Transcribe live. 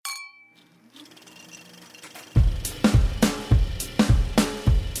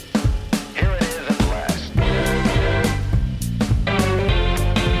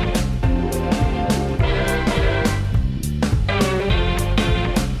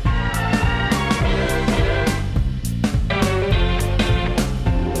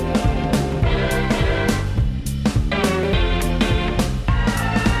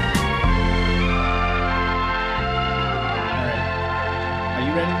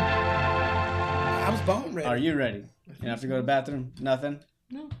I was bone ready. Are you ready? You don't have to go to the bathroom? Nothing?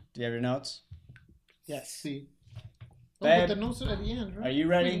 No. Do you have your notes? Yes. See. Oh, Babe, but the notes are at the end, right? Are you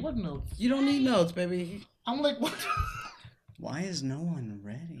ready? Wait, what notes? You don't need notes, baby. I'm like, what? Why is no one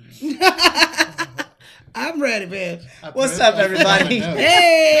ready? I'm ready, man. What's up, everybody?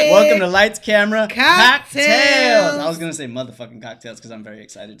 Hey! Welcome to Lights, Camera, Cocktails. I was going to say motherfucking cocktails because I'm very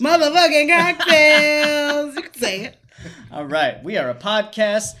excited. Motherfucking cocktails. You can say it. All right. We are a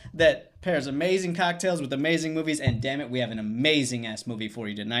podcast that pairs amazing cocktails with amazing movies. And damn it, we have an amazing-ass movie for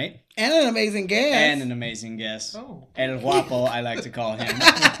you tonight. And an amazing guest. And an amazing guest. Oh. El Guapo, I like to call him.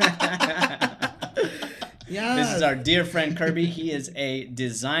 Yes. This is our dear friend Kerby. He is a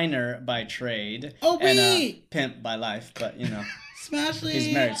designer by trade. Oh, and a wait. pimp by life. But, you know, Smashley.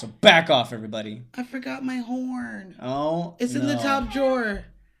 he's married. So back off, everybody. I forgot my horn. Oh, It's in the top drawer.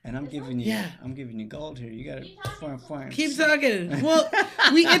 And I'm giving you gold here. You got it. Keep talking. Well,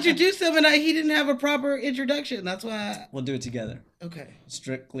 we introduced him and he didn't have a proper introduction. That's why. We'll do it together. Okay.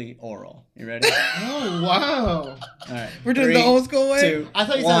 Strictly oral. You ready? Oh, wow. All right. We're doing the old school way? 2, I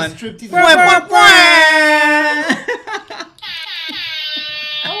thought you 1. said striptease. Wah, wah,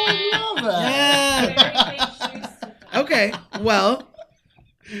 Oh, I love that. Yeah. Okay. Well,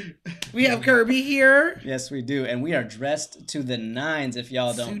 we have Kerby here. Yes, we do. And we are dressed to the nines if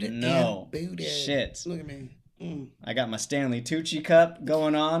y'all don't Suited know. and booted. Shit. Look at me. I got my Stanley Tucci cup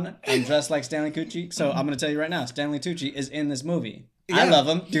going on. I'm dressed like Stanley Tucci. So I'm going to tell you right now, Stanley Tucci is in this movie. I Yeah. love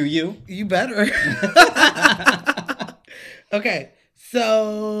him. Do you? You better. Okay.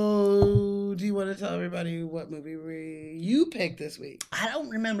 So, do you want to tell everybody what movie you picked this week? I don't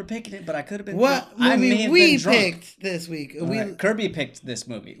remember picking it, but I could have been. What I may movie have we been drunk. picked this week? All right, Kerby picked this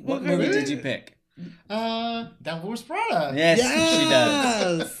movie. What Well, movie Kerby- did you pick? Devil Wears Prada. Yes, she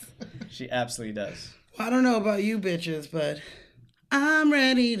does. Yes. She absolutely does. Well, I don't know about you bitches, but I'm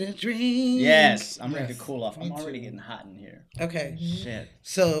ready to drink. Yes, I'm ready to Yes, cool off. I'm me already too. getting hot in here. Okay. Shit.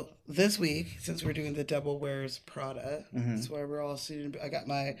 So this week, since we're doing the Devil Wears Prada, Mhm. that's why we're all suited. I got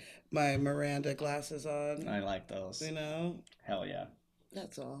my Miranda glasses on. I like those. You know, Hell yeah.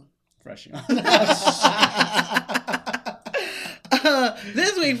 that's all. Fresh.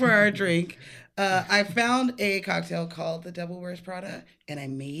 This week for our drink, I found a cocktail called the Devil Wears Prada, and I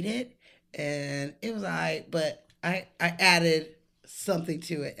made it, and it was alright, but I added something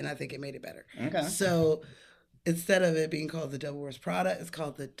to it, and I think it made it better. Okay. So instead of it being called the Devil Wears Prada, it's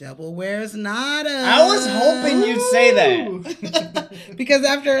called the Devil Wears Nada. I was hoping you'd say that. Because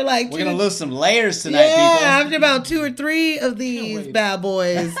after like We're going to lose some layers tonight, people. after about 2 or 3 of these wait. bad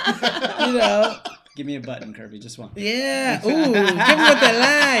boys, you know. Give me a button, Kerby. Just one. Yeah. Ooh, give them what they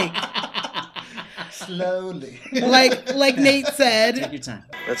like. Slowly. Like Nate Take said. your time.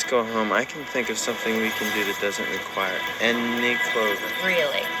 Let's go home. I can think of something we can do that doesn't require any clothing.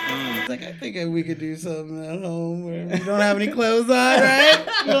 Really? Like, I think we could do something at home where we don't have any clothes on, right?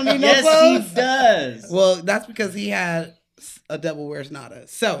 We don't need no Yes, clothes. he does. Well, that's because he had a Devil Wears Nada.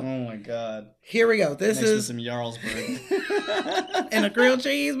 So, Oh, my God. here we go. This Next with is some Jarlsberg. and a grilled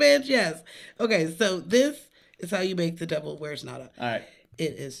cheese, bitch. Yes. Okay, so this is how you make the Devil Wears Nada. All right.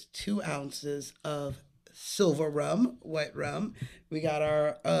 It is 2 ounces of Silver Rum, white rum. We got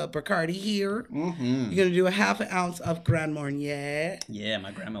our Bacardi here. Mm-hmm. You're gonna do a 1/2 ounce of Grand Marnier. Yeah,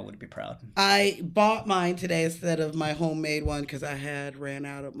 my grandma would be proud. I bought mine today instead of my homemade one because I had ran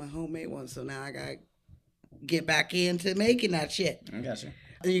out of my homemade one. So now I gotta get back into making that shit. I got you.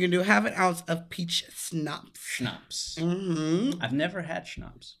 And you're gonna do 1/2 ounce of Peach Schnapps. Schnapps. Mm-hmm. I've never had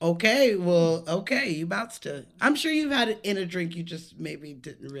schnapps. Okay, well, okay, you about to. I'm sure you've had it in a drink, you just maybe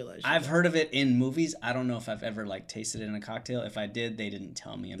didn't realize. I've heard of it in movies. I don't know if I've ever like tasted it in a cocktail. If I did, they didn't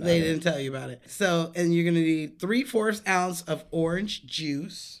tell me about They it. didn't tell you about it. So, and you're gonna need 3/4 ounce of orange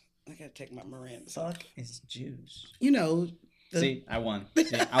juice. I gotta take my Miranda. Fuck is juice. You know. See, I won. See,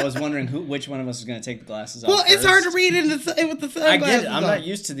 I was wondering which one of us was going to take the glasses off. Well, it's first. hard to read with the sunglasses I get it. I'm on. not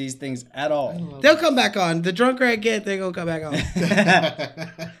used to these things at all. They'll come back on. The drunker I get, they're gonna come back on.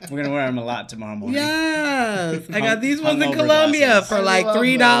 We're going to wear them a lot tomorrow morning. Yes, I got these ones in hungover Colombia glasses. for I like love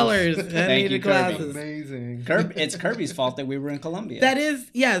 $3. those. I Thank needed you, Kerby. glasses. Amazing. It's Kirby's fault that we were in Colombia. That is,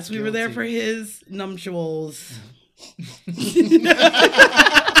 yes, we were there Guilty. for his nuptials.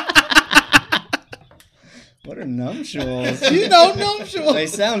 What are nuptials? You know, nuptials. They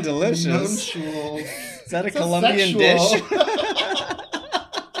sound delicious. Nuptial. Is that a So Colombian sexual. dish?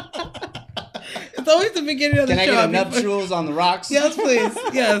 It's always the beginning of the Can I show. get a nuptials on the rocks? Yes, please.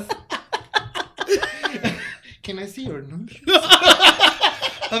 Yes. Can I see your nuptials?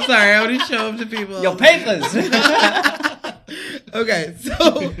 I'm sorry. I want to show them to people. Yo, papers! Okay, so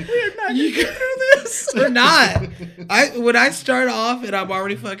We're not gonna get through this. We're not. When I start off and I'm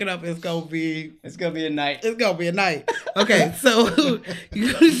already fucking up, it's gonna be a night. It's gonna be a night. Okay, so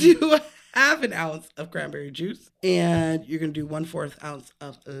you're gonna do half an ounce of cranberry juice, and you're gonna do 1/4 ounce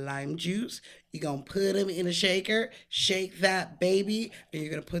of lime juice. You're gonna put them in a shaker, shake that baby, and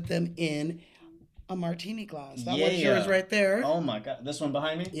you're gonna put them in a martini glass. That one's yours right there. Oh my god, this one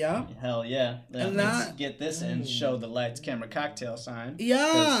behind me? Yeah. Hell yeah. And Let's get this and show the lights, camera, cocktail sign. 'Cause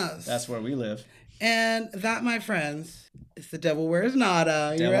Yes. that's where we live. And that, my friends, is the Devil Wears Nada.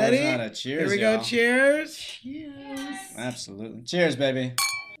 You Devil ready? Wears Nada. Cheers, Here we y'all. go. Cheers. Cheers. Absolutely. Cheers, baby.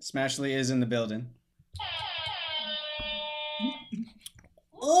 Smashley is in the building.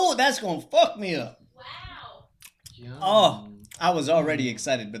 Oh, that's gonna fuck me up. Wow. Yum. Oh, I was already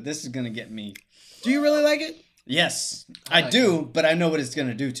excited, but this is gonna get me. Do you really like it? Yes, I I like do, but I know what it's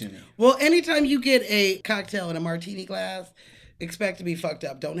gonna do to me. Well, anytime you get a cocktail in a martini glass, expect to be fucked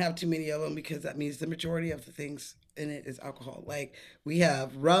up. Don't have too many of them because that means the majority of the things in it is alcohol. Like we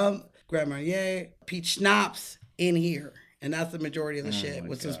have rum, Grand Marnier, Peach Schnapps in here. And that's the majority of the shit my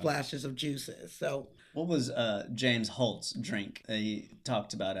with some God. splashes of juices. So What was James Holt's drink that he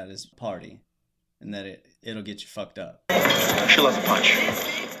talked about at his party, and that it'll get you fucked up? She loves a punch.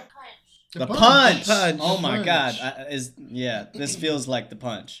 The punch. Punch. Oh my Punch. god! This feels like the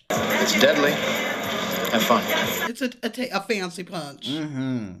punch. It's deadly. Have fun. it's a fancy punch.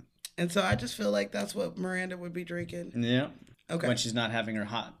 Mm-hmm. And so I just feel like that's what Miranda would be drinking. Yeah. Okay. When she's not having her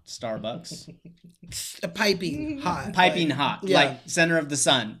hot Starbucks. A piping hot. Piping like, hot. Yeah. Like center of the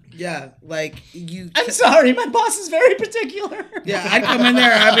sun. Yeah. Like you. I'm sorry, my boss is very particular. Yeah, I'd come in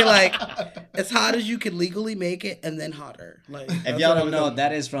there. I'd be like, as hot as you could legally make it, and then hotter. Like, If that's y'all what I don't would know, do.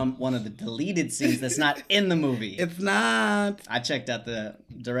 that is from one of the deleted scenes that's not in the movie. It's not. I checked out the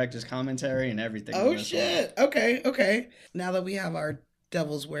director's commentary and everything. on Oh this shit. Okay. Now that we have our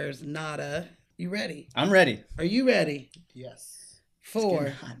Devil's Wears Nada, you ready? one. I'm ready. Are you ready Yes. It's for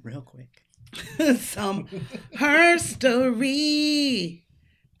getting hot real quick. some her story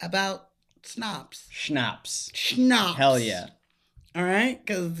about schnapps? Schnapps. Schnapps. Hell yeah. All right,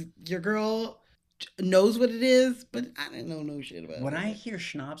 because your girl knows what it is, but I didn't know no shit about When it. I hear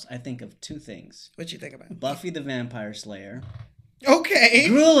schnapps, I think of two things. What you think about? Buffy the Vampire Slayer. Okay.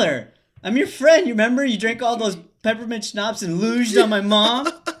 Grueler. I'm your friend. You remember? You drank all those peppermint schnapps and luged on my mom.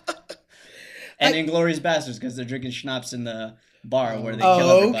 And Inglourious Bastards, because they're drinking schnapps in the bar where they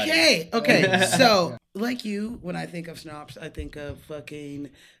kill everybody. Okay. So, like you, when I think of schnapps, I think of fucking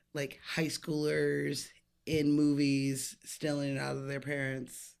like high schoolers in movies stealing it out of their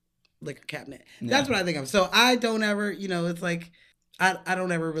parents' liquor cabinet. That's what I think of. So I don't ever, it's like I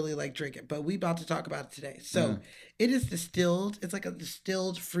don't ever really like drink it, but we about to talk about it today. So it is distilled. It's like a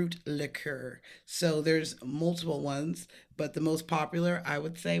distilled fruit liqueur. So there's multiple ones, but the most popular I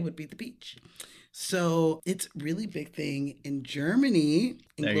would say would be the peach. So it's really big thing in Germany,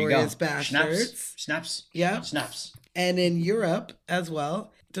 There you Inglourious go. Bastards. Schnapps. Yeah. Schnapps. And in Europe as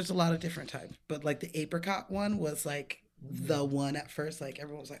well. There's a lot of different types, but like the apricot one was like the one at first. Like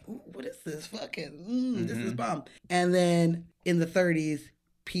everyone was like, "Ooh, what is this? Fucking, this is bomb." And then in the 30s,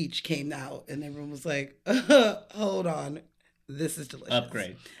 peach came out, and everyone was like, "Hold on, this is delicious."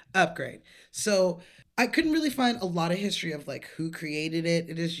 Upgrade. So I couldn't really find a lot of history of like who created it.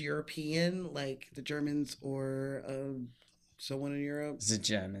 It is European, like the Germans or someone in Europe. The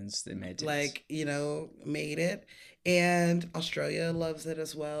Germans, they made it. Like, made it. And Australia loves it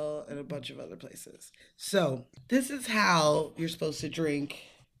as well, and a bunch of other places. So this is how you're supposed to drink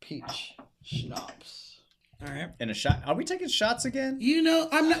peach schnapps. All right. In a shot. Are we taking shots again?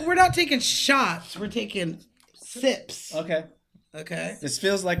 We're not taking shots. We're taking sips. Okay. Okay. This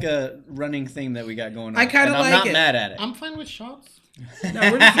feels like a running theme that we got going on. I kinda and I'm like not it. mad at it. I'm fine with shots. No,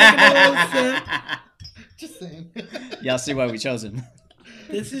 we're just taking a little sip. Just saying. Y'all see why we chose him.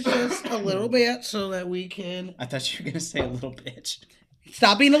 This is just a little bit so that we can I thought you were going to say a little bitch.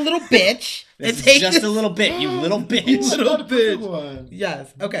 stop being a little bitch. This and is take just this- a little bit, you little bitch. Little Not a perfect bitch. one.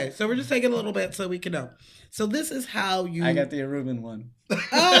 Yes. Okay. So we're just taking a little bit so we can know. So this is how you. I got the Aruban one.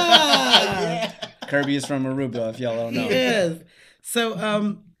 Ah. Kerby is from Aruba, if y'all don't know. Yes. So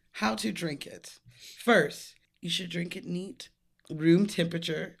how to drink it? First, you should drink it neat, room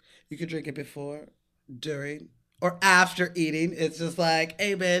temperature. You could drink it before, during, or after eating. It's just like,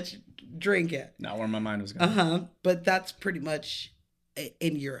 hey, bitch, drink it. Not where my mind was going. But that's pretty much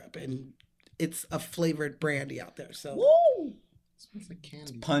in Europe, and it's a flavored brandy out there. So. Woo! Smells like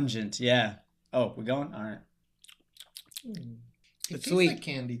candy. Pungent, yeah. Oh, we going? All right. It It's tastes sweet. like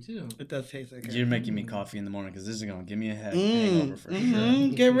candy too. It does taste like You're making me coffee in the morning because this is going to give me a hangover for sure.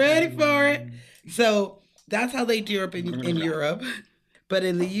 Get ready for it. So that's how they do Europe in Europe. But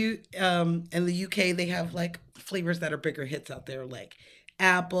in the UK, they have like flavors that are bigger hits out there, like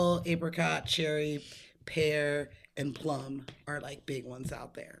apple, apricot, cherry, pear, and plum are like big ones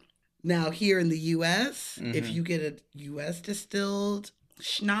out there. Now here in the US, if you get a US distilled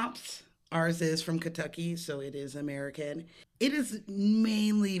schnapps, ours is from Kentucky, so it is American. It is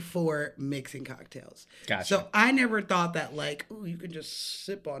mainly for mixing cocktails. Gotcha. So I never thought that like, oh, you can just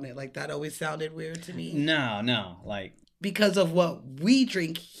sip on it. Like that always sounded weird to me. No, like Because of what we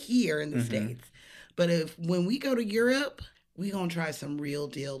drink here in the States. But when we go to Europe, we gonna try some real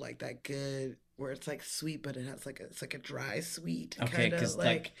deal, like that good, where it's like sweet, but it has like it's like a dry sweet. okay, because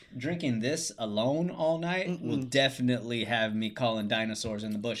like drinking this alone all night will definitely have me calling dinosaurs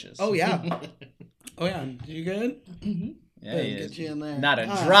in the bushes. Oh yeah. Oh yeah. You good? Yeah, Boom, he get is. you in there. Not a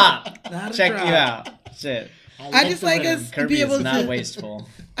drop. Not a Check drop. you out. Shit. I just like us to Kerby be able is not to. wasteful.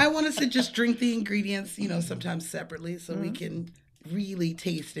 I want us to just drink the ingredients, sometimes separately, so we can really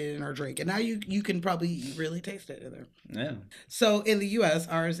taste it in our drink. And now you can probably really taste it in there. Yeah. So in the U.S.,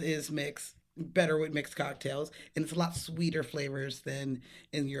 ours is mixed, better with mixed cocktails, and it's a lot sweeter flavors than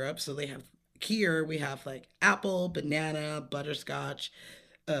in Europe. So we have like apple, banana, butterscotch,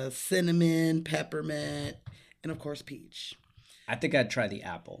 cinnamon, peppermint, and of course peach. I think I'd try the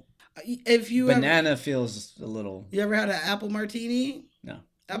apple. If you Banana feels a little. you ever had an apple martini? No.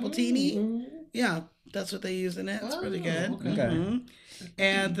 Apple teeny? Yeah, that's what they use in it. It's really good. Okay. Okay. Mhm.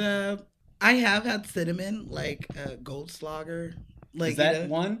 And I have had cinnamon, like Goldschlager. Like Is that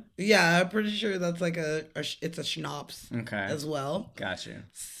one? Yeah, I'm pretty sure that's like it's a schnapps Okay. as well. Got you.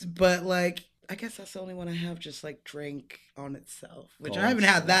 But like, I guess that's the only one I have just like drank on itself, which Gold I haven't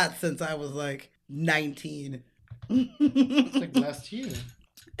had that since I was like 19. It's like last year.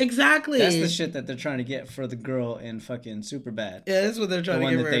 Exactly. That's the shit that they're trying to get for the girl in fucking Superbad. Yeah, that's what they're The trying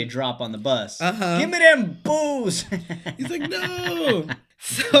one to that get they rid of. drop on the bus. Uh-huh. Give me them booze. He's like, no.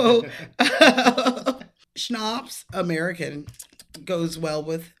 So, schnapps, American, goes well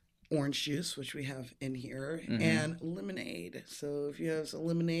with orange juice, which we have in here, and lemonade. So if you have some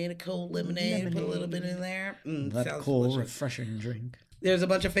lemonade, a cold lemonade, put a little bit in there. That sounds cool, delicious. refreshing drink. There's a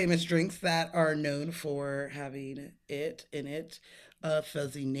bunch of famous drinks that are known for having it in it. A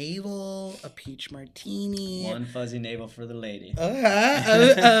fuzzy navel, a peach martini, One fuzzy navel for the lady.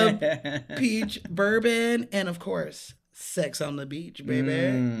 peach bourbon, and of course, sex on the beach,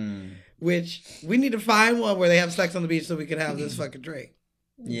 baby. Which we need to find one where they have sex on the beach so we can have this fucking drink.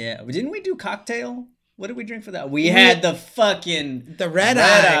 Yeah, didn't we do cocktail? What did we drink for that? We had the fucking The red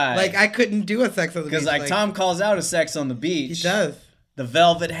eye. Like I couldn't do a sex on the beach. because like Tom calls out a sex on the beach. He does. The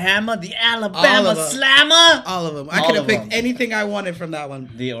Velvet Hammer, the All Alabama of 'em. Slammer, All of them. I All could have of picked 'em. anything I wanted from that one.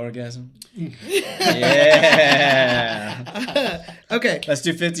 the orgasm. Yeah. Okay. Let's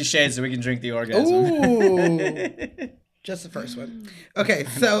do 50 Shades so we can drink the orgasm. Ooh. Just the first one. Okay,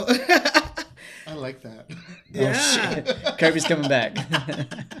 so I like that. yeah. Oh shit. Kirby's coming back.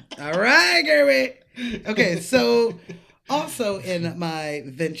 All right, Kerby. Okay, so also in my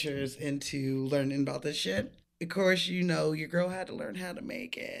ventures into learning about this shit, of course, your girl had to learn how to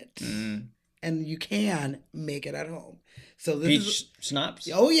make it. And you can make it at home. So this is Peach schnapps?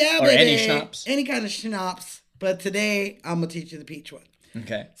 oh yeah, Or baby. any schnapps? Any kind of schnapps. But today I'm gonna teach you the peach one.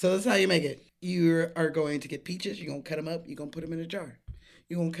 Okay. So this is how you make it. You are going to get peaches. You're going to cut them up. You're going to put them in a jar.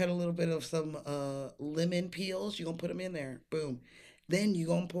 You're going to cut a little bit of some lemon peels. You're going to put them in there. Boom. Then you're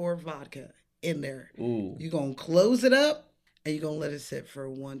going to pour vodka in there. Ooh. You're going to close it up and you're going to let it sit for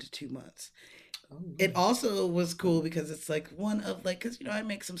 1 to 2 months. It also was cool because it's like one of like, because I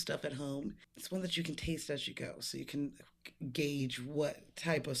make some stuff at home. It's one that you can taste as you go. So you can gauge what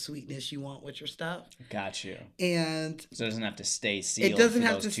type of sweetness you want with your stuff. Got you. And So it doesn't have to stay sealed it doesn't for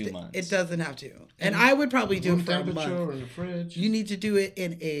have those to 2 months. It doesn't have to. And I would probably do Room it for a temperature month. or in the fridge. You need to do it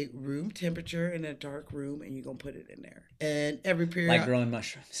in a room temperature in a dark room, and you're gonna put it in there. And every period, Like growing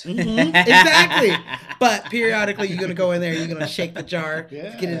mushrooms. exactly. But periodically, you're gonna go in there. You're gonna shake the jar,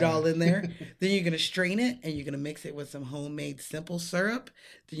 Yeah. get it all in there. Then you're gonna strain it, and you're gonna mix it with some homemade simple syrup.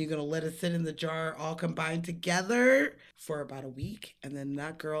 Then you're gonna let it sit in the jar, all combined together for about a week, and then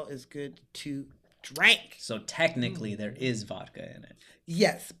that girl is good to drink. So technically, there is vodka in it.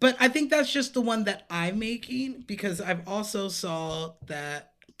 Yes, but I think that's just the one that I'm making because I've also saw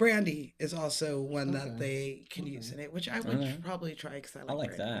that brandy is also one that they can use in it, which I would probably try because I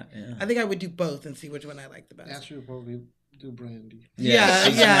like brandy. that. Yeah. I think I would do both and see which one I like the best. Ashley would probably do brandy. Yeah,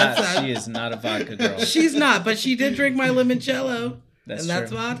 she's yeah, not- so- she is not a vodka girl. She's not, but she did drink my limoncello, That's and that's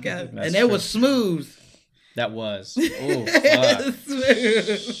true. vodka, That's and it true. was smooth. That was. Oh, It was fuck.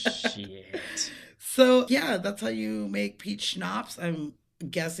 smooth. Shit. So yeah, that's how you make peach schnapps. I'm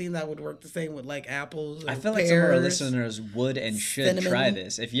guessing that would work the same with like apples. I feel like some of our listeners would and should try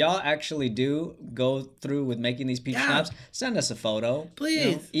this. If y'all actually do go through with making these peach schnapps, send us a photo.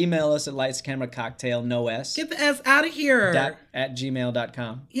 Please. Email us at lightscameracocktail, no S. Get the S out of here. at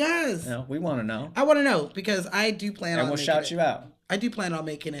gmail.com. Yes. We want to know. I want to know because I do plan on and we'll shout you out. I do plan on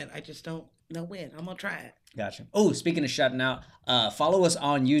making it. I just don't know when. I'm going to try it. Gotcha. Oh, speaking of shouting out, follow us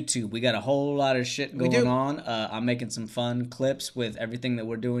on YouTube. We got a whole lot of shit going on. I'm making some fun clips with everything that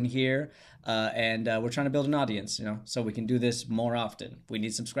we're doing here. And we're trying to build an audience, so we can do this more often. We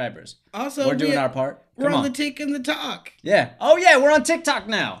need subscribers. Also, we're doing our part. We're on the tick and the talk. Yeah. Oh, yeah, we're on TikTok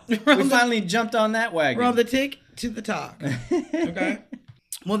now. We finally jumped on that wagon. We're on the tick to the talk. Okay?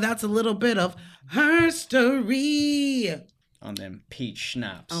 Well, that's a little bit of her story. On them peach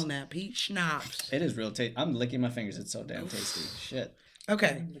schnapps. On that peach schnapps. It is real tasty. I'm licking my fingers. It's so damn tasty. Shit.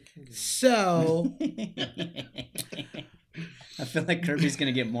 Okay. So. I feel like Kirby's going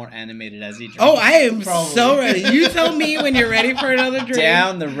to get more animated as he drinks. Oh, I am so ready. You tell me when you're ready for another drink.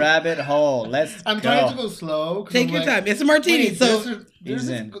 Down the rabbit hole. I'm trying to go slow. Take your time. It's a martini. So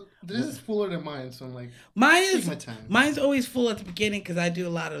this is fuller than mine, so I'm like, take my time. Mine's always full at the beginning because I do a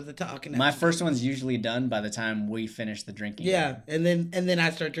lot of the talking. My first one's usually done by the time we finish the drinking. Yeah, and then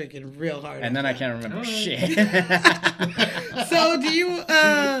I start drinking real hard. And then I can't remember shit. So do you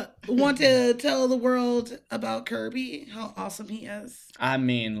want to tell the world about Kerby? How awesome he is. I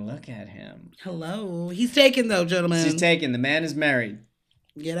mean, look at him. Hello. He's taken though, gentlemen. He's taken. The man is married.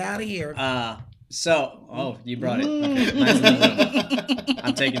 Get out of here. You brought it. Okay, mine's in the room.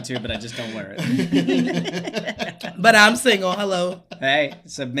 I'm taking two, but I just don't wear it. But I'm single. Hello. Hey,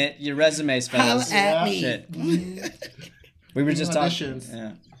 submit your resumes, fellas. Holla at me. Shit. We were just talking.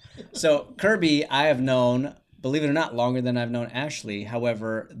 Yeah. So Kerby, I have known, believe it or not, longer than I've known Ashley.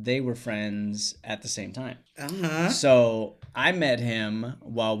 However, they were friends at the same time. So I met him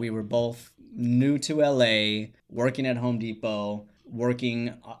while we were both new to LA, working at Home Depot,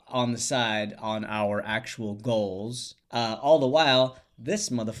 working on the side on our actual goals. All the while, this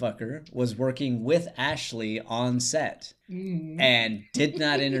motherfucker was working with Ashley on set and did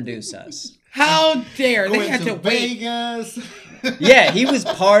not introduce us. How dare they had to wait. Vegas. Yeah, he was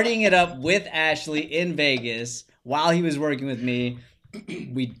partying it up with Ashley in Vegas while he was working with me.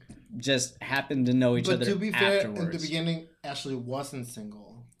 We just happened to know each other afterwards. But to be fair, in the beginning, Ashley wasn't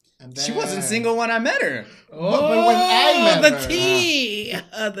single. And then, she wasn't single when I met her. But when I met her.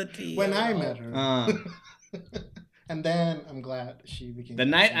 The tea. When I met her. And then I'm glad she became. The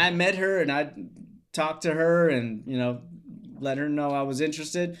night I met her and I talked to her and, let her know I was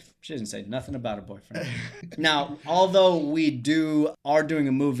interested, she didn't say nothing about her boyfriend. Now, although we are doing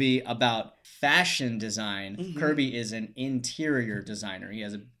a movie about fashion design, Kerby is an interior designer. He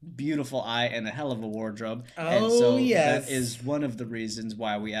has a beautiful eye and a hell of a wardrobe. And so that is one of the reasons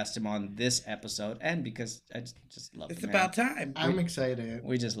why we asked him on this episode, and because I just love him. It's about time. I'm excited.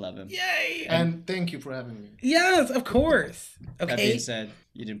 We just love him. Yay! And thank you for having me. Yes, of course. Okay. That being said,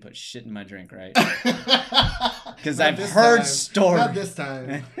 you didn't put shit in my drink, right? Because I've heard stories. Not this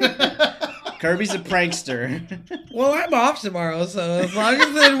time. Kerby's a prankster. Well, I'm off tomorrow, so as long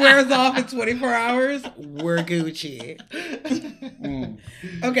as it wears off in 24 hours, we're Gucci.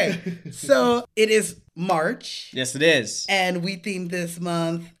 Okay, so it is March. Yes, it is. And we themed this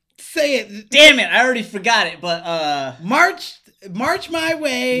month. Say it. Damn it, I already forgot it, but March my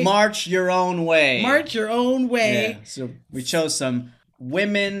way. March your own way. March your own way. Yeah, so we chose some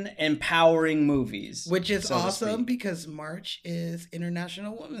women empowering movies. Which is awesome because March is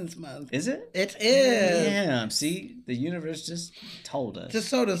International Women's Month. Is it? It is. Yeah, see, the universe just told us.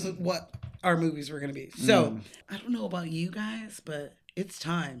 Just told us what our movies were going to be. So, I don't know about you guys, but it's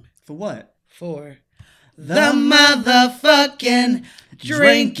time. For what? For the motherfucking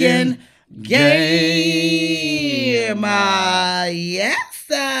drinking game. Yes,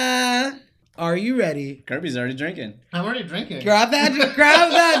 are you ready? Kerby's already drinking. I'm already drinking. Grab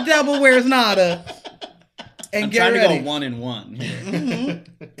that Devil Wears Prada. And I'm get trying ready. to go 1 and 1.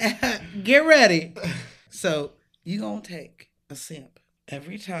 Get ready. So you gonna take a sip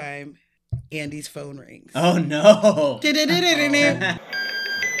every time Andy's phone rings. Oh no! I'm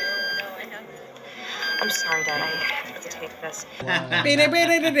sorry, Dad. I have to take this.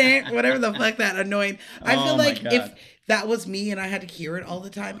 Whatever the fuck that annoying. I feel like God. if that was me and I had to hear it all the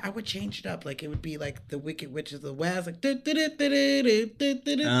time, I would change it up. Like it would be like the Wicked Witch of the West, like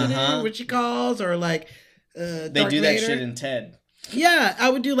what she calls, or like they Darth do that Vader. shit in Ted. Yeah, I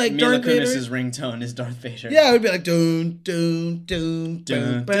would do like Mila Darth Vader. Kunis's ringtone is Darth Vader. Yeah, it would be like doom doom doom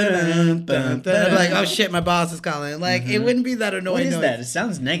doom. Like, oh shit, my boss is calling. Like it wouldn't be that annoying. What is that? It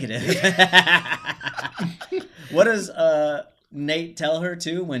sounds negative. What does Nate tell her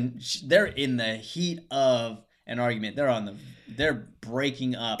too when they're in the heat of an argument? They're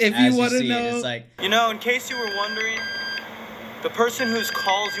breaking up. If you want to know, it's like, you know, in case you were wondering, the person whose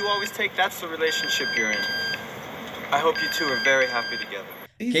calls you always take, that's the relationship you're in. I hope you two are very happy together.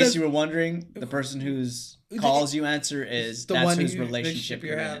 In case you were wondering, the person whose calls you answer is the that's one whose relationship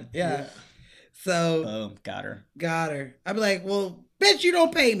you're in. Yeah. So boom, got her. I'd be like, well, bitch, you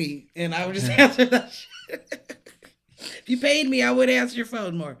don't pay me, and I would just answer that shit. If you paid me, I would answer your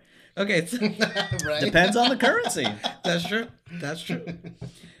phone more. Okay, so Right. Depends on the currency. That's true.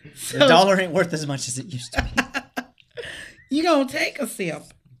 So, The dollar ain't worth as much as it used to be. You gonna take a sip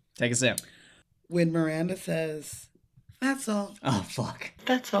Take a sip. when Miranda says, "That's all." Oh fuck.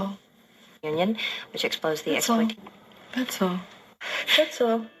 That's all. Union, which exposed the exploit. That's all. That's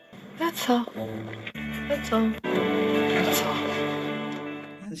all. That's all. That's all. That's all.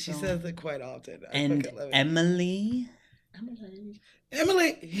 And she says it quite often. I And fucking love it. Emily.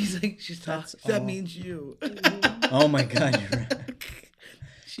 Emily, he's like, she's talking. That's That all. means you. Oh my god, you're right.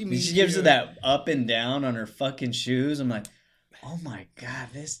 She means She gives you. her that up and down on her fucking shoes. I'm like, oh my god,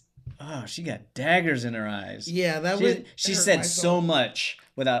 she got daggers in her eyes. Yeah, that She, would. she hurt said my so soul. much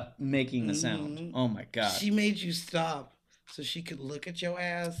without making the sound. Mhm. Oh my god. She made you stop so she could look at your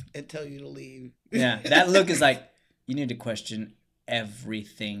ass and tell you to leave. Yeah, that look is like, you need to question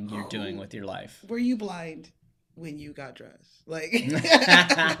everything you're doing with your life. Were you blind when you got dressed? Like, is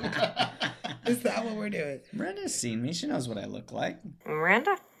that what we're doing? Miranda's seen me. She knows what I look like.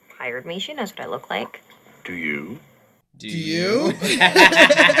 Miranda hired me. She knows what I look like. Do you? Do you?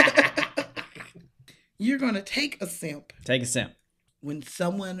 You're gonna take a simp Take a sip. when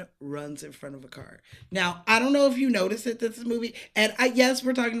someone runs in front of a car. Now, I don't know if you noticed it this movie, and yes,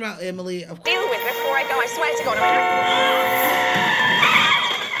 we're talking about Emily, of course. Deal with it before I go. I swear to God.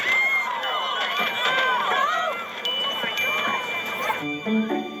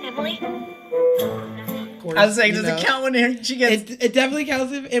 Emily? I was saying, does it count when she gets It definitely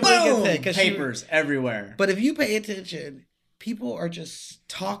counts if Emily boom, gets hit. 'Cause papers everywhere? But if you pay attention, people are just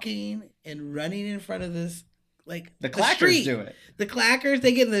talking and running in front of this, like The clackers street. do it. The clackers,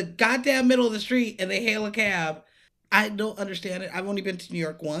 they get in the goddamn middle of the street and they hail a cab. I don't understand it. I've only been to New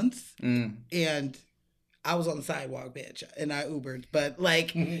York once, and I was on the sidewalk, bitch, and I Ubered. But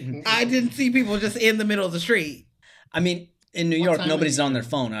like, I didn't see people just in the middle of the street. I mean, in New What York, time nobody's is it? on their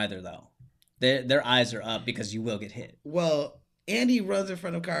phone either, though. Their eyes are up because you will get hit. Well, Andy runs in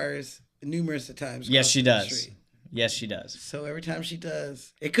front of cars numerous times. Yes, across she the does. street. Yes, she does. So every time she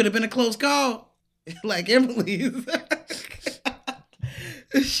does, it could have been a close call, like Emily's.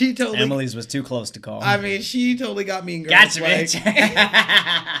 She totally. Emily's was too close to call. I mean, she totally got Mean Girls. Gotcha, like,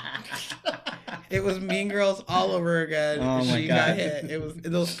 bitch. It was Mean Girls all over again. Oh my She God. got hit. It was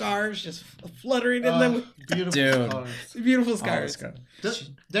those scarves just fluttering in them. Beautiful Dude. scars. Beautiful Oh, scars.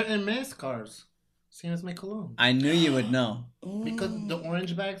 They're immense scars. Same as my cologne. I knew you would know. Because the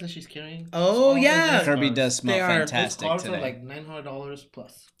orange bags that she's carrying. Oh, all yeah. immense Kirby scars. does smell They are. Those fantastic scars today. are like $900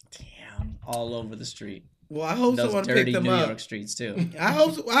 plus. Damn, all over the street. Well, I hope Those someone dirty picked them New up. York streets too. I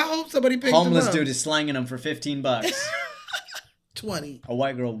hope somebody picked Homeless them up. dude is slanging them for $15. 20. A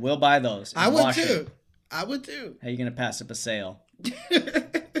white girl will buy those. and I would wash too. it. I would too. How you gonna pass up a sale?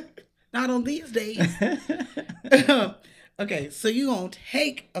 Not on these days. Okay, so you gonna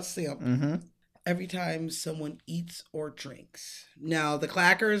take a sip every time someone eats or drinks. Now the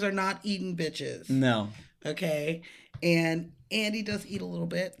clackers are not eating bitches. No, Okay, and Andy does eat a little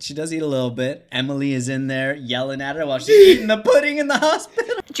bit. she does eat a little bit. Emily is in there yelling at her while she's eating the pudding in the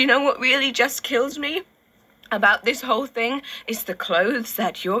hospital. Do you know what really just kills me about this whole thing? Is the clothes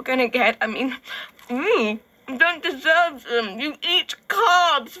that you're gonna get. I mean, you don't deserve them. You eat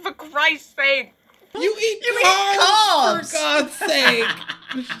carbs, for Christ's sake. You eat eat carbs, carbs. for God's sake.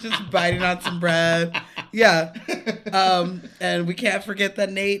 Just biting on some bread. Yeah. And we can't forget that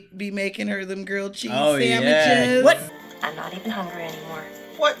Nate be making her them grilled cheese sandwiches. Yeah. What? I'm not even hungry anymore.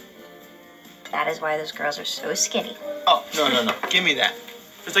 What? That is why those girls are so skinny. Oh, no. Give me that.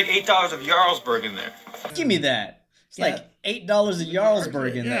 There's like $8 of Jarlsberg in there. Give me that. It's Yeah. like $8 of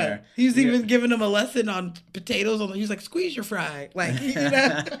Jarlsberg in there. He was even giving him a lesson on potatoes. He was like, squeeze your fry. Like, you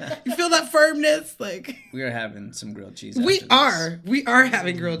feel that firmness? Like, We are having some grilled cheese. we after this. are. We are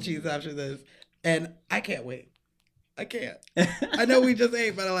having grilled cheese after this. And I can't wait. I can't. I know we just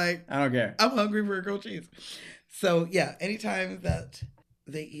ate, but I don't care. I'm hungry for a grilled cheese. So, yeah, anytime that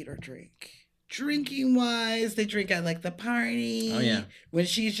they eat or drink. Drinking wise, they drink at like the party. Oh, yeah. When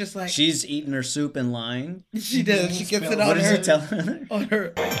she's just like, She's eating her soup in line. she does. She gets it on What does her. it tell her? On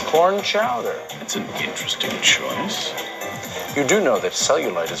her. Corn chowder. That's an interesting choice. You do know that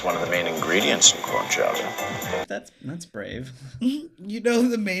cellulite is one of the main ingredients in corn chowder. That's brave. You know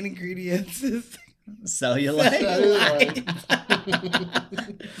the main ingredients is Cellulite.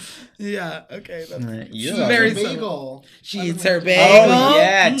 Yeah, okay. That's She's very bagel. She eats her bagel. Oh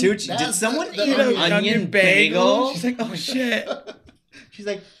yeah, Tucci. Did someone eat an onion bagel? She's like, oh shit. She's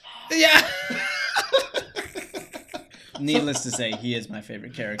like, Yeah. Needless to say, he is my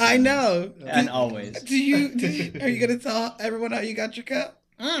favorite character. I know. And always. Are you gonna tell everyone how you got your cup?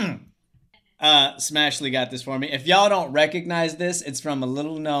 Smashly got this for me. If y'all don't recognize this, it's from a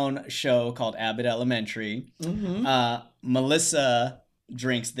little known show called Abbott Elementary. Mm-hmm. Melissa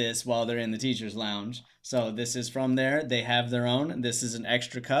drinks this while they're in the teacher's lounge. So this is from there. They have their own. This is an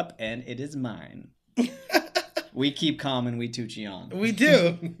extra cup, and it is mine. We keep calm and we Tucci on. We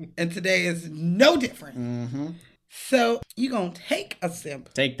do. And today is no different. Mm-hmm. So you gonna take a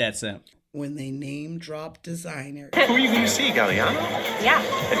sip Take that sip. when they name drop designer. Who are you going to see, Galliano? Yeah.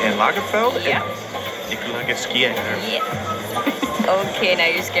 And Lagerfeld? Yeah. Nicolas Gasquier. Yeah. Okay, now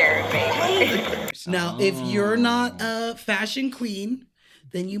you're scaring me. Now, if you're not a fashion queen,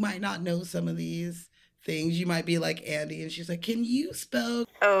 then you might not know some of these things. You might be like Andy, and she's like, "Can you spell?"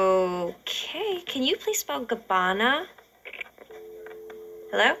 Okay, can you please spell Gabbana?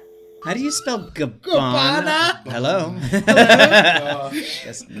 Hello? How do you spell Gabbana? Gabbana? Hello. Hello?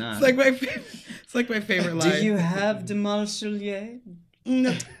 Guess not. It's like my favorite line. Do you have de Marchelier?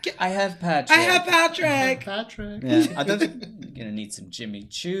 No. I have Patrick. I have Patrick. Patrick. Yeah, I don't think you're gonna need some Jimmy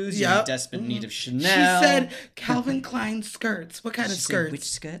Choos. You're in desperate need of Chanel. She said Calvin Klein skirts. What kind of skirts? Which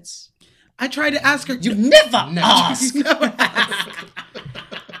skirts? I tried to ask her. You never ask. You never ask.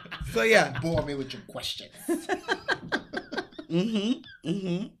 So yeah. Bore me with your questions.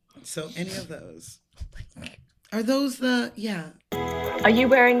 So any of those? Are those the Are you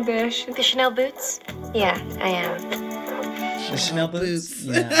wearing the Chanel boots? Yeah, I am. The Chanel boots?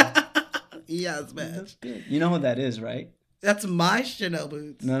 Yeah. Yes, man. That's good. You know who that is, right? That's my Chanel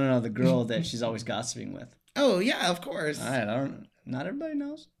boots. No. The girl that she's always gossiping with. Oh yeah, of course. All right, not everybody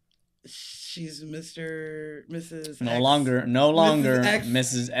knows. She's Mrs. No X. longer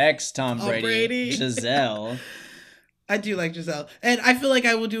Mrs. X, Tom Brady. Giselle. I do like Giselle. And I feel like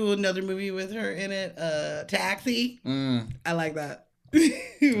I will do another movie with her in it. Taxi. I like that.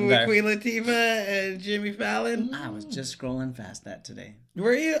 With Queen Latifah and Jimmy Fallon. I was just scrolling past that today.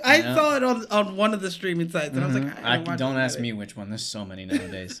 Were you? I saw it on one of the streaming sites, and I was like, don't ask me which one. There's so many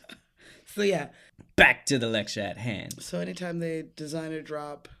nowadays. So yeah. Back to the lecture at hand. So anytime they designer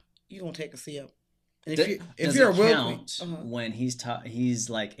drop, you gonna take a sip. And Does you're it a will count when he's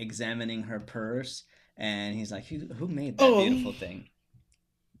like examining her purse and he's like, who made that beautiful thing?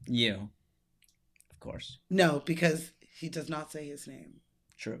 You, of course. No, because he does not say his name.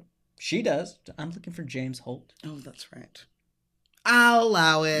 True. She does. I'm looking for James Holt. Oh, that's right. I'll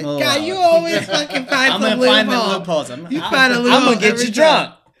allow it. God, you always fucking find some loophole. I'm gonna find the loopholes. You find a loophole. I'm gonna get you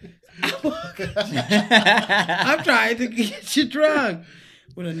drunk. I'm trying to get you drunk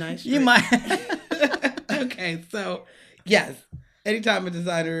with a nice drink. You might. Okay, so yes, anytime a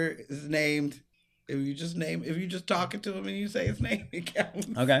designer is named, if you just talking to him and you say his name, it counts.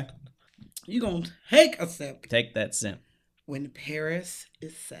 Okay. You gonna take a sip. Take that sip. When Paris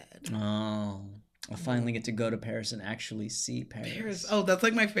is said. Oh, I finally get to go to Paris and actually see Paris. Oh, that's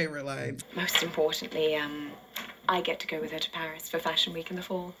like my favorite line. Most importantly, I get to go with her to Paris for Fashion Week in the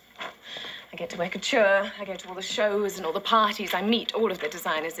fall. I get to wear couture, I go to all the shows and all the parties, I meet all of the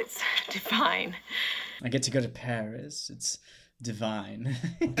designers, it's divine. I get to go to Paris, it's divine.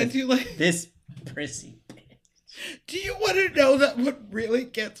 I do like this prissy bitch. Do you want to know that what really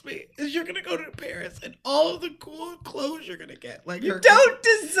gets me is you're gonna go to Paris and all of the cool clothes you're gonna get. Like you don't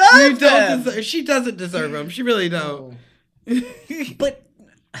deserve them. She doesn't deserve them. She really don't. But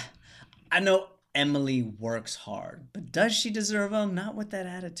I know Emily works hard, but does she deserve them? Not with that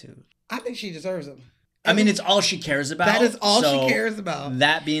attitude. I think she deserves them. I mean, it's all she cares about. That is all she cares about.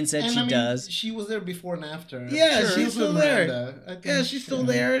 That being said, she does. She was there before and after. Yeah, sure, she's still there. Yeah, she's still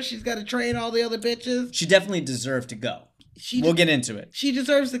there. She's got to train all the other bitches. She definitely deserved to go. We'll get into it. She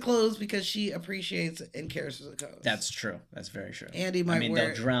deserves the clothes because she appreciates and cares for the clothes. That's true. That's very true. Andy might wear.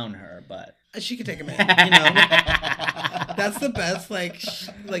 They'll drown her, but she could take a minute. You know, that's the best like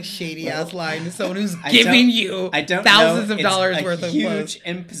shady ass line to someone who's giving you thousands of dollars worth of clothes. Huge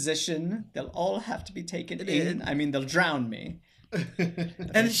imposition. They'll all have to be taken in. I mean, they'll drown me.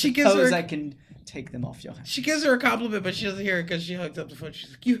 And she gives her. I can take them off your hands. She gives her a compliment, but she doesn't hear it because she hugs up the phone.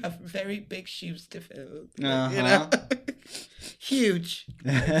 She's like, "You have very big shoes to fill." Uh-huh. You know, huge.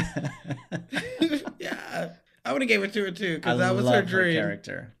 Yeah, I would have gave it to her too because that was her dream. Her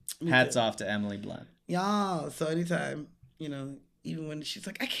character. Hats off to Emily Blunt. Yeah. So anytime you know, even when she's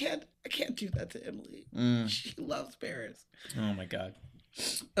like, I can't do that to Emily. She loves Paris. Oh my God.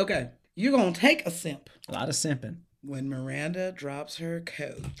 Okay, you're gonna take a simp. A lot of simping. When Miranda drops her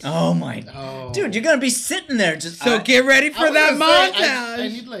coat. Oh my. Dude, you're gonna be sitting there just. So get ready for that montage. I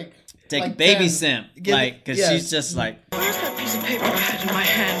need take a baby 10. Simp, because she's just like. Where's that piece of paper I had in my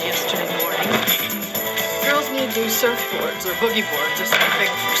hand yesterday morning? Girls need new surfboards or boogie boards or something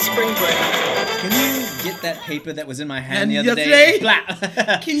for spring break. Can you get that paper that was in my hand the other day?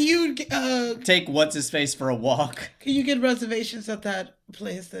 Can you take what's his face for a walk? Can you get reservations at that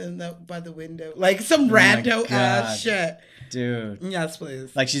place by the window? Like some rando ass shit. Dude. Yes,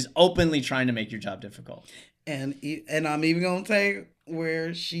 please. Like she's openly trying to make your job difficult. And I'm even gonna take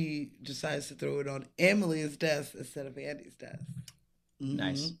where she decides to throw it on Emily's desk instead of Andy's desk.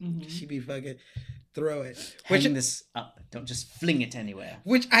 Nice. She be fucking throw it. Hang this up. Don't just fling it anywhere.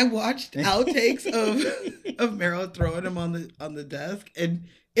 Which I watched outtakes of Meryl throwing him on the desk, and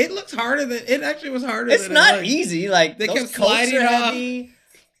it looks harder than it actually was harder. It's not easy. Like they those kept sliding are off. Heavy.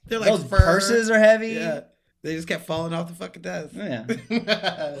 They're like those purses are heavy. Yeah. They just kept falling off the fucking desk. Yeah.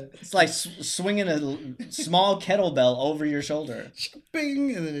 It's like swinging a small kettlebell over your shoulder.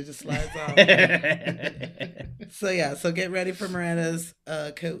 Bing, and then it just slides off. So get ready for Miranda's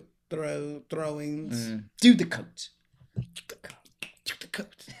coat throwings. Do the coat. The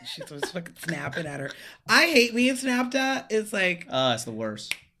coat. She's always fucking snapping at her. I hate being snapped at. It's like... it's the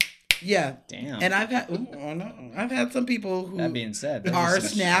worst. Yeah. Damn. And I've had some people who... That being said, are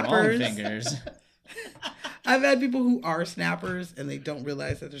snappers. Fingers. I've had people who are snappers and they don't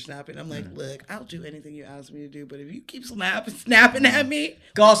realize that they're snapping. I'm like, look, I'll do anything you ask me to do, but if you keep snapping at me...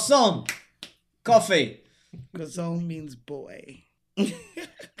 Garçon! Coffee! Garçon means boy.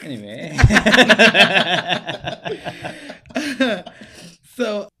 Anyway.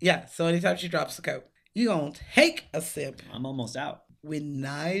 So anytime she drops the coat, you gonna take a sip. I'm almost out. When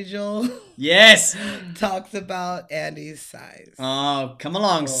Nigel talks about Andy's size. Oh, come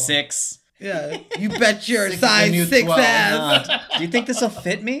along, 6. Yeah, you bet your size 6 ass. Do you think this will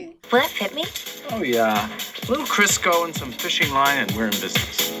fit me? Will it fit me? Oh, yeah. A little Crisco and some fishing line, and we're in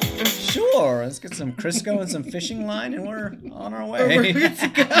business. Sure. Let's get some Crisco and some fishing line, and we're on our way.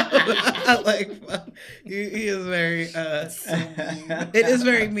 I like he is very. It is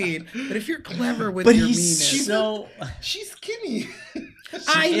very mean, but if you're clever with your meanness, she's skinny.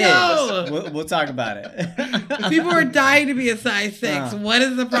 I know. We'll talk about it. People are dying to be a size 6. What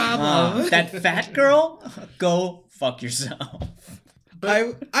is the problem? That fat girl? Go fuck yourself.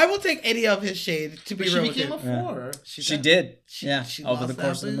 I will take any of his shade to be real with you. She became a 4. She did. She over the lost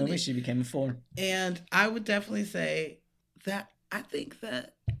course that of the movie, booty. she became a 4. And I would definitely say that I think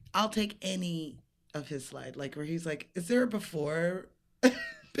that I'll take any of his slide. Like where he's like, is there a before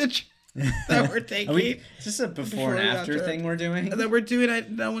picture that we're taking? Is this a before and after thing we're doing? That we're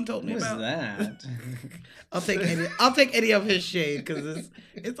doing. No one told me What about. What is that? I'll take any of his shade because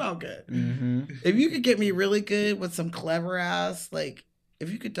it's all good. Mm-hmm. If you could get me really good with some clever ass, like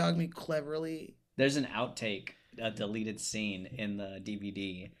if you could dog me cleverly. There's an outtake, a deleted scene in the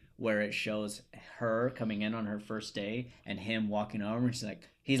DVD where it shows her coming in on her first day and him walking over and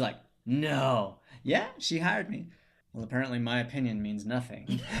he's like, no. Yeah, she hired me. Well, apparently my opinion means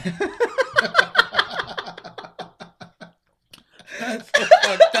nothing. That's so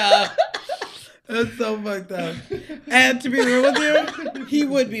fucked up. That's so fucked up. And to be real with you, he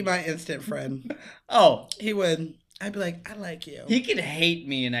would be my instant friend. Oh. He would. I'd be like, I like you. He could hate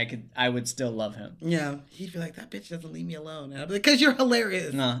me and I would still love him. Yeah. He'd be like, that bitch doesn't leave me alone. And I'd be like, because you're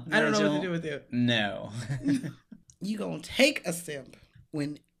hilarious. No. I don't know what to do with you. No. You gonna take a simp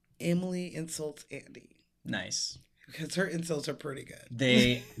when Emily insults Andy. Nice. Because her insults are pretty good.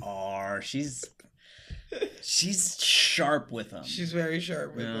 They are. She's sharp with them. She's very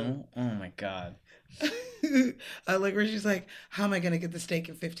sharp with them. Oh my God. I like where she's like, how am I going to get the steak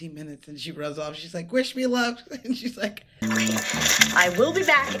in 15 minutes? And she runs off. She's like, wish me luck. And she's like, I will be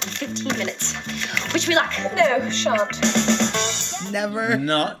back in 15 minutes. Wish me luck. No, shan't. Never.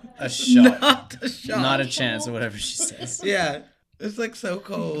 Not a shot. Not a shot. Not a chance or whatever she says. Yeah. It's like so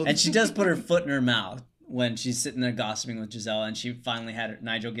cold. And she does put her foot in her mouth when she's sitting there gossiping with Giselle, and she finally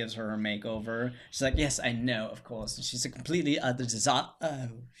Nigel gives her makeover. She's like, yes, I know, of course. And she's a completely other disaster. Oh,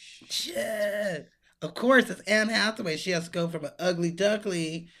 shit. Of course, it's Anne Hathaway. She has to go from an ugly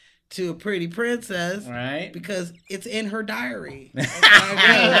duckling to a pretty princess. Right. Because it's in her diary.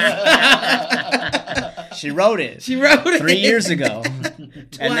 She wrote it. 3 years ago.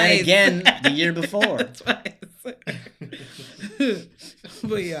 And then again the year before. Twice.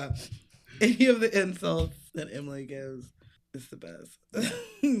 But yeah, any of the insults that Emily gives, It's the best.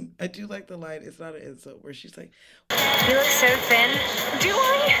 I do like the line. It's not an insult where she's like, You look so thin. Do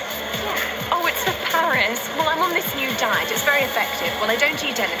I? Yeah. Oh, it's for Paris. Well, I'm on this new diet. It's very effective. Well, I don't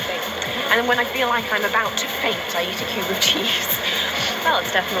eat anything. And when I feel like I'm about to faint, I eat a cube of cheese. Well,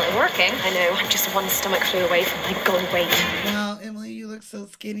 it's definitely working. I know. I'm just one stomach flew away from my goal weight. wow, Emily, you look so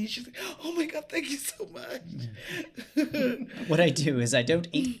skinny. She's like, oh my God, thank you so much. What I do is I don't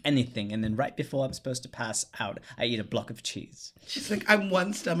eat anything, and then right before I'm supposed to pass out, I eat a block of cheese. She's like, I'm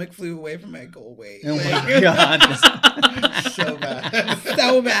one stomach flew away from my goal weight. Oh Like, my God. So bad.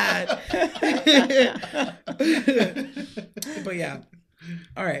 so bad. But yeah.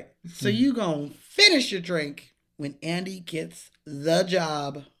 All right. So you gonna finish your drink when Andy gets the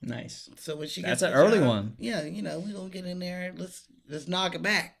job. Nice. So when she That's gets an the early job, one. Yeah, we gonna get in there. Let's knock it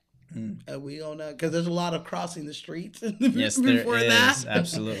back. We gonna because there's a lot of crossing the streets. Yes, there before is. that.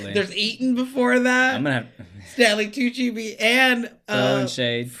 Absolutely. There's eating before that. I'm gonna have Stanley Tucci be and throwing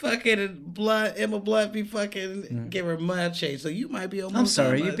shade. fucking Blunt, Emma Blunt be fucking give her mud shade. So you might be almost. I'm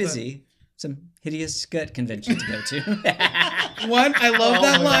sorry, done by you're the time. busy. Some hideous skirt convention to go to. One, I love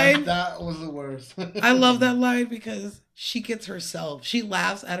that my line. God, that was the worst. I love that line because she gets herself. She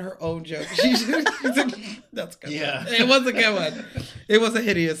laughs at her own joke. She's like, that's good. Yeah. It was a good one. It was a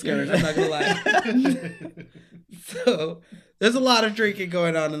hideous skirt. I'm not gonna lie. So there's a lot of drinking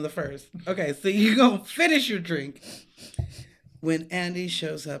going on in the first. Okay, so you gonna finish your drink when Andy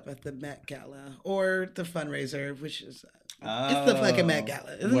shows up at the Met Gala or the fundraiser, which is it's the fucking Met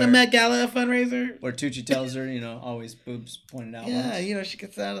Gala. Isn't the Met Gala a fundraiser? Where Tucci tells her, always boobs pointed out. Yeah, she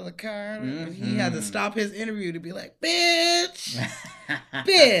gets out of the car. And he had to stop his interview to be like, bitch,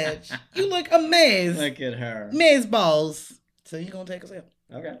 bitch, you look amazed. Look at her. Maze balls. So you gonna take a sip.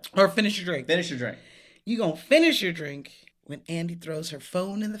 Okay. Or finish your drink. Finish your drink. You gonna finish your drink when Andy throws her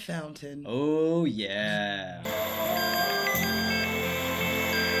phone in the fountain. Oh, yeah.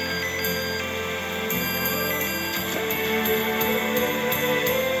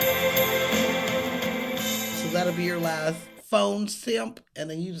 So that'll be your last phone simp, and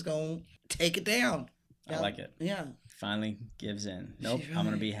then you just gonna take it down. I like it. Yeah. Finally gives in. Nope, I'm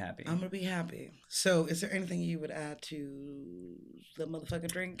going to be happy. I'm gonna be happy. So is there anything you would add to the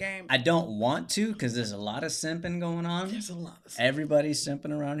motherfucking drink game? I don't want to because there's a lot of simping going on. There's a lot of simping. Everybody's simping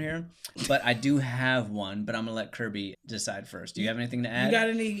around here. But I do have one, but I'm going to let Kerby decide first. Do you have anything to add? You got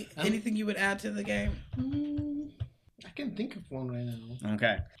anything you would add to the game? I can think of one right now.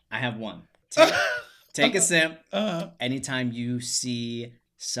 Okay. I have one. Take a simp. Anytime you see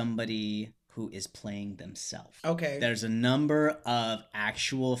somebody who is playing themselves. Okay. There's a number of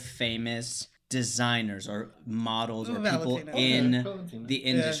actual famous designers or models or people in the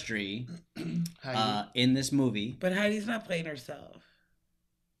industry in this movie. But Heidi's not playing herself.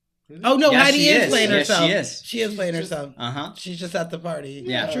 Really? Oh no, Heidi is playing herself. She is playing herself. She's just at the party.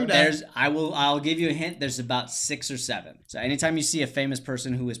 Yeah, true that. I'll give you a hint. There's about 6 or 7. So anytime you see a famous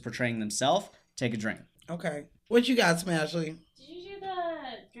person who is portraying themselves, take a drink. Okay. What you got, Smashley? Did you do the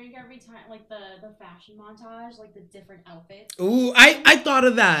drink every time, like the fashion montage, like the different outfits? Ooh, I thought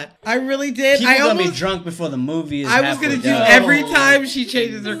of that. I really did. People gonna be drunk before the movie is I was gonna do every time she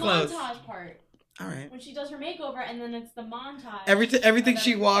changes her clothes. The montage part. All right. When she does her makeover, and then it's the montage. Everything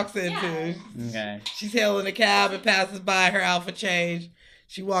she walks into. Yeah. Okay. She's hailing a cab and passes by, her outfit change.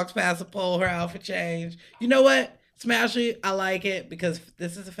 She walks past a pole, her outfit change. You know what, Smashy? I like it because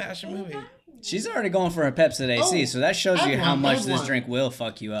this is a fashion movie. She's already going for her Pepsi AC, so that shows you how much this drink will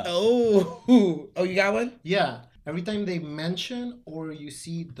fuck you up. Oh, you got one? Yeah. Every time they mention or you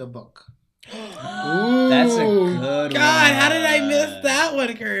see the book. Ooh, that's a good one. God, how did I miss that one,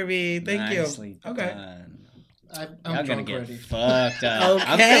 Kerby? Thank Nicely you. Okay. Done. I'm gonna get already. fucked up. Okay.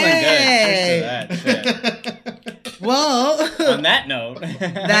 I'm feeling good. Cheers to that shit. Well, on that note,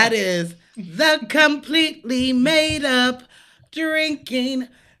 that is the completely made up drinking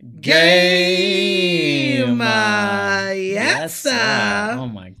game. Yes, sir. Oh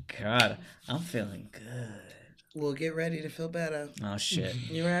my God, I'm feeling good. We'll get ready to feel better. Oh shit.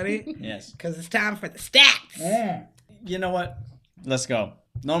 You ready? Yes. Because it's time for the stats. You know what? Let's go.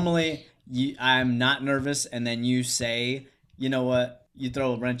 Normally, I'm not nervous, and then you say, you know what? You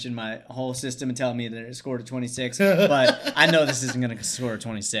throw a wrench in my whole system and tell me that it scored a 26, but I know this isn't going to score a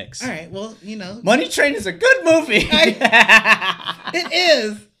 26. All right, well, Money Train is a good movie. It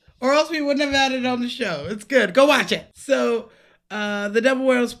is. Or else we wouldn't have had it on the show. It's good. Go watch it. So, The Devil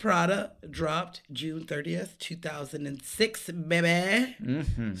Wears Prada dropped June 30th, 2006, baby.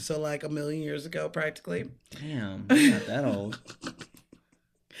 Mm-hmm. So, like a million years ago, practically. Damn, I'm not that old.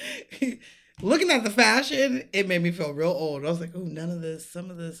 Looking at the fashion, it made me feel real old. I was like, ooh,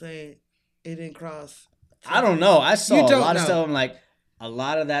 some of this it didn't cross I don't know. I saw a lot of know. stuff. I'm like, a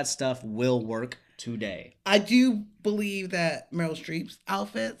lot of that stuff will work today. I do believe that Meryl Streep's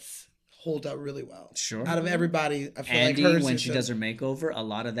outfits hold up really well. Sure. Out of everybody, I feel Andy, like hers when she does her makeover, a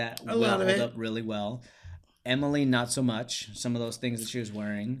lot of that will hold up really well. Emily, not so much. Some of those things that she was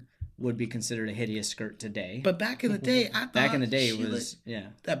wearing would be considered a hideous skirt today. But back in the day, I thought it was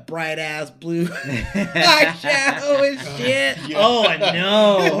that bright ass blue eyeshadow and shit. Yeah. Oh, I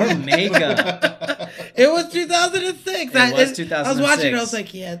know. Her makeup. It was 2006. It was 2006. I was watching it. I was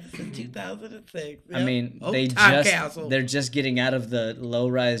like, yeah, this is 2006. Yep. I mean, they're just getting out of the low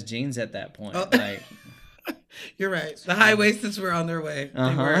rise jeans at that point. Like, you're right. The high waists were on their way.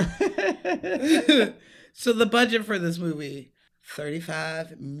 So the budget for this movie,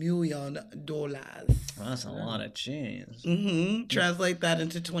 $35 million. That's a lot of cheese. Mm-hmm. Translate that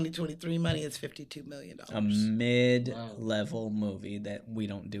into 2023 money, it's $52 million. A mid-level movie that we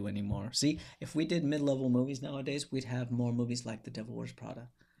don't do anymore. See, if we did mid-level movies nowadays, we'd have more movies like The Devil Wears Prada.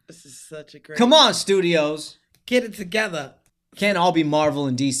 This is such a great... Come on, studios. Get it together. Can't all be Marvel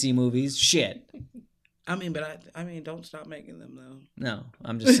and DC movies. Shit. I mean, don't stop making them, though. No,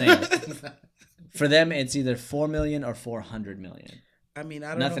 I'm just saying. For them, it's either $4 million or $400 million. I mean,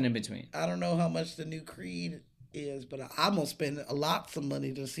 I don't Nothing know, in between. I don't know how much the new Creed is, but I'm gonna spend lots of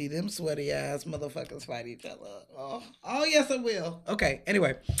money to see them sweaty ass motherfuckers fight each other. Oh yes, I will. Okay.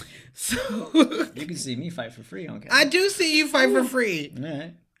 Anyway, so you can see me fight for free on camera. I do see you fight for free. All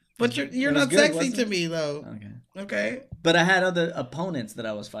right. But you're not good, sexy to me though. Okay. But I had other opponents that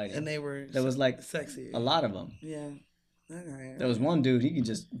I was fighting, and they were was like sexy. A lot of them. Yeah. Okay. There was one dude. He could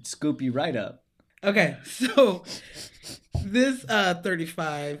just scoop you right up. Okay, so this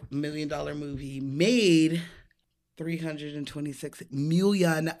 $35 million movie made $326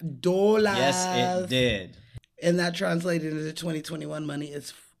 million. Yes, it did. And that translated into 2021 money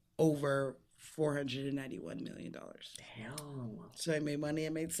is over $491 million. Damn. So it made money,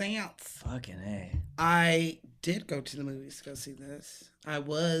 it made sense. Fucking A. I did go to the movies to go see this. I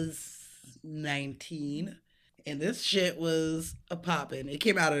was 19. And this shit was a poppin'. It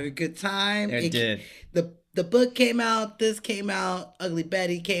came out at a good time. It did. The book came out. This came out. Ugly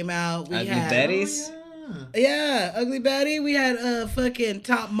Betty came out. Betty's? Yeah, Ugly Betty. We had a fucking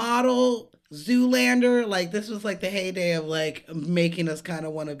Top Model, Zoolander. Like, this was like the heyday of like making us kind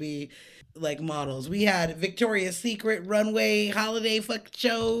of want to be like models. We had Victoria's Secret runway holiday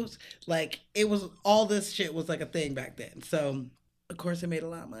shows. Like, it was, all this shit was like a thing back then. So, of course, it made a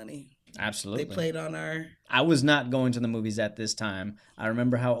lot of money. Absolutely. They played on our... I was not going to the movies at this time. I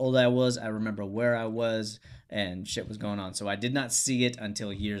remember how old I was. I remember where I was, and shit was going on. So I did not see it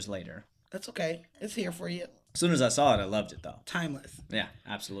until years later. That's okay. It's here for you. As soon as I saw it, I loved it, though. Timeless. Yeah,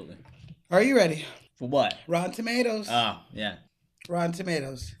 absolutely. Are you ready? For what? Rotten Tomatoes. Oh, yeah. Rotten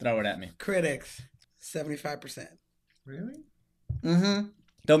Tomatoes. Throw it at me. Critics, 75%. Really? Mm-hmm.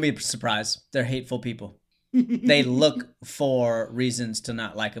 Don't be surprised. They're hateful people. They look for reasons to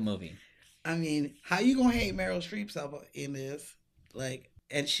not like a movie. I mean, how you gonna hate Meryl Streep's in this? Like,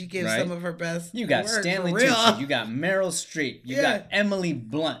 and she gives some of her best. You got Stanley Tucci, you got Meryl Streep, you got Emily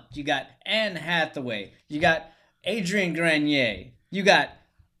Blunt, you got Anne Hathaway, you got Adrienne Grenier, you got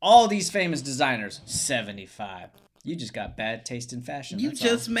all these famous designers. 75. You just got bad taste in fashion. You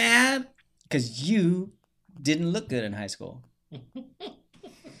just mad? Because you didn't look good in high school.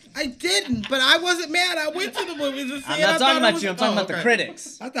 I didn't, but I wasn't mad. I went to the movies to see I'm it. not talking about you. I'm talking about the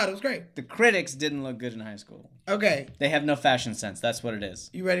critics. I thought it was great. The critics didn't look good in high school. Okay. They have no fashion sense. That's what it is.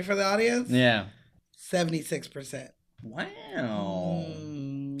 You ready for the audience? Yeah. 76%. Wow.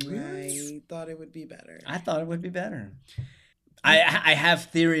 I thought it would be better. I thought it would be better. I have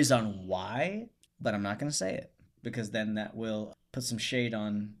theories on why, but I'm not going to say it because then that will put some shade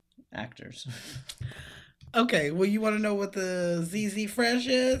on actors. Okay, well, you want to know what the ZZ Fresh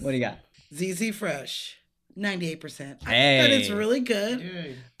is? What do you got? ZZ Fresh, 98%. I think Hey. that it's really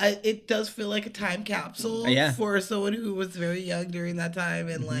good. It does feel like a time capsule for someone who was very young during that time.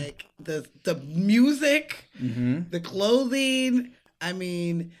 And like the music, the clothing. I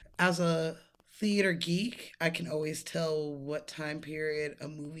mean, as a theater geek, I can always tell what time period a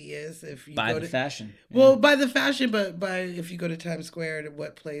movie is if you by go the to fashion. Well, by the fashion, but by if you go to Times Square, to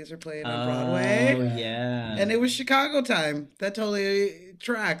what plays are playing on Broadway. Oh yeah. And it was Chicago time. That totally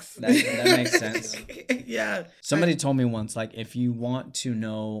tracks. That makes sense. Yeah. Somebody told me once, like, if you want to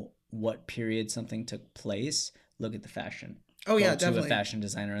know what period something took place, look at the fashion. Oh yeah, Go definitely. to a fashion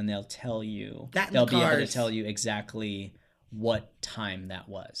designer, and they'll tell you. That they'll be able to tell you exactly what time that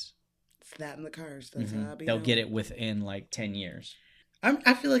was. It's that in the cars. That's how I be. They'll get it within like 10 years.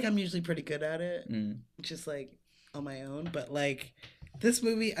 I feel like I'm usually pretty good at it, just like on my own. But like this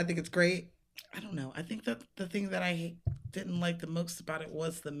movie, I think it's great. I don't know. I think that the thing that I didn't like the most about it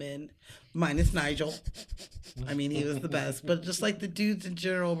was the men, minus Nigel. I mean, he was the best, but just like the dudes in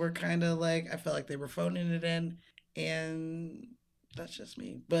general were kind of like, I felt like they were phoning it in, and that's just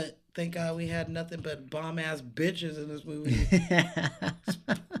me. But thank God we had nothing but bomb ass bitches in this movie.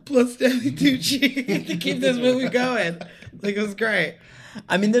 Plus Stanley Tucci to keep this movie going. Like, it was great.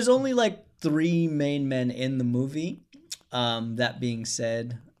 I mean, there's only like 3 main men in the movie. That being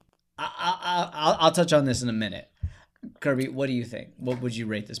said, I'll touch on this in a minute. Kerby, what do you think? What would you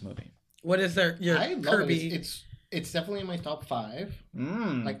rate this movie? What is your I love Kerby? It's definitely in my top 5.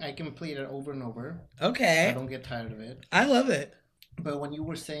 Like, I can play it over and over. Okay. I don't get tired of it. I love it. But when you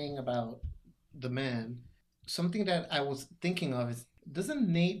were saying about the man, something that I was thinking of is, doesn't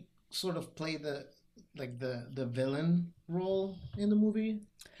Nate sort of play the villain role in the movie?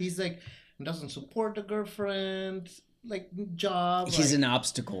 He's like, doesn't support the girlfriend, like, job. He's like, an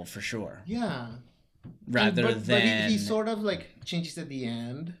obstacle for sure. Yeah. Rather but than he sort of like changes at the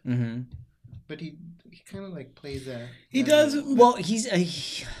end. Mm-hmm. But he kind of like plays that. He does. Well,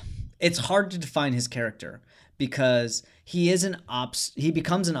 it's hard to define his character because he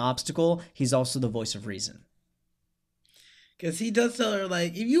becomes an obstacle. He's also the voice of reason. Because he does tell her,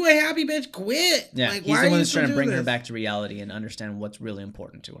 like, if you ain't happy, bitch, quit. Yeah, like, he's the one that's trying to bring her back to reality and understand what's really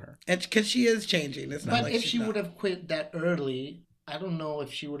important to her. And because she is changing. It's not but like if she would have quit that early, I don't know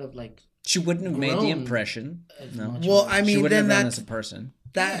if she would have like. She wouldn't have made the impression. No. Well, I mean, then that's a person.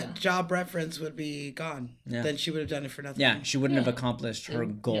 That job reference would be gone. Yeah. Then she would have done it for nothing. Yeah, she wouldn't have accomplished her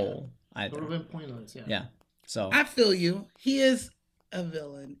goal either. It would have been pointless. Yeah. Yeah. So I feel you. He is a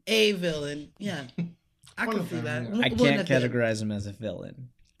villain. A villain. Yeah. I can see that. I can't categorize him as a villain.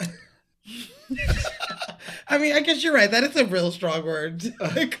 I mean, I guess you're right. That is a real strong word.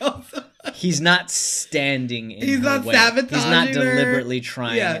 He's not standing in He's her not way. sabotaging He's not her. deliberately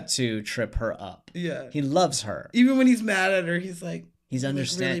trying to trip her up. Yeah. He loves her. Even when he's mad at her, he's like, he's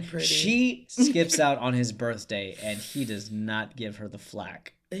understanding. Really pretty. She skips out on his birthday, and he does not give her the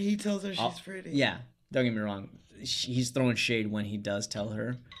flack. And he tells her she's pretty. Yeah. Don't get me wrong. He's throwing shade when he does tell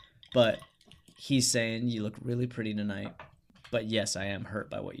her. But he's saying, you look really pretty tonight. But yes, I am hurt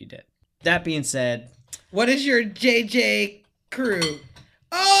by what you did. That being said. What is your JJ crew?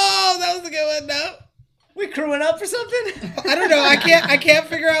 Oh, that was a good one. No, we crewing up for something? I don't know. I can't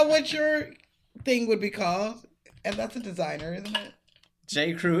figure out what your thing would be called. And that's a designer, isn't it?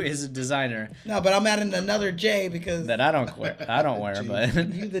 J Crew is a designer. No, but I'm adding another J because that I don't wear. But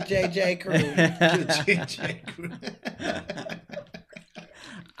you the JJ crew. The JJ crew.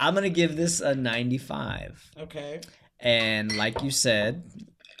 I'm gonna give this a 95. Okay. And like you said,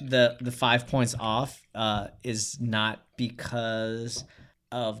 the 5 points off is not because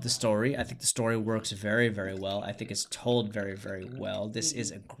of the story. I think the story works very, very well. I think it's told very, very well. This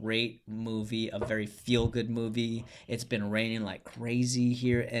is a great movie, a very feel-good movie. It's been raining like crazy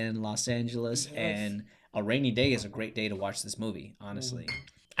here in Los Angeles, and a rainy day is a great day to watch this movie, honestly.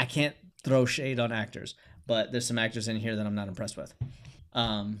 I can't throw shade on actors, but there's some actors in here that I'm not impressed with.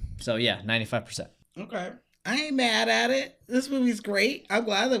 So yeah, 95%. Okay. I ain't mad at it. This movie's great. I'm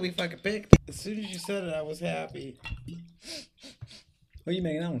glad that we fucking picked. As soon as you said it, I was happy. What are you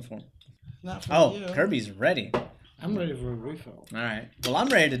making that one for? Not for you. Kerby's ready. I'm ready for a refill. All right. Well, I'm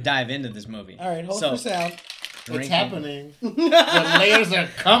ready to dive into this movie. All right, hold for sound. It's happening. The layers are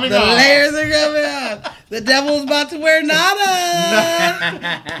coming off. The layers are coming off. The devil's about to wear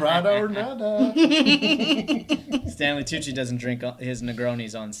nada. Prada or nada. Stanley Tucci doesn't drink his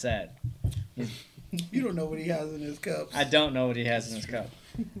Negronis on set. You don't know what he has in his cup. I don't know what he has in his cup.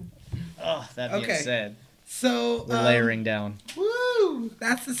 Oh, that being said. So we're layering down. Woo!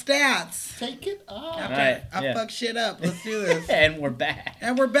 That's the stats. Take it off. All right, I fuck shit up. Let's do this. And we're back.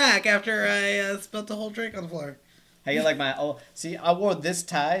 And we're back after I spilled the whole drink on the floor. How you like my see, I wore this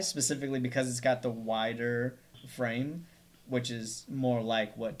tie specifically because it's got the wider frame, which is more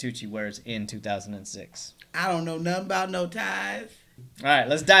like what Tucci wears in 2006. I don't know nothing about no ties. All right,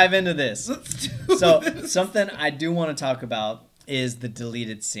 let's dive into this. Let's do this. Something I do want to talk about is the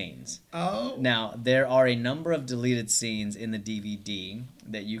deleted scenes. Oh. Now, there are a number of deleted scenes in the DVD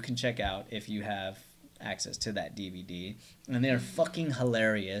that you can check out if you have access to that DVD. And they're fucking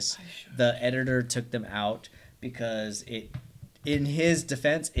hilarious. The editor took them out because in his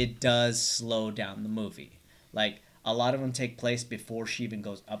defense, it does slow down the movie. Like, a lot of them take place before she even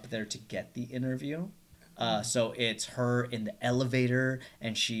goes up there to get the interview. So it's her in the elevator,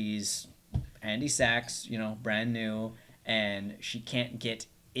 and she's Andy Sachs, brand new, and she can't get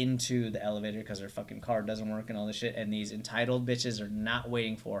into the elevator because her fucking car doesn't work and all this shit, and these entitled bitches are not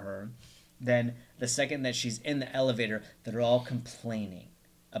waiting for her. Then the second that she's in the elevator, they're all complaining.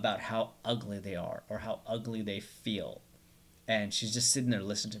 about how ugly they are or how ugly they feel. And she's just sitting there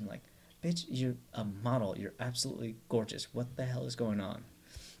listening to him like, bitch, you're a model. You're absolutely gorgeous. What the hell is going on?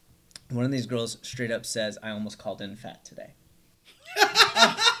 One of these girls straight up says, I almost called in fat today.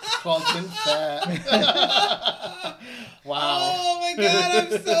 Called in fat. Wow. Oh my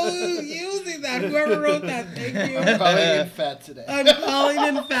God, I'm so using that. Whoever wrote that, thank you. I'm calling in fat today. I'm calling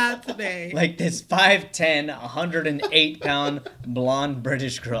in fat today. Like this 5'10", 108-pound blonde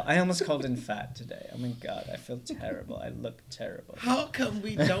British girl. I almost called in fat today. Oh my God, I feel terrible. I look terrible. How come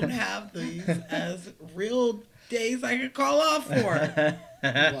we don't have these as real days I could call off for?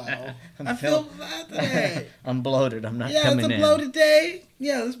 Wow. I feel bad today. I'm bloated. I'm not Yeah, coming in. it's a bloated day.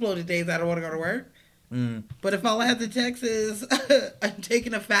 Yeah, it's bloated days I don't want to go to work. Mm. But if all I have to text is I'm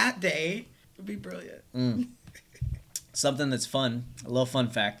taking a fat day, it would be brilliant. Mm. Something that's fun, a little fun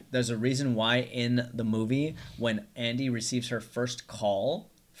fact. There's a reason why in the movie when Andy receives her first call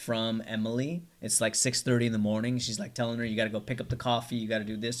from Emily, it's like 6:30 in the morning. She's like telling her, you got to go pick up the coffee, you got to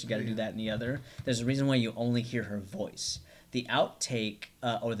do this, you got to do that and the other. There's a reason why you only hear her voice. The outtake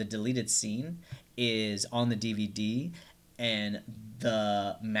or the deleted scene is on the DVD, and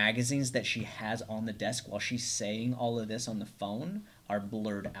the magazines that she has on the desk while she's saying all of this on the phone are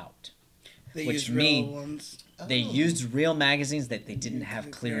blurred out. They which used real ones. They used real magazines that they didn't have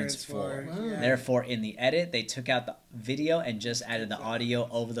clearance for. Yeah. Therefore, in the edit, they took out the video and just added the audio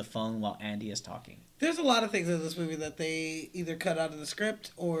over the phone while Andy is talking. There's a lot of things in this movie that they either cut out of the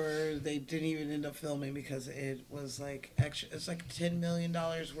script or they didn't even end up filming because it was like extra. It's like $10 million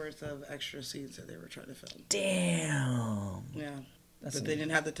worth of extra scenes that they were trying to film. Damn. Yeah. That's but they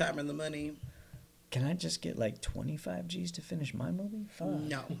didn't have the time and the money. Can I just get like 25 G's to finish my movie? Fuck.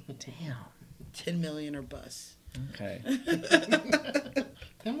 No. Damn. 10 million or bust. Okay.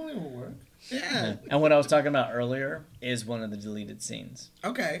 10 million will work. Yeah. And what I was talking about earlier is one of the deleted scenes.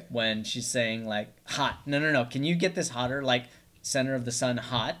 Okay. When she's saying like hot. No. Can you get this hotter? Like center of the sun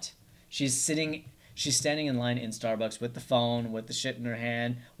hot. She's standing in line in Starbucks with the phone, with the shit in her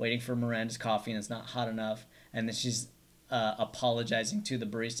hand, waiting for Miranda's coffee, and it's not hot enough. And then she's apologizing to the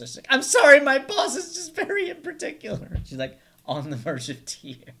barista. She's like, I'm sorry, my boss is just very in particular. She's like on the verge of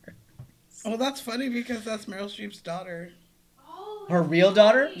tears. Oh, that's funny because that's Meryl Streep's daughter. Her real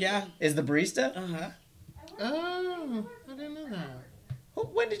daughter? Yeah. Is the barista? Uh-huh. Oh, I didn't know that.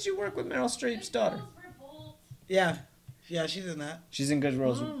 When did you work with Meryl Streep's daughter? Yeah. Yeah, she's in that. She's in Good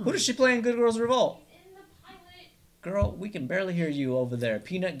Girls. Who does she play in Good Girls Revolt? Girl, we can barely hear you over there.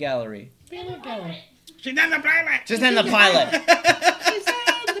 Peanut Gallery. Peanut Gallery. She's in the pilot. She's in the pilot. She's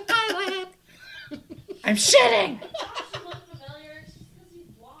in the pilot. I'm shitting.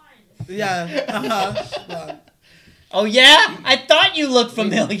 Yeah. Uh-huh. Oh, yeah? I thought you looked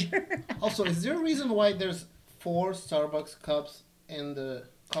familiar. Also, is there a reason why there's 4 Starbucks cups in the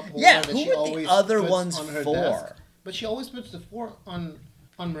cup holder Yeah, that who she would always the other puts ones on her for? desk? But she always puts the 4 on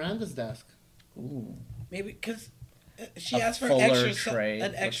Miranda's desk. Ooh. Maybe because she A asked for fuller extra tray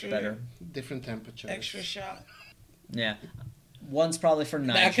an looks extra better. Different temperature. extra shot. Yeah. One's probably for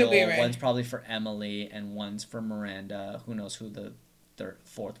Nigel, That could be right. One's probably for Emily, and one's for Miranda. Who knows who the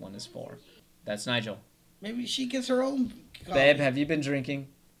fourth one is for. That's Nigel. Maybe she gets her own coffee. Babe, have you been drinking?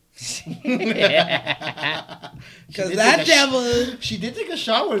 Because that devil... She did take a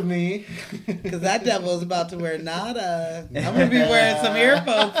shower with me. Because that devil is about to wear nada. I'm going to be wearing some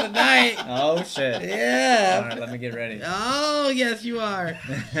earphones tonight. Oh, shit. Yeah. All right, let me get ready. Oh, yes, you are.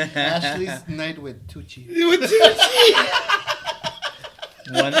 Ashley's night with Tucci. With Tucci.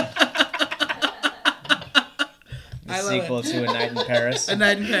 One. I love Sequel it. to A Night in Paris. A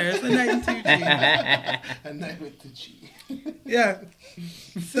Night in Paris. A Night in Tucci. A night with Tucci. Yeah.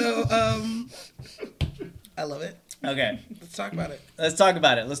 So, I love it. Okay. Let's talk about it. Let's talk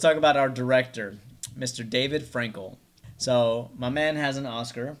about it. Let's talk about our director, Mr. David Frankel. So, my man has an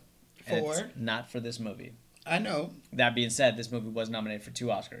Oscar. and it's For? not for this movie. I know. That being said, this movie was nominated for 2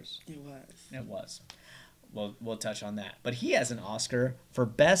 Oscars. It was. It was. We'll touch on that. But he has an Oscar for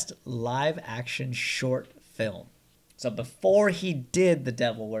Best Live Action Short Film. So before he did The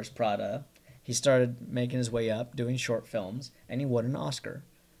Devil Wears Prada, he started making his way up, doing short films, and he won an Oscar.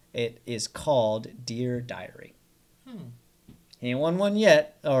 It is called Dear Diary. He ain't won one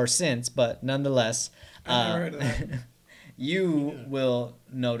yet, or since, but nonetheless, I've never heard of that. you will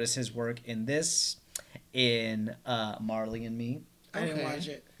notice his work in this, in Marley and Me. I didn't watch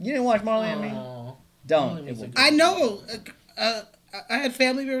it. You didn't watch Marley and Me? Don't. It will I know. I had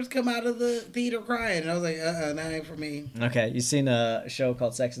family members come out of the theater crying, and I was like, that ain't for me. Okay, you seen a show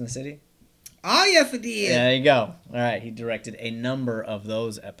called Sex and the City? Oh, yes, it did. There you go. All right, he directed a number of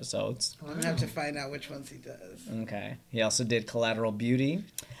those episodes. I'm going to have to find out which ones he does. Okay. He also did Collateral Beauty.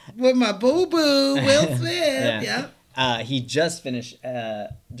 With my boo-boo, Will Smith. Yeah. He just finished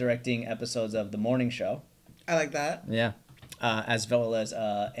directing episodes of The Morning Show. I like that. Yeah. As well as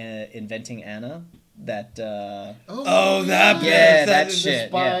Inventing Anna. That that yeah, that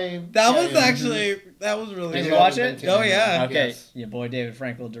shit. Yeah. That was actually really Did you watch it? Oh yeah. Okay. Yes. Your boy David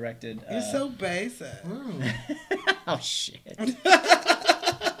Frankel directed. You're so basic. Oh shit.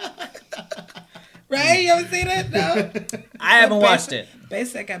 Right? You haven't seen it? No. I haven't watched it.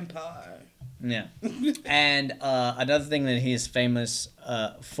 Basic Empire. Yeah. And another thing that he is famous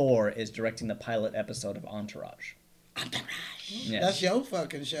for is directing the pilot episode of Entourage. Yes. That's your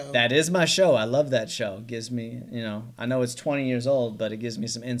fucking show. That is my show. I love that show. It gives me, I know it's 20 years old, but it gives me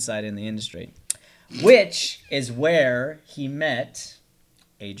some insight in the industry. Which is where he met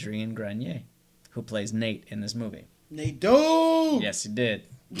Adrian Grenier, who plays Nate in this movie. Nate Dogg! Yes, he did.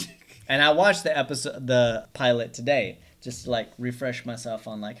 And I watched the pilot today, just to refresh myself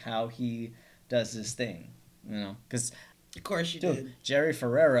on how he does this thing, because of course you did. Jerry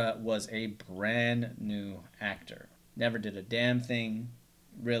Ferrera was a brand new actor. Never did a damn thing,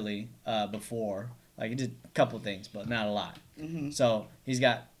 really, before. He did a couple things, but not a lot. Mm-hmm. So he's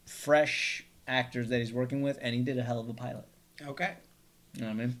got fresh actors that he's working with, and he did a hell of a pilot. Okay. You know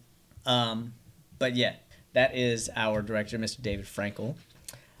what I mean? But yeah, that is our director, Mr. David Frankel.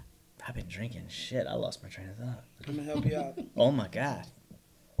 I've been drinking. Shit, I lost my train of thought. I'm going to help you out. Oh, my God.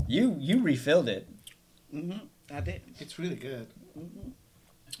 You refilled it. Mm-hmm. I did. It's really good. Mm-hmm.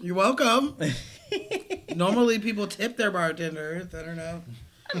 You're welcome. Normally people tip their bartenders. I don't know.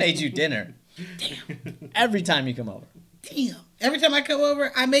 I made you dinner. Damn. Every time you come over. Damn. Every time I come over,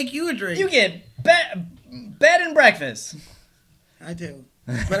 I make you a drink. You get bed and breakfast. I do.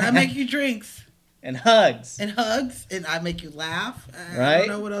 But I make you drinks. And hugs. And I make you laugh. Right? I don't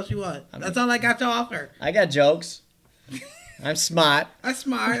know what else you want. That's all I got to offer. I got jokes. I'm smart. I'm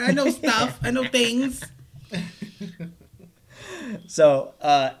smart. I know stuff. I know things. So,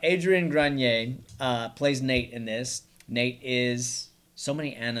 Adrian Grenier plays Nate in this. Nate is... So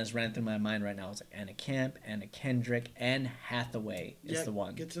many Annas ran through my mind right now. It's Anna Camp, Anna Kendrick, Anne Hathaway is the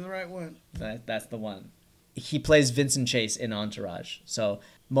one. Get to the right one. That's the one. He plays Vincent Chase in Entourage. So,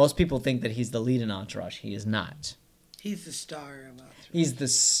 most people think that he's the lead in Entourage. He is not. He's the star of Entourage. He's the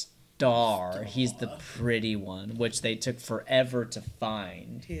star. He's the pretty one, which they took forever to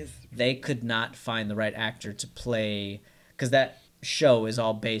find. They could not find the right actor to play... Because that show is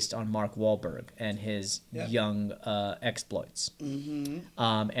all based on Mark Wahlberg and his young exploits. Mm-hmm.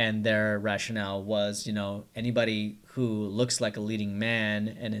 And their rationale was, anybody who looks like a leading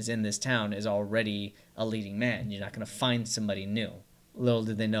man and is in this town is already a leading man. You're not going to find somebody new. Little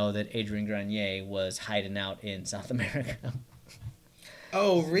did they know that Adrian Grenier was hiding out in South America.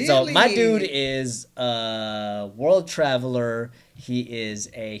 Oh, really? So my dude is a world traveler. He is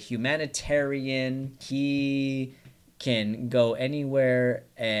a humanitarian. He... can go anywhere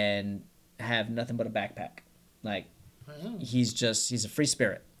and have nothing but a backpack. He's a free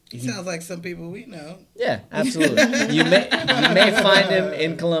spirit. He sounds like some people we know. Yeah, absolutely. you may find him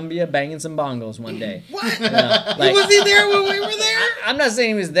in Colombia banging some bongos one day. What? Was he there when we were there? I'm not saying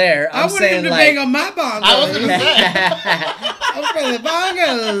he was there. I wanted him to bang on my bongos. I was going to say. I'm for the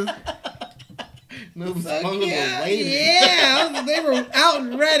bongos. No, they were out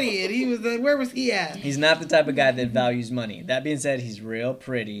and ready, and he was. Where was he at? He's not the type of guy that values money. That being said, he's real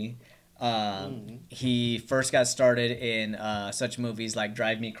pretty. He first got started in such movies like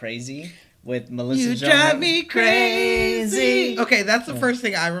Drive Me Crazy with Melissa Joan. You drive me crazy. Okay, that's the first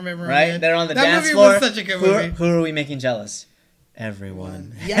thing I remember. Right, they're on the dance floor. That movie was such a good movie. Who are we making jealous?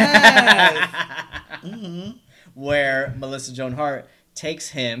 Everyone. Yes. Mm-hmm. Where Melissa Joan Hart takes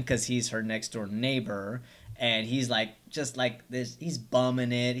him because he's her next door neighbor, and he's just like this. He's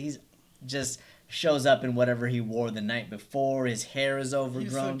bumming it. He's just shows up in whatever he wore the night before. His hair is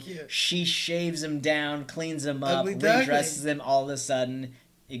overgrown. He's so cute. She shaves him down, cleans him up, Ugly redresses him. All of a sudden,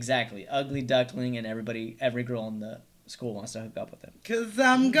 exactly, ugly duckling, and every girl in the school wants to hook up with him. 'Cause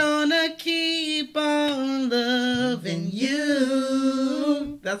I'm gonna keep on loving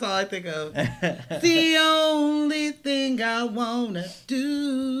you. That's all I think of. The only thing I wanna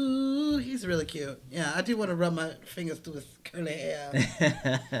do. He's really cute. Yeah, I do want to rub my fingers through his curly hair.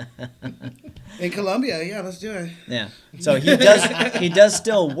 In Colombia, yeah, let's do it. Yeah. So he does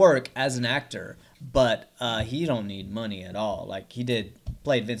still work as an actor, but he don't need money at all. He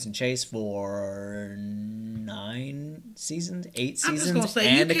played Vincent Chase for 9 seasons, 8 I'm just seasons, gonna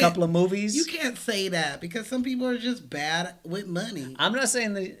say, and a couple of movies. You can't say that because some people are just bad with money. I'm not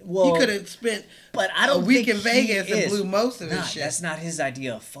saying that. Well, he could have spent I don't a week think in Vegas and blew most of his Nah, shit. that's not his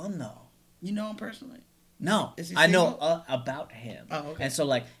idea of fun, though. You know him personally? No, Is he I know single? about him. Oh, okay. And so,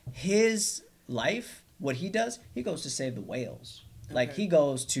 like, his life, what he does, he goes to save the whales. Like, Okay. he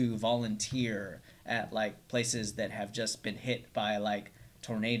goes to volunteer at, like, places that have just been hit by, like,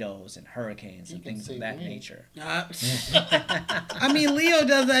 tornadoes and hurricanes and things of that nature. I mean, Leo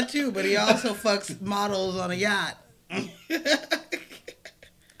does that too, but he also fucks models on a yacht.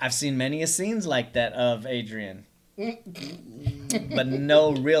 I've seen many scenes like that of Adrian. But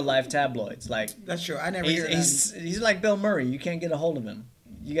no real life tabloids. Like, that's true. I never hear that. He's like Bill Murray. You can't get a hold of him.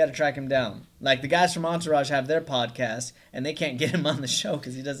 You got to track him down. Like, the guys from Entourage have their podcast, and they can't get him on the show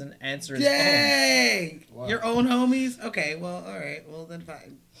because he doesn't answer his phone. Dang! Wow. Your own homies? Okay, well, all right. Well, then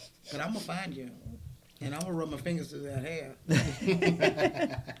fine. But I'm going to find you. And I'm going to run my fingers through that hair.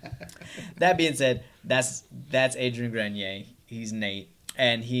 That being said, that's Adrian Grenier. He's Nate.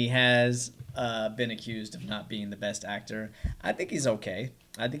 And he has been accused of not being the best actor. I think he's okay.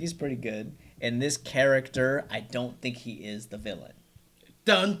 I think he's pretty good. In this character, I don't think he is the villain.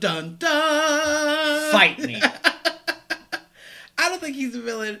 Dun, dun, dun! Fight me! I don't think he's a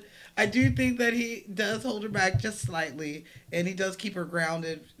villain. I do think that he does hold her back just slightly, and he does keep her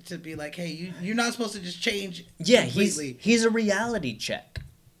grounded to be like, hey, you're not supposed to just change completely. He's a reality check,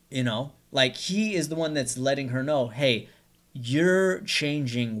 you know? Like, he is the one that's letting her know, hey, you're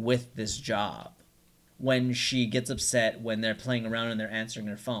changing with this job. When she gets upset, when they're playing around and they're answering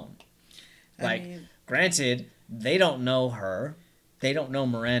her phone. Like, granted, they don't know her. They don't know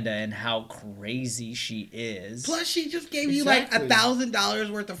Miranda and how crazy she is. Plus, she just gave you like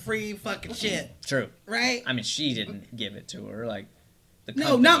 $1,000 worth of free fucking shit. True. Right? I mean, she didn't give it to her. Like, the no,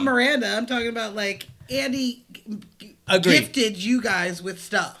 company. not Miranda. I'm talking about like Andy gifted you guys with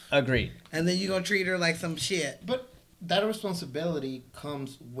stuff. Agreed. And then you're going to treat her like some shit. But that responsibility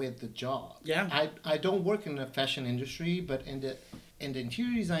comes with the job. Yeah. I don't work in the fashion industry, but in the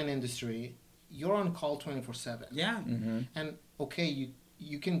interior design industry, you're on call 24/7. Yeah. Mm-hmm. And okay,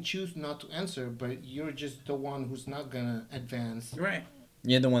 you can choose not to answer, but you're just the one who's not gonna advance. Right.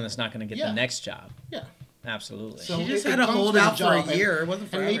 You're the one that's not going to get the next job. Yeah. Absolutely. So she just had to hold out for a year. It wasn't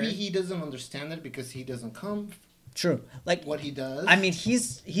forever. And maybe he doesn't understand it because he doesn't come. True. Like what he does. I mean,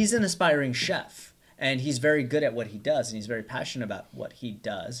 he's an aspiring chef. And he's very good at what he does, and he's very passionate about what he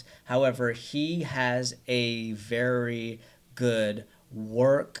does. However, he has a very good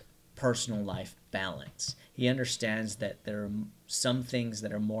work-personal life balance. He understands that there are some things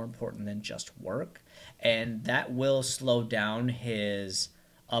that are more important than just work, and that will slow down his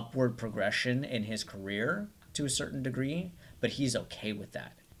upward progression in his career to a certain degree, but he's okay with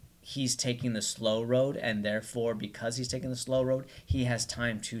that. He's taking the slow road, and therefore, because he's taking the slow road, he has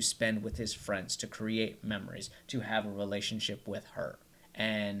time to spend with his friends, to create memories, to have a relationship with her.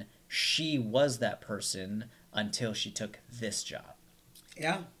 And she was that person until she took this job.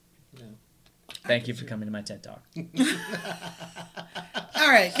 Yeah. Thank you for coming to my TED Talk. All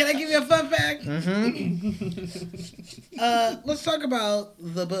right, can I give you a fun fact? Mm-hmm. Let's talk about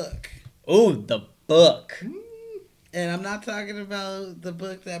the book. Oh, the book. And I'm not talking about the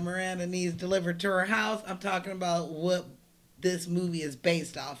book that Miranda needs delivered to her house. I'm talking about what this movie is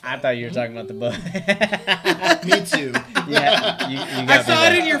based off of. I thought you were talking about the book. Me too. Yeah, you got I saw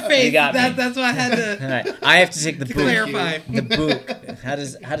it in your face. You got me. That's why I had to. All right. I have to take the book. Clarify. The book. How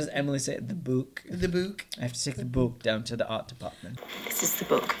does Emily say it? The book. The book. I have to take the book down to the art department. This is the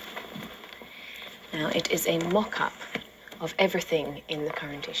book. Now, it is a mock-up of everything in the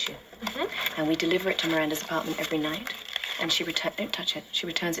current issue. Mm-hmm. And we deliver it to Miranda's apartment every night. And she don't touch it. She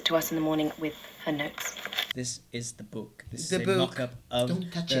returns it to us in the morning with her notes. This is the book. This The is book. a mock-up of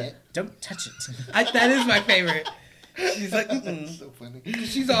Don't touch it. Don't touch it. That is my favorite. She's like, So funny.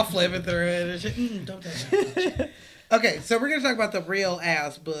 She's all flipping through it and shit. Don't touch it. Okay, so we're going to talk about the real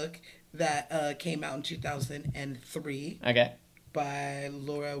ass book that came out in 2003. Okay. By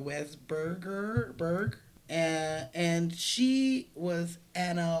Laura Wesberger. And she was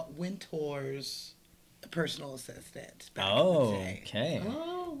Anna Wintour's personal assistant. Back in the day. Okay.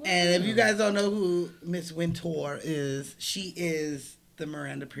 Oh, wow. And if you guys don't know who Miss Wintour is, she is the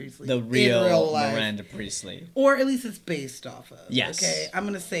Miranda Priestley. The in real life. Miranda Priestley. Or at least it's based off of. Yes. Okay, I'm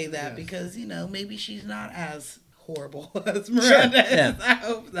going to say that because, maybe she's not as horrible as Miranda is. Yeah. I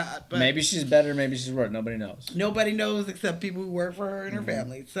hope not. But Maybe she's better, maybe she's worse. Nobody knows. nobody knows except people who work for her and her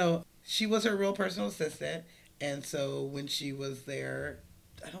family. So she was her real personal assistant. And so when she was there,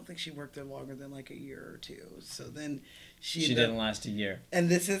 I don't think she worked there longer than like a year or two. So then she didn't last a year. And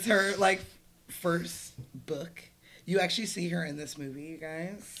this is her like first book. You actually see her in this movie, you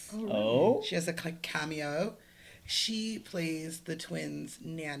guys. Oh. She has a cameo. She plays the twins'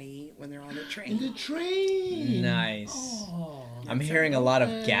 nanny when they're on the train. In the train. Nice. Oh, I'm hearing a lot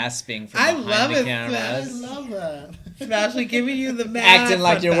of gasping from I behind love the it, cameras. I love that. Especially giving you the math. Acting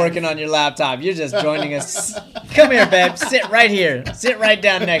like you're working on your laptop. You're just joining us. Come here, babe. Sit right here. Sit right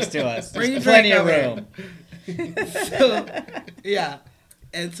down next to us. Bring There's your plenty drink of room. So, yeah.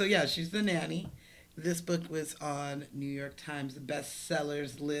 And so, yeah, she's the nanny. This book was on New York Times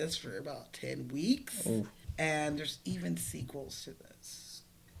bestsellers list for about 10 weeks. Ooh. And there's even sequels to this.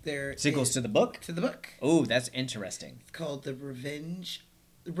 Sequels to the book? To the book. Ooh, that's interesting. It's called The Revenge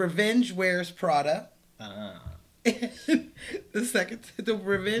Wears Prada. The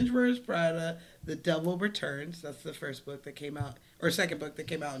Revenge Wears Prada, The Devil Returns. That's the first book that came out, or second book that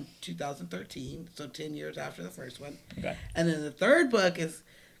came out in 2013, so 10 years after the first one. Okay. And then the third book is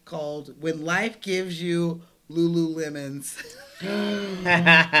called When Life Gives You Lululemons.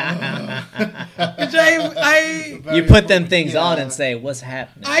 Which you put them things on and say, what's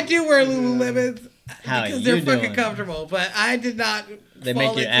happening? I do wear Lululemons because they're fucking doing? comfortable, but I did not. They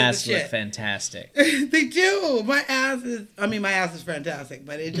make your ass look fantastic. They do. My ass is fantastic,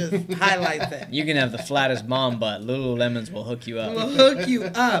 but it just highlights it. You can have the flattest mom butt. Lululemons will hook you up. Will hook you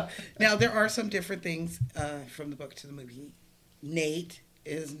up. Now, there are some different things from the book to the movie. Nate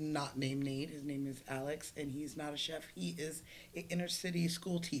is not named Nate. His name is Alex, and he's not a chef. He is an inner city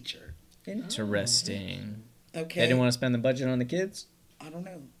school teacher. Interesting. Okay. They didn't want to spend the budget on the kids? I don't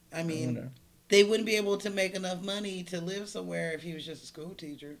know. I mean, they wouldn't be able to make enough money to live somewhere if he was just a school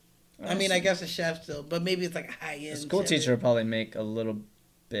teacher. I mean, I guess a chef still, but maybe it's like a high-end. A school teacher will probably make a little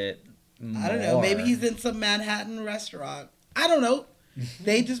bit more. I don't know. Maybe he's in some Manhattan restaurant. I don't know.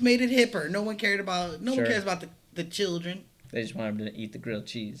 They just made it hipper. No one cares about the children. They just want him to eat the grilled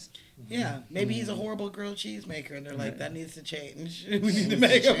cheese. Yeah, maybe he's a horrible grilled cheese maker, and they're like, that needs to change. We need to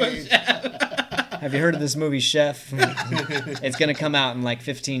make him a chef. Have you heard of this movie, Chef? It's going to come out in like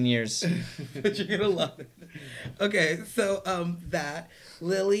 15 years. But you're going to love it. Okay, so that.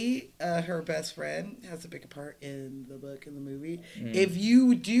 Lily, her best friend, has a big part in the book and the movie. If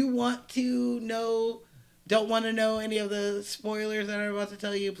you don't want to know any of the spoilers that I'm about to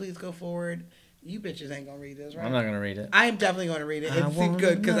tell you, please go forward. You bitches ain't gonna read this, right? I'm not gonna read it. I am definitely gonna read it. It seems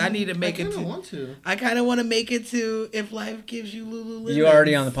good because I need to make it to. I kind of want to make it to If Life Gives You Lululemon. You're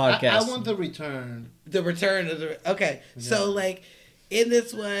already on the podcast. I want the return. The return of the. Okay, yeah. So like in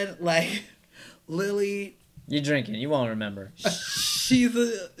this one, like Lily. You're drinking. You won't remember. She's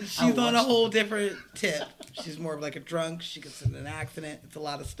on a whole different tip. She's more of like a drunk. She gets in an accident. It's a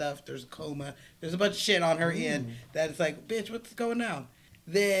lot of stuff. There's a coma. There's a bunch of shit on her end that it's like, bitch, what's going on?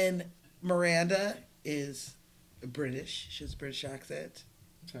 Then Miranda is British. She has a British accent.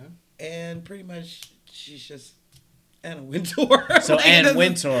 Okay. And pretty much she's just Anna Wintour. So like Anna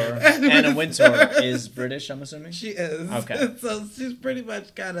Wintour is British, I'm assuming? She is. Okay. So she's pretty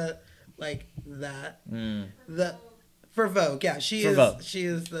much kind of like that. For Vogue, yeah. She is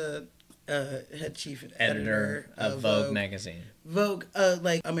the head chief editor of Vogue magazine. Vogue,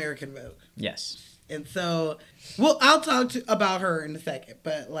 like American Vogue. Yes. And so, well, I'll talk about her in a second,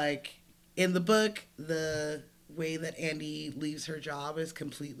 but like in the book, the way that Andy leaves her job is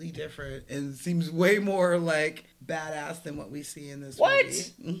completely different and seems way more like badass than what we see in this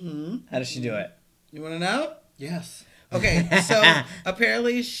movie. Mm-hmm. How does she do it? You want to know? Yes. Okay, so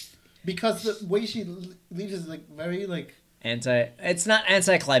apparently, because the way she leaves is like very like it's not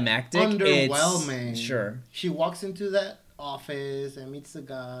anticlimactic. Underwhelming. Sure. She walks into that office and meets the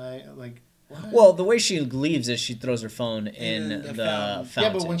guy like. What? Well, the way she leaves is she throws her phone in the fountain.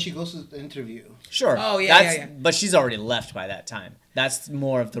 Yeah, but when she goes to the interview. Sure. Oh, yeah. But she's already left by that time. That's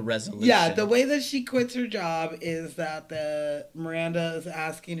more of the resolution. Yeah, the way that she quits her job is that Miranda is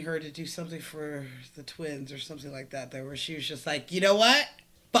asking her to do something for the twins or something like that. Where she was just like, you know what?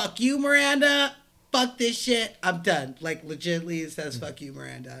 Fuck you, Miranda. Fuck this shit. I'm done. Like, legitimately says, fuck you,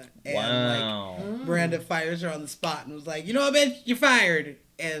 Miranda. And, like, Miranda fires her on the spot and was like, you know what, bitch? You're fired.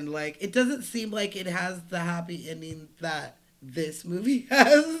 And, like, it doesn't seem like it has the happy ending that this movie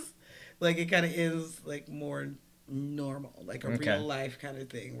has. Like, it kind of is, like, more normal. Like, a real life kind of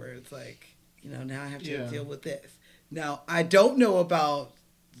thing where it's like, you know, now I have to deal with this. Now, I don't know about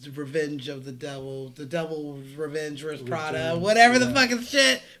the Revenge of the Devil. The Devil's Revenge Wears Prada. Whatever the fucking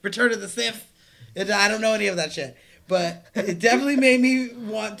shit. Return of the Sith. I don't know any of that shit. But it definitely made me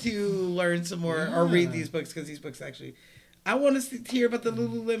want to learn some more or read these books because these books actually I want to hear about the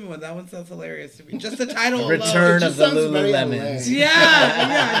Lululemon one. That one sounds hilarious to me. Just the title Return alone. of the Lululemons.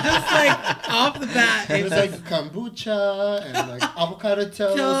 Yeah, just like off the bat. It's like kombucha and like avocado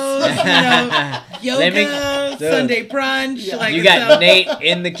toast. Yoga, Sunday brunch. Yeah. Like you got Nate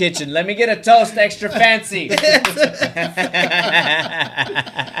in the kitchen. Let me get a toast extra fancy. So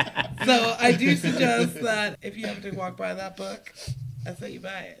I do suggest that if you happen to walk by that book, I say you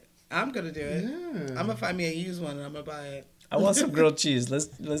buy it. I'm gonna do it. Yeah. I'm gonna find me a used one and I'm gonna buy it. I want some grilled cheese. Let's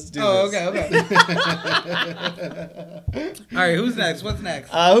do this. Okay. All right, who's next? What's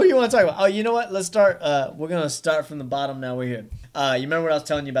next? Who you want to talk about? Oh, you know what? Let's start. We're gonna start from the bottom. Now we're here. You remember what I was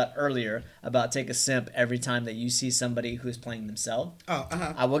telling you about earlier about take a simp every time that you see somebody who's playing themselves? Oh,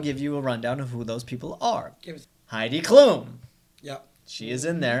 I will give you a rundown of who those people are. Heidi Klum. Yep. She is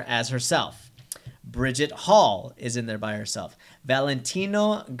in there as herself. Bridget Hall is in there by herself.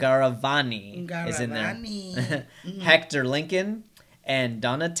 Valentino Garavani is in there. Hector Lincoln and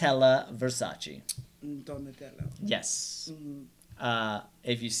Donatella Versace. Donatella. Yes.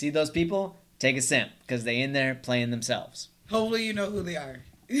 If you see those people, take a simp because they in there playing themselves. Hopefully you know who they are.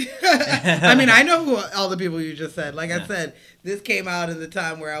 I mean, I know who all the people you just said. Like I said, this came out in the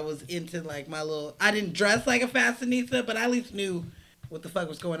time where I was into like my little... I didn't dress like a fashionista, but I at least knew what the fuck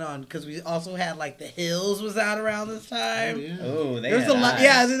was going on, because we also had like The Hills was out around this time. There was a lot.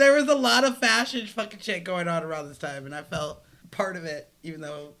 Yeah, there was a lot of fashion fucking shit going on around this time, and I felt part of it, even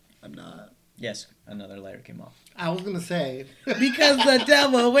though I'm not. Yes, another layer came off. I was gonna say because the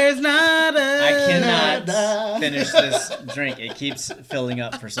devil wears Prada. I cannot finish this drink. It keeps filling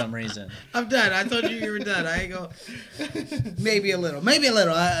up for some reason. I'm done. I told you were done. I ain't gonna. Maybe a little.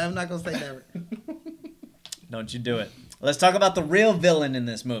 I'm not gonna say never. Don't you do it. Let's talk about the real villain in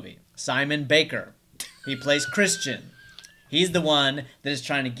this movie, Simon Baker. He plays Christian. He's the one that is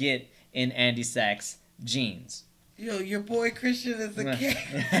trying to get in Andy Sack's jeans. Yo, your boy Christian is a cake.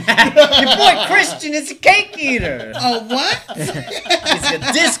 Your boy Christian is a cake eater. Oh, what? He's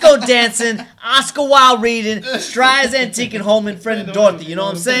a disco dancing, Oscar Wilde reading, Streisand antiquing home in friend of Dorothy. You know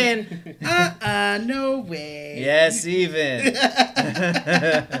what I'm saying? No way. Yes, even.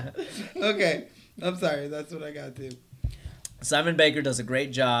 Okay, I'm sorry. That's what I got to. Simon Baker does a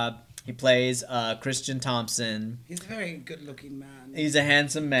great job. He plays Christian Thompson. He's a very good-looking man. He's a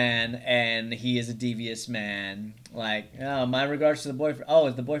handsome man, and he is a devious man. Like, my regards to the boyfriend. Oh,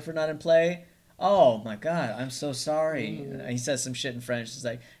 is the boyfriend not in play? Oh, my God, I'm so sorry. He says some shit in French. It's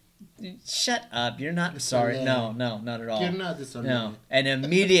like, shut up. You're not sorry. No, not at all. You're not désolé. No. And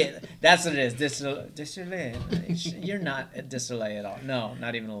immediate. That's what it is. Désolé. You're not désolé at all. No,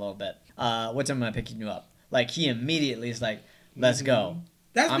 not even a little bit. What time am I picking you up? Like, he immediately is like, let's go.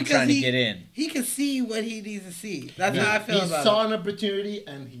 I'm trying to get in. He can see what he needs to see. That's how I feel about it. He saw an opportunity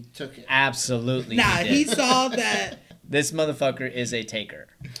and he took it. Absolutely. He saw that. This motherfucker is a taker.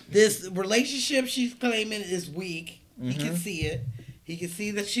 This relationship she's claiming is weak. He can see it. He can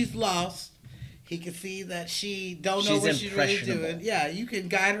see that she's lost. He can see that she don't know what she's really doing. Yeah, you can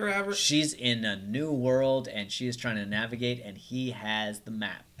guide her however. She's in a new world and she is trying to navigate, and he has the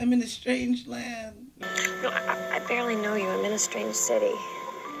map. I'm in a strange land. No, I barely know you. I'm in a strange city.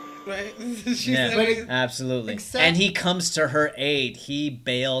 Right? Absolutely. And he comes to her aid. He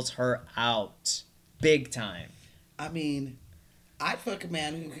bails her out. Big time. I mean, I'd fuck a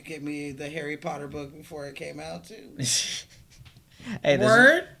man who could get me the Harry Potter book before it came out, too. Hey,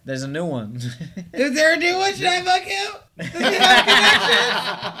 there's a new one. Is there a new one? Should I fuck him? Does he have connections?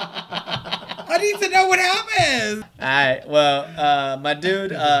 I need to know what happens. All right. Well, my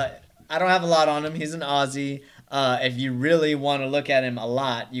dude, I don't have a lot on him. He's an Aussie. If you really want to look at him a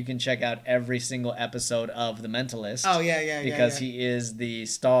lot, you can check out every single episode of The Mentalist. Oh, yeah. Because he is the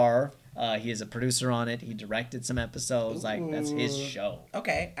star. He is a producer on it. He directed some episodes. Like, that's his show.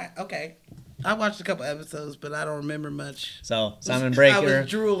 Okay. I watched a couple episodes, but I don't remember much. So, Simon Baker, I was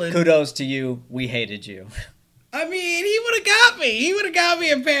drooling. Kudos to you. We hated you. I mean, he would have got me. He would have got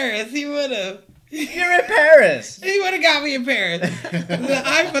me in Paris. He would have. You're in Paris. He would have got me in Paris. The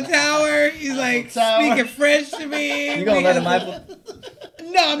Eiffel Tower. He's like speaking French to me. You gonna let him Eiffel?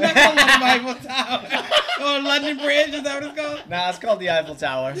 No, I'm not gonna let him Eiffel Tower. Oh, London Bridge, is that what it's called? Nah, it's called the Eiffel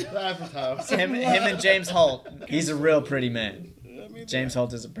Tower. The Eiffel Tower. It's him and James Holt. He's a real pretty man. James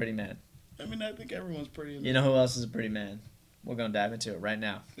Holt is a pretty man. I mean, I think everyone's pretty. You know who else is a pretty man? We're gonna dive into it right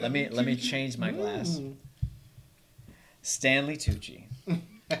now. Let me change my glass. Stanley Tucci.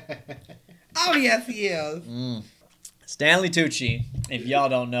 Oh yes, he is. Stanley Tucci, if y'all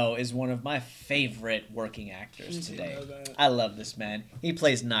don't know, is one of my favorite working actors today. I love this man. He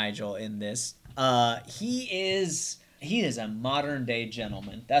plays Nigel in this. He is a modern day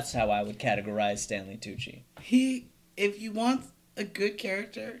gentleman. That's how I would categorize Stanley Tucci. He if you want a good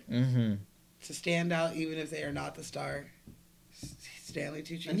character Mm-hmm. to stand out, even if they are not the star, Stanley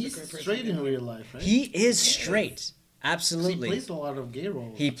Tucci And is he's a great person. straight in real life, right? He is straight. Absolutely. He plays a lot of gay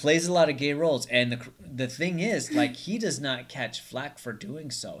roles. He plays a lot of gay roles, and the thing is, like, he does not catch flack for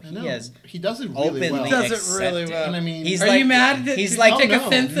doing so. He has He does it really openly well. He does it really accepted. well. And I mean, He's Are like, you mad? He's Did like, you take no,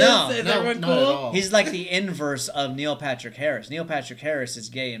 offense? no, Is no, everyone not at cool? all. he's like the inverse of Neil Patrick Harris. Neil Patrick Harris is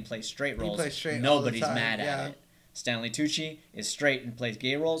gay and plays straight roles. plays straight all the Nobody's time, mad yeah. at it. Stanley Tucci is straight and plays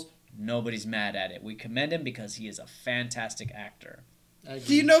gay roles. Nobody's mad at it. We commend him because he is a fantastic actor.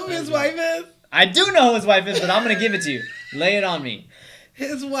 Do you know who his wife is? I do know who his wife is, but I'm going to give it to you. Lay it on me.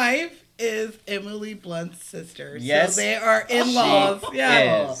 His wife is Emily Blunt's sister. Yes. So they are in-laws.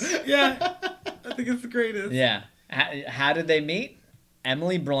 Yeah. is. Yeah. I think it's the greatest. Yeah. How did they meet?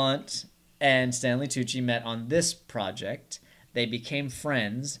 Emily Blunt and Stanley Tucci met on this project. They became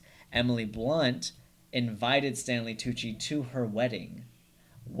friends. Emily Blunt invited Stanley Tucci to her wedding,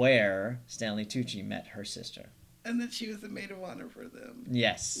 where Stanley Tucci met her sister. And then she was the maid of honor for them.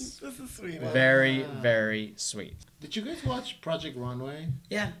 Yes. This is sweet. Very, very sweet. Did you guys watch Project Runway?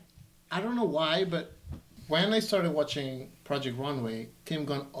 Yeah. I don't know why, but when I started watching Project Runway, Tim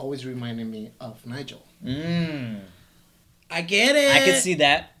Gunn always reminded me of Nigel. I get it. I can see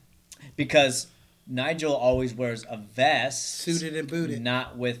that because Nigel always wears a vest. Suited and booted.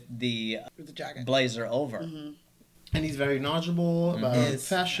 Not with the jacket. blazer over. Mm-hmm. And he's very knowledgeable about Yes.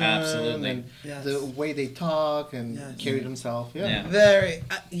 fashion Absolutely. and Yes. the way they talk and Yes. carry themselves. Yeah. Very.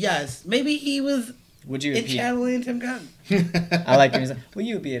 Yes. Maybe he was Would you be channeling Tim Gunn. I like him. He's like, will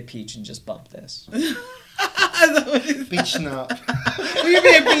you be a peach and just bump this? Peach Schnapps. Will you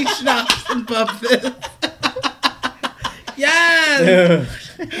be a Peach Schnapps and bump this? Yes.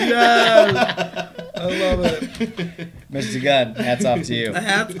 Yes. I love it. Mr. Gunn, hats off to you.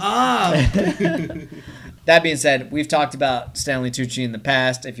 Hats off. That being said, we've talked about Stanley Tucci in the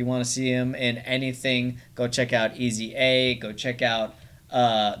past. If you want to see him in anything, go check out Easy A. Go check out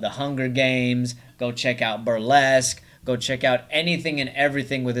The Hunger Games. Go check out Burlesque. Go check out anything and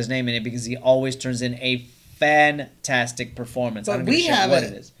everything with his name in it because he always turns in a fantastic performance. I But don't give a we shit what it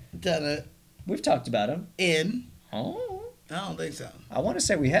haven't is. done it We've talked about him. in. Oh, I don't think so. I want to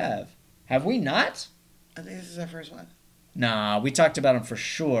say we have. Have we not? I think this is our first one. Nah, we talked about him for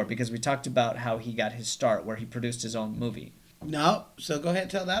sure because we talked about how he got his start where he produced his own movie. No. So go ahead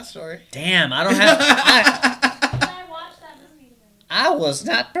and tell that story. Damn, I don't have... I watched that movie. I was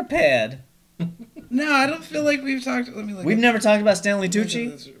not prepared. No, I don't feel like we've talked. Let me look. We've never talked about Stanley Look at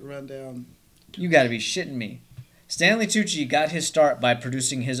Tucci? this rundown. You gotta be shitting me. Stanley Tucci got his start by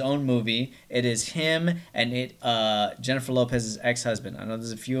producing his own movie. It is him and Jennifer Lopez's ex-husband. I know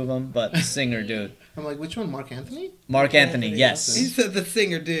there's a few of them, but the singer dude. I'm like, which one? Mark Anthony? Mark Anthony, yes. He said the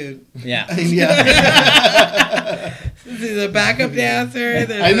singer dude. Yeah. Yeah. There's a backup dancer.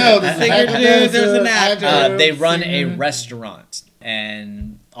 There's I know, a there's a singer backup dude. There's an dancer, actor. They run a singer. restaurant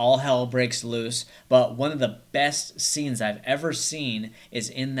and all hell breaks loose. But one of the best scenes I've ever seen is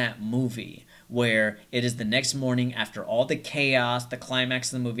in that movie where it is the next morning after all the chaos, the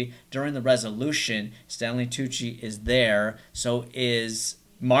climax of the movie. During the resolution, Stanley Tucci is there. So is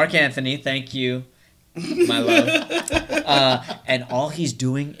Mark Anthony. Thank you, my love. And all he's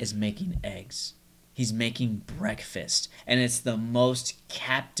doing is making eggs. He's making breakfast. And it's the most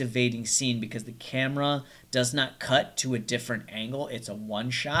captivating scene because the camera does not cut to a different angle. It's a one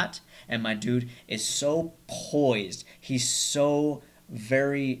shot. And my dude is so poised. He's so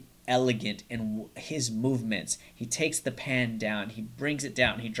very elegant in his movements. He takes the pan down. He brings it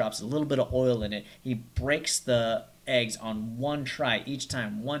down. He drops a little bit of oil in it. He breaks the eggs on one try each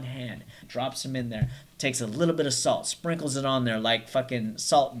time, one hand, drops them in there, takes a little bit of salt, sprinkles it on there like fucking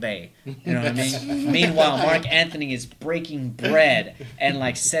Salt Bay. You know what I mean? Meanwhile, Mark Anthony is breaking bread and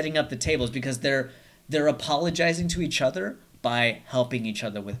like setting up the tables because they're apologizing to each other by helping each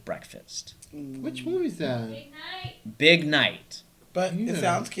other with breakfast. Which movie is that? Big night. Big Night. But it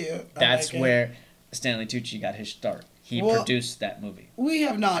sounds cute. I That's like it. where Stanley Tucci got his start. He produced that movie. We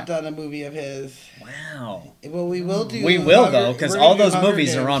have not done a movie of his. Wow. Well, we will do. We will, Hunger- though, because we're all gonna do those Hunger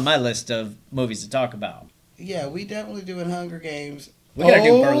movies are Games. on my list of movies to talk about. Yeah, we definitely doing Hunger Games. We gotta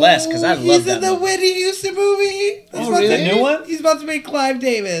do Burlesque, because I love He's that in the movie. Whitney Houston movie. He's Oh, about to really? make- The new one? He's about to make Clive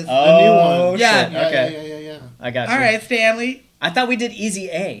Davis. Oh, new one. Yeah. shit. Yeah, Okay. yeah. I got you. All right, Stanley. I thought we did Easy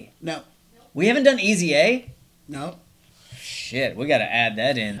A. No. We haven't done Easy A? No. Shit, we gotta add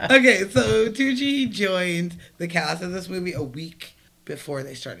that in. Okay, so Tucci joined the cast of this movie a week before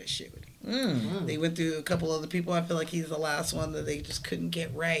they started shooting. They went through a couple other people. I feel like he's the last one that they just couldn't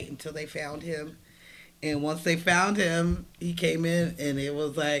get right until they found him. And once they found him, he came in and it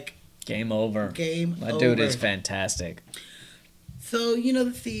was like Game over. Game over. That dude is fantastic. So, you know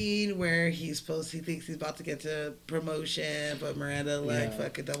the scene where he thinks he's about to get to promotion, but Miranda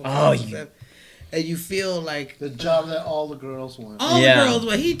fucking double stuff. And you feel like the job that all the girls want. All the girls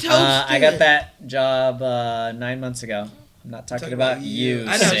want. He toasted. I got that job 9 months ago. I'm not talking about you,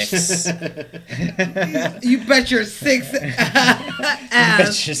 I know. 6. You bet your 6 ass. You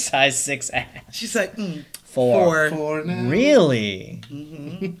bet your size 6 ass. She's like, 4. 4 now. Really?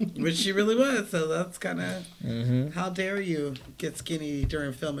 Mm-hmm. Which she really was. So that's kind of, how dare you get skinny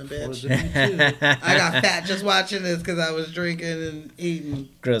during filming, bitch. I got fat just watching this because I was drinking and eating.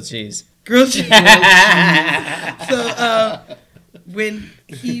 Grilled cheese. So when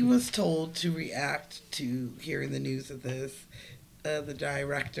he was told to react to hearing the news of this, the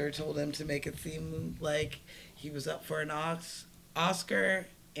director told him to make it seem like he was up for an Oscar,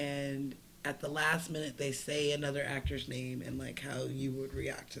 and at the last minute they say another actor's name and like how you would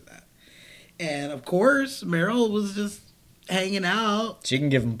react to that. And of course Meryl was just hanging out. She can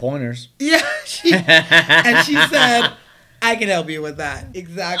give him pointers. Yeah, and she said, I can help you with that.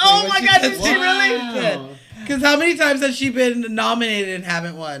 Exactly. Oh my God, did she really? Because how many times has she been nominated and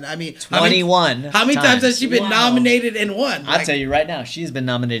haven't won? I mean, 21. How many times has she been nominated and won? I'll tell you right now, she's been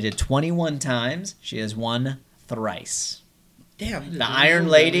nominated 21 times. She has won thrice. Damn. The Iron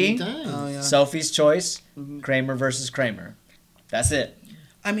Lady, Sophie's Choice, Kramer versus Kramer. That's it.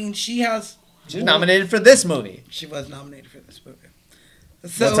 I mean, she was nominated for this movie. She was nominated for this movie.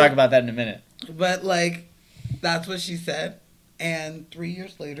 So, we'll talk about that in a minute. But, like, that's what she said. And 3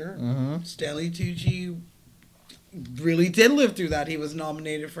 years later, Stanley Tucci really did live through that. He was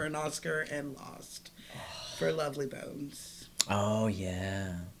nominated for an Oscar and lost for Lovely Bones. Oh,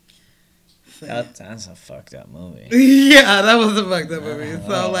 yeah. That's a fucked up movie. Yeah, that was a fucked up movie.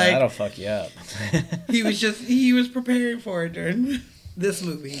 So like that'll fuck you up. he was preparing for it during this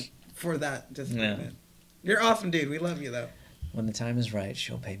movie for that disappointment. Yeah. You're awesome, dude. We love you though. When the time is right,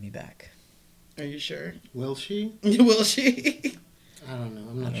 she'll pay me back. Are you sure? Will she? Will she? I don't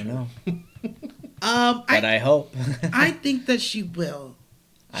know. I'm not sure. Know. But I hope. I think that she will.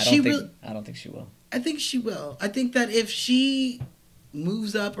 I don't think she will. I think she will. I think that if she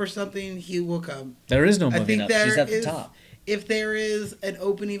moves up or something, he will come. There is no moving up. She's at the top. If there is an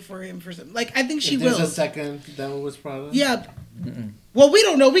opening for him for something, like I think she will. There's a second Devil Wears Prada. Yeah. Well, we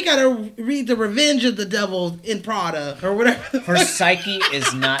don't know. We gotta read the Revenge of the Devil in Prada or whatever. Her psyche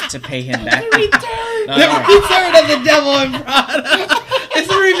is not to pay him back. The return of the Devil in Prada.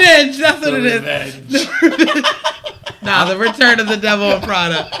 It's a revenge. That's what it is. Nah, the Return of the Devil in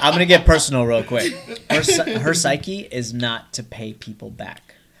Prada. I'm gonna get personal real quick. Her psyche is not to pay people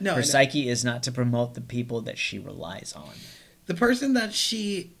back. No, her psyche is not to promote the people that she relies on. The person that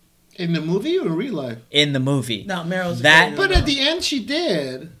she in the movie or real life? In the movie. No, Meryl's that. But at the end, she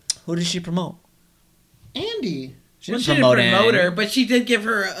did. Who did she promote? Andy. She didn't promote her, but she did give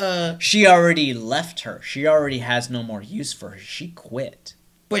her a. She already left her. She already has no more use for her. She quit.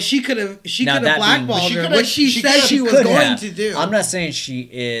 But she could have blackballed her. What she said she was going to do. I'm not saying she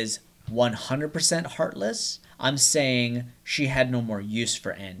is 100% heartless. I'm saying she had no more use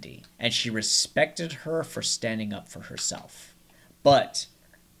for Andy. And she respected her for standing up for herself. But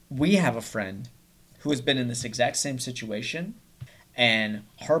we have a friend who has been in this exact same situation. And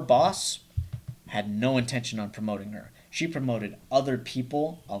her boss had no intention on promoting her. She promoted other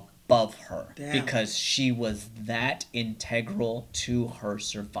people above her. Damn. Because she was that integral to her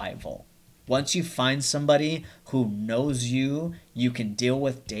survival. Once you find somebody who knows you can deal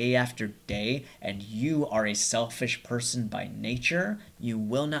with day after day, and you are a selfish person by nature, you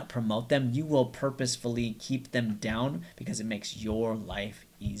will not promote them. You will purposefully keep them down because it makes your life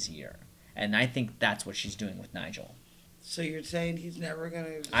easier. And I think that's what she's doing with Nigel. So you're saying he's never going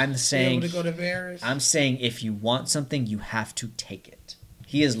to be able to go to Varys? I'm saying if you want something, you have to take it.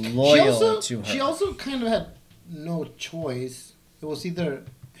 He is loyal to her. She also kind of had no choice. It was either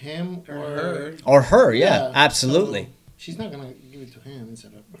him or her. Or her, yeah, absolutely. So she's not going to give it to him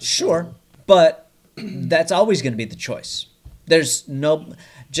instead of her. Sure, but that's always going to be the choice. There's no,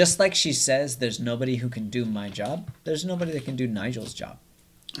 just like she says, there's nobody who can do my job. There's nobody that can do Nigel's job.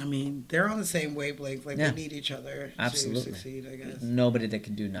 I mean, they're on the same wavelength. Like, they need each other to succeed, I guess. Nobody that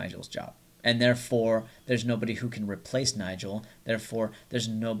can do Nigel's job. And therefore, there's nobody who can replace Nigel. Therefore, there's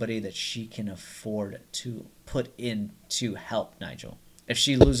nobody that she can afford to put in to help Nigel. If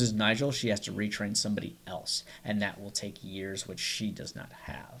she loses Nigel, she has to retrain somebody else. And that will take years, which she does not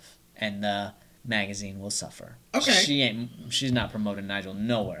have. And the magazine will suffer. Okay. She's not promoting Nigel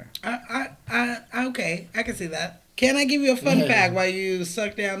nowhere. Okay, I can see that. Can I give you a fun fact while you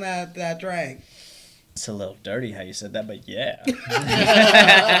suck down that drag? It's a little dirty how you said that, but yeah.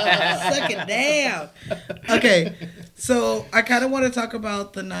 Suck it down. Okay, so I kind of want to talk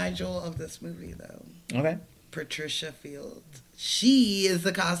about the Nigel of this movie, though. Okay. Patricia Fields. She is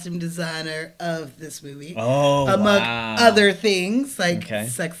the costume designer of this movie. Oh, among other things like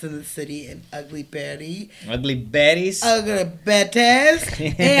Sex and the City and Ugly Betty. Ugly Betties. Ugly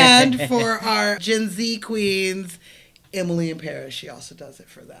Betties. And for our Gen Z queens, Emily in Paris. She also does it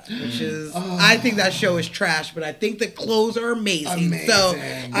for that, which is, I think that show is trash, but I think the clothes are amazing. So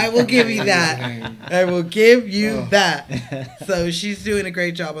I will give you that. I will give you that. So she's doing a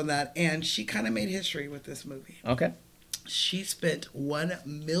great job on that. And she kind of made history with this movie. Okay. She spent $1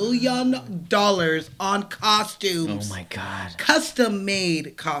 million on costumes. Oh my God. Custom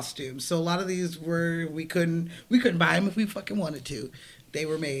made costumes. So a lot of these we couldn't buy them if we fucking wanted to. They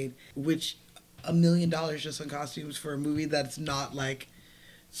were made, which $1 million just on costumes for a movie that's not like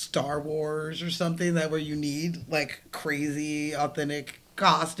Star Wars or something where you need like crazy authentic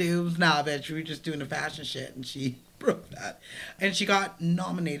costumes. Nah, bitch, we were just doing the fashion shit, and she broke that. And she got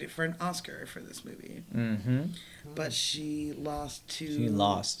nominated for an Oscar for this movie. Mm-hmm. But she lost to... She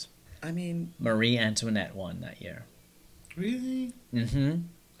lost. I mean... Marie Antoinette won that year. Really? Mm-hmm.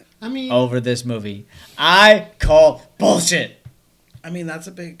 I mean... Over this movie. I call bullshit. I mean, that's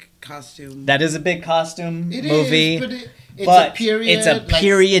a big costume. That is a big costume movie. Is, but it's a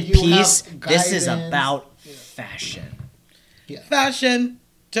period piece. This is about fashion. Yeah. Fashion.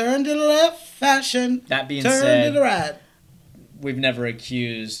 Turn to the left. Fashion. That being said... Turn to the right. We've never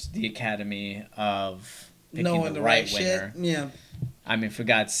accused the Academy of... picking the right winner. Shit. Yeah. I mean, for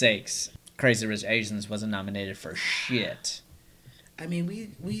God's sakes, Crazy Rich Asians wasn't nominated for shit. I mean,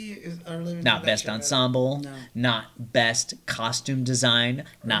 we are living... Not best ensemble, no. Not best costume design,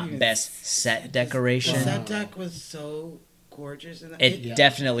 not best set decoration. The set deck was so gorgeous. It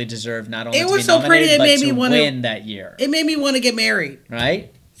definitely deserved not only to be nominated, but to win that year. It made me want to get married.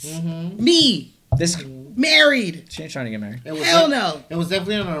 Right? Mm-hmm. Me. Married. She ain't trying to get married. Hell no. It was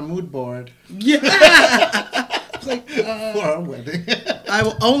definitely on our mood board. Yeah. It's like, for our wedding. I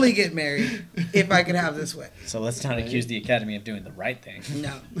will only get married if I could have this way. So let's not accuse the Academy of doing the right thing.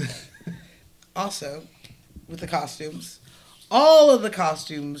 No. Also, with the costumes, all of the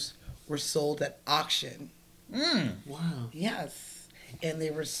costumes were sold at auction. Wow. Yes. And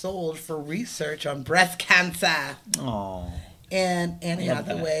they were sold for research on breast cancer. Oh. And Anne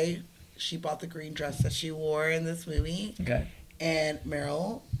Hathaway... She bought the green dress that she wore in this movie. Okay. And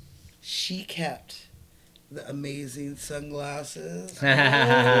Meryl, she kept the amazing sunglasses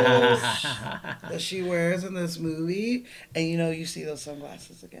that she wears in this movie. And you see those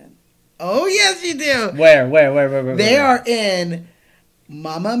sunglasses again. Oh, yes, you do. Where? They are in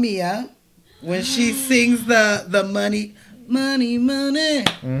Mamma Mia when she sings the money. Money, money.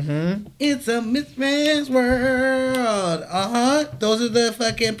 Mm-hmm. It's a misman's world. Those are the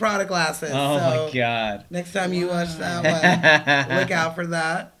fucking Prada glasses. Oh, my God. Next time you watch that one, look out for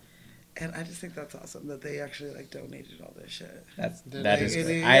that. And I just think that's awesome that they actually donated all this shit. That is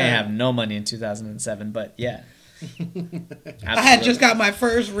great. I didn't have no money in 2007, but yeah. I had just got my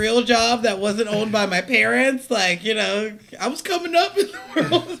first real job that wasn't owned by my parents. I was coming up in the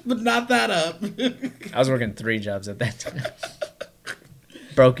world, but not that up. I was working 3 jobs at that time.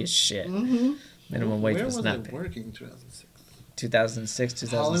 Broke as shit. Mm-hmm. Minimum wage was not paid. Where was I working in 2006? 2006,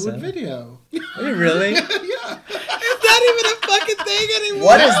 2007? Hollywood Video. Really? Yeah. It's not even a fucking thing anymore.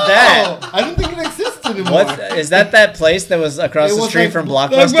 What is that? I don't think it exists anymore. Is that place that was across the street from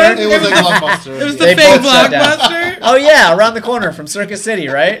Blockbuster? It was like Blockbuster. It was the fake Blockbuster. Oh yeah, around the corner from Circus City,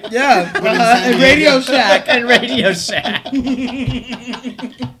 right? Yeah, and Radio Shack. And Radio Shack.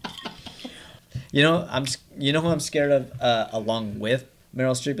 You know who I'm scared of along with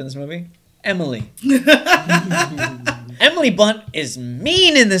Meryl Streep in this movie? Emily. Emily Blunt is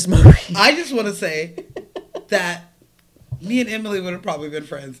mean in this movie. I just want to say that me and Emily would have probably been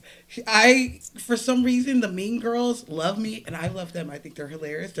friends. For some reason, the Mean Girls love me, and I love them. I think they're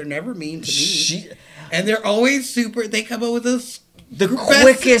hilarious. They're never mean to me. And they're always super, they come up with the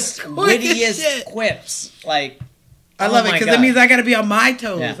quickest, wittiest quips. I love it, because it means I got to be on my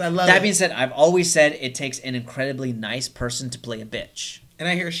toes. Yeah. I love it. That being said, I've always said it takes an incredibly nice person to play a bitch. And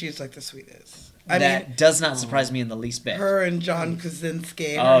I hear she's the sweetest. That does not surprise me in the least bit. Her and John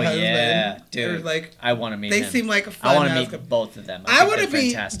Krasinski, her husband. Yeah, dude. I want to meet him. They seem like a fun I want to meet both of them. I want to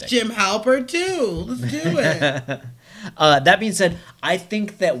meet Jim Halpert too. Let's do it. That being said, I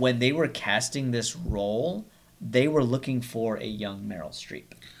think that when they were casting this role, they were looking for a young Meryl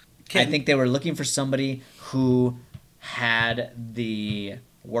Streep. I think they were looking for somebody who had the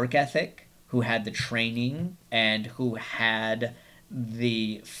work ethic, who had the training, and who had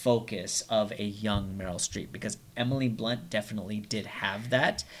the focus of a young Meryl Streep, because Emily Blunt definitely did have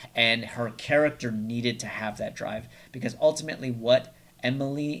that, and her character needed to have that drive, because ultimately what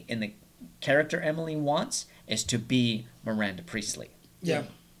Emily in the character Emily wants is to be Miranda Priestley. Yeah.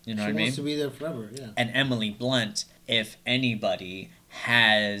 You know She what I mean? wants to be there forever, yeah. And Emily Blunt, if anybody,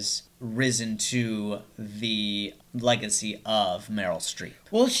 has risen to the legacy of Meryl Streep.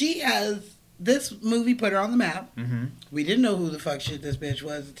 Well, she has. This movie put her on the map. Mm-hmm. We didn't know who the fuck shit this bitch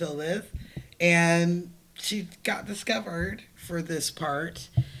was until this. And she got discovered for this part.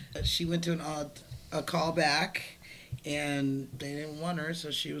 She went to a callback, and they didn't want her, so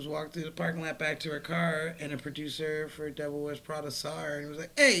she was walking through the parking lot back to her car, and a producer for Devil Wears Prada saw her and was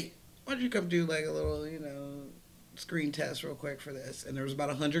like, hey, why don't you come do like a little, screen test real quick for this. And there was about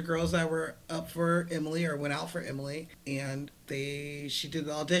 100 girls that were up for Emily or went out for Emily, and she did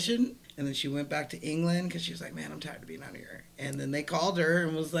the audition, and then she went back to England because she was like, man, I'm tired of being out here. And then they called her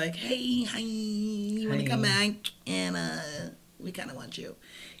and was like, hey, hi, you want to come back? And we kind of want you.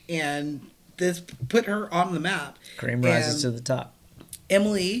 And this put her on the map. Cream rises to the top.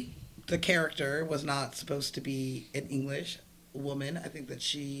 Emily, the character, was not supposed to be an English woman. I think that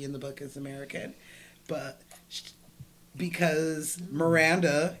she in the book is American, but because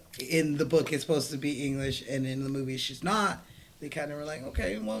Miranda in the book is supposed to be English and in the movie she's not, they kind of were like,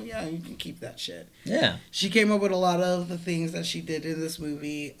 okay, well, yeah, you can keep that shit. Yeah. She came up with a lot of the things that she did in this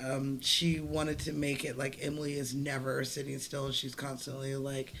movie. She wanted to make it like Emily is never sitting still. She's constantly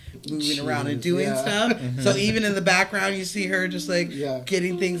like moving around and doing stuff. Mm-hmm. So even in the background, you see her just like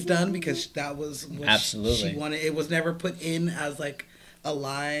getting things done, because that was what she wanted. It was never put in as like a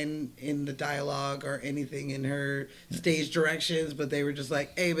line in the dialogue or anything in her stage directions, but they were just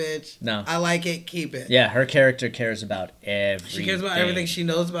like, hey, bitch, no, I like it, keep it. Yeah, her character cares about everything. She cares about everything. She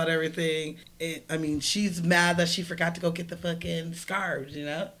knows about everything. She's mad that she forgot to go get the fucking scarves,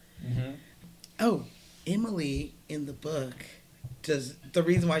 Mm-hmm. Oh, Emily in the book, the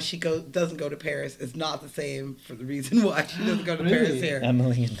reason why she doesn't go to Paris is not the same for the reason why she doesn't go to Paris here.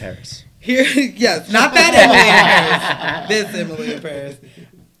 Emily in Paris. Here, yes, not that Emily in Paris. This Emily in Paris.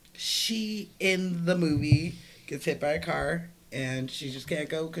 She, in the movie, gets hit by a car, and she just can't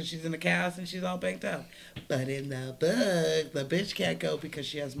go because she's in a cast and she's all banked up. But in the book, the bitch can't go because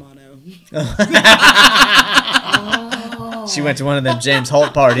she has mono. She went to one of them James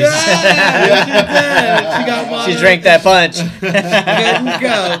Holt parties. Yeah, she did. She got mono. She drank that punch. Couldn't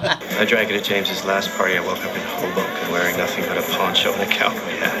go. I drank it at James's last party. I woke up in Hoboken wearing nothing but a poncho and a cowboy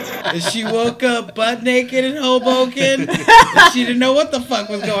hat. And she woke up butt naked in Hoboken. She didn't know what the fuck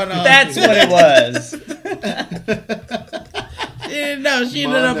was going on. That's what it was. She didn't know. She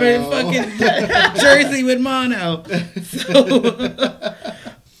ended up in fucking Jersey with mono. So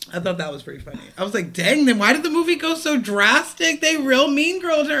I thought that was pretty funny. I was like, dang, then why did the movie go so drastic? They real mean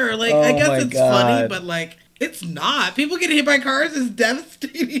girled her. Like, I guess it's funny, but like, it's not. People getting hit by cars is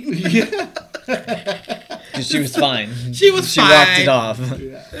devastating. Yeah. She was fine. She was fine. She walked it off.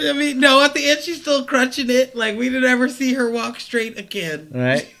 Yeah. I mean, no, at the end, she's still crunching it. Like, we didn't ever see her walk straight again.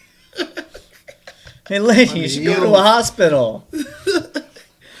 Right? Hey, lady, you should go to a hospital.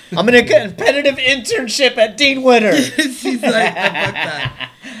 I'm in a competitive internship at Dean Witter. She's like, fuck that.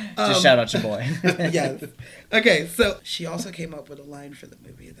 Just shout out your boy. Yes. Okay, so she also came up with a line for the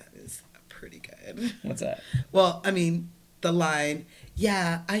movie that is pretty good. What's that? Well, I mean, the line,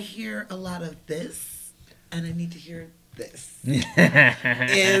 yeah, I hear a lot of this, and I need to hear this,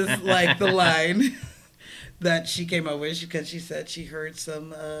 is like the line that she came up with, because she said she heard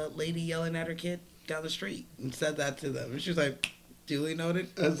some lady yelling at her kid down the street and said that to them. And she was like, duly noted,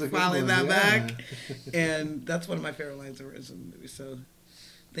 filing that back. And that's one of my favorite lines ever in the movie. So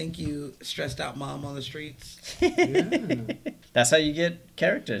thank you, stressed out mom on the streets. Yeah. That's how you get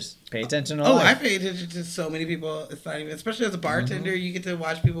characters. Pay attention to life. I pay attention to so many people. It's not even, especially as a bartender, you get to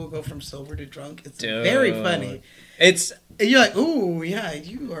watch people go from sober to drunk. It's very funny. And you're like, ooh, yeah,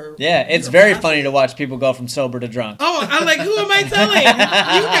 you are. Yeah, it's very funny to watch people go from sober to drunk. Oh, I'm like, who am I telling? You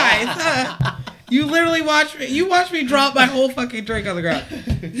guys, huh? You literally watch me. You watch me drop my whole fucking drink on the ground.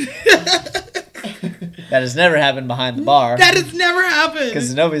 That has never happened behind the bar. That has never happened.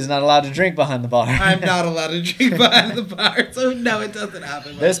 Because nobody's not allowed to drink behind the bar. I'm not allowed to drink behind the bar, so no, it doesn't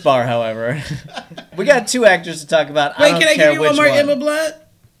happen. This bar, however. We got two actors to talk about. Wait, can I give you one more Emma Blunt?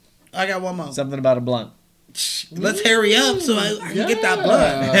 I got one more. Something about a blunt. Let's hurry up so I can get that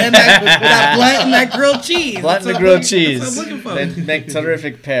blunt. And that blunt and that grilled cheese. Blunt and the grilled cheese. That's what I'm looking for. They make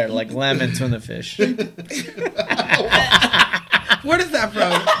terrific pair, like lamb and tuna fish. What is that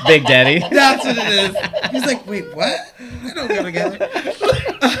from? Big Daddy. That's what it is. He's like, wait, what? They don't go together.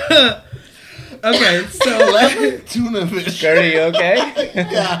 Okay, so tuna fish. Are you okay?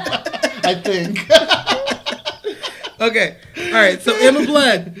 Yeah, I think. Okay, all right. So Emma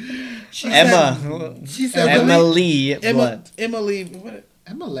Blunt. She says Emily Blunt. Emily. What?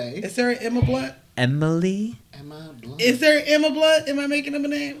 Emily. Is there an Emma Blunt? Emily. Emma Blunt. Is there an Emma Blunt? Am I making up a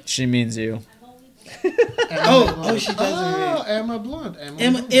name? She means you. Oh, she does. Emma Blunt.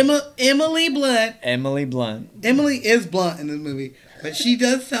 Emily Blunt. Emily Blunt. Emily is blunt in this movie, but she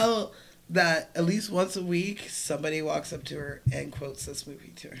does tell that at least once a week somebody walks up to her and quotes this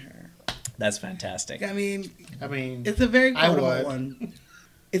movie to her. That's fantastic. I mean, it's a very quotable one.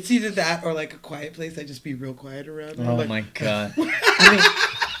 It's either that or like A Quiet Place. I just be real quiet around her. Oh my god. I mean,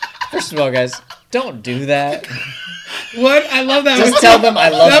 first of all, guys, don't do that. What? I love that. Just tell them I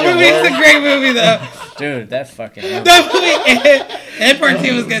love that your movie. work. It's a great movie, though. Dude, that fucking movie. That movie and part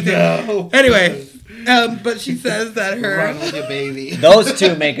 2 was good too. No. Anyway, but she says that her run with your baby. Those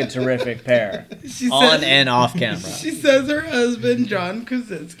two make a terrific pair, on and off camera. She says her husband John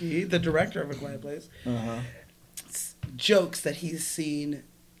Krasinski, the director of A Quiet Place, jokes that he's seen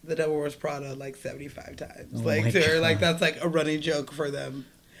The Devil Wears Prada like 75 times. Oh like to her, like that's like a running joke for them.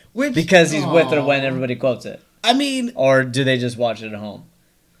 Which because he's with her when everybody quotes it. I mean, or do they just watch it at home?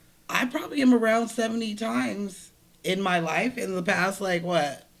 I probably am around 70 times in my life in the past, like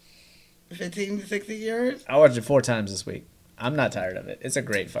what, 15 to 60 years? I watched it 4 times this week. I'm not tired of it. It's a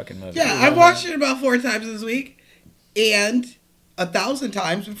great fucking movie. Yeah, I've watched it about 4 times this week, and 1,000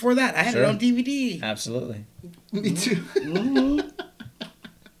 times before that. I had it on DVD. Absolutely. Me too.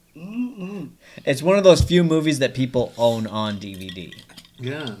 It's one of those few movies that people own on DVD.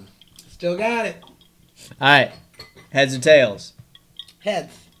 Yeah. Still got it. All right. Heads or tails?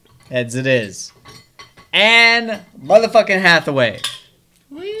 Heads. Heads it is. And motherfucking Hathaway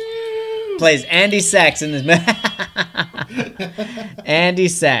plays Andy Sachs in this. Andy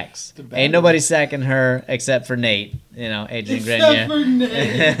Sachs. Ain't nobody sacking her except for Nate. You know, Adrian Grenier. Except for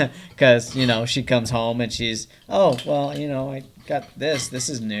Nate. Because, you know, she comes home and she's, oh, well, you know, I got this. This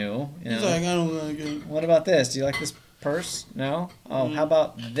is new. You know. He's like, I don't like it. What about this? Do you like this purse? No? Oh, how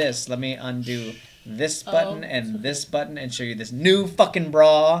about this? Let me undo this button and this button and show you this new fucking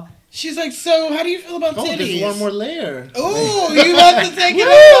bra. She's like, so how do you feel about titties? There's one more layer. Oh, you about to take it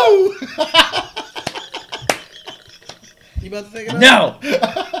off? You about to take it off? No!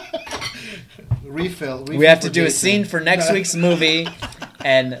 Refill We have to do Jason. a scene for next week's movie,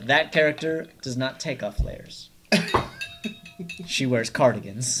 and that character does not take off layers. She wears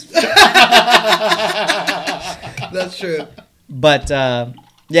cardigans. That's true. But,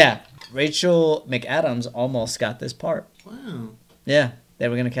 yeah, Rachel McAdams almost got this part. Wow. Yeah, they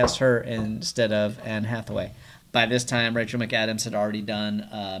were going to cast her instead of Anne Hathaway. By this time, Rachel McAdams had already done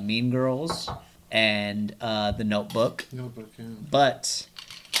Mean Girls and The Notebook. Notebook, yeah. But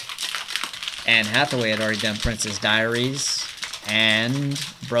Anne Hathaway had already done Princess Diaries and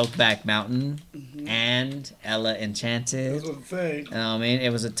Brokeback Mountain and Ella Enchanted. That's what I'm saying. I mean,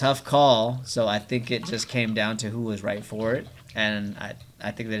 it was a tough call, so I think it just came down to who was right for it, and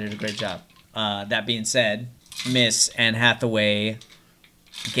I think they did a great job. That being said, Miss Anne Hathaway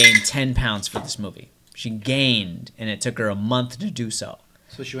gained 10 pounds for this movie. She gained, and it took her a month to do so.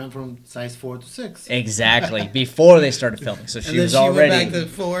 So she went from size 4 to 6. Exactly, before they started filming. So she was already. Went back to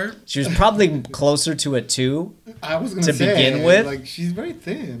 4. She was probably closer to a 2. I was going to say, begin with. Like, she's very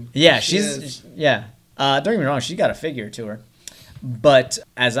thin. Yeah, yeah. Don't get me wrong, she's got a figure to her. But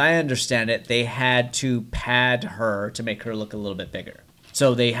as I understand it, they had to pad her to make her look a little bit bigger.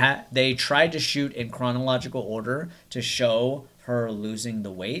 So they tried to shoot in chronological order to show her losing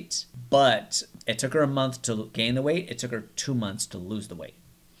the weight, but it took her a month to gain the weight. It took her 2 months to lose the weight.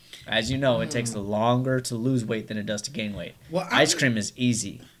 As you know, it takes longer to lose weight than it does to gain weight. Well, ice cream is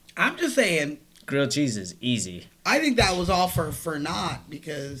easy. I'm just saying. Grilled cheese is easy. I think that was all for naught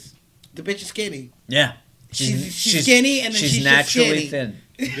because the bitch is skinny. Yeah. She's skinny and then she's naturally just thin.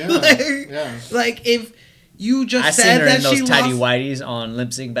 Yeah. Like if you just I said seen her that in those she tidy lost, whities on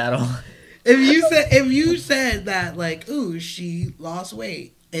Lip Sync Battle. If you said that like, ooh, she lost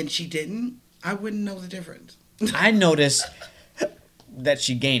weight and she didn't, I wouldn't know the difference. I noticed that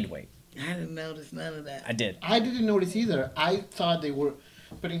she gained weight. I didn't notice none of that. I did. I didn't notice either. I thought they were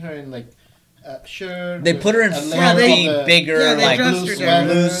putting her in like a shirt. They put her in frumpy, bigger, like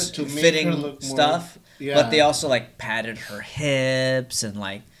loose fitting stuff. Yeah. But they also like padded her hips and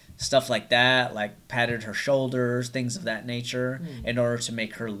like stuff like that, like padded her shoulders, things of that nature, in order to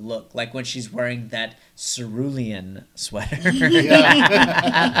make her look like when she's wearing that cerulean sweater.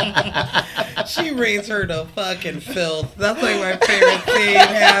 She raised her to fucking filth. That's like my favorite scene,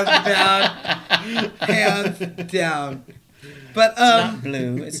 hands down. Hands down. But it's not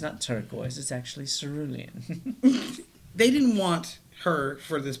blue. It's not turquoise. It's actually cerulean. They didn't want her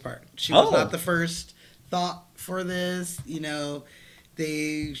for this part. She was not the first thought for this. You know,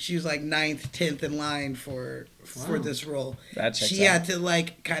 she was like 9th, 10th in line for this role. She had to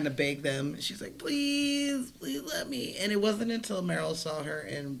like kind of beg them. She's like, please let me. And it wasn't until Meryl saw her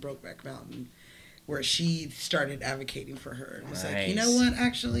in Brokeback Mountain where she started advocating for her. And was like, you know what?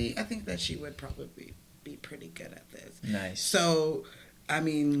 Actually, I think that she would probably be pretty good at this. Nice. So, I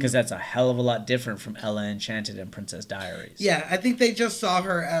mean... Because that's a hell of a lot different from Ella Enchanted and Princess Diaries. Yeah, I think they just saw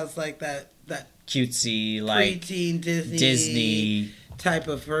her as like that cutesy, like... preteen Disney type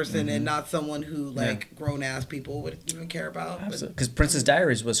of person and not someone who like grown-ass people would even care about. Because Princess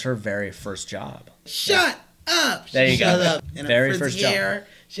Diaries was her very first job. Shut up! There you go. Up. And very first job.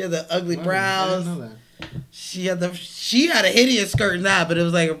 She had the ugly brows. I didn't know that. She had a hideous skirt in that, but it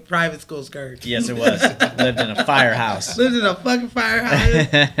was like a private school skirt. Yes, it was. Lived in a firehouse. Lived in a fucking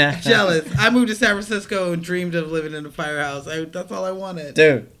firehouse. Jealous. I moved to San Francisco and dreamed of living in a firehouse. That's all I wanted.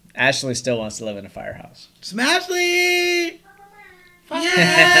 Dude, Ashley still wants to live in a firehouse. Smashley!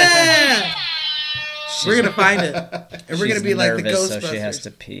 Yeah! We're going to find it. And we're going to be like the Ghostbusters. So she has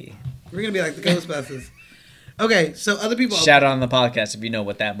to pee. We're going to be like the Ghostbusters. Okay, so other people... Shout out on the podcast if you know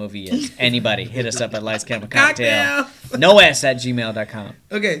what that movie is. Anybody, hit us up at Lights Camera Cocktail. NoS@gmail.com.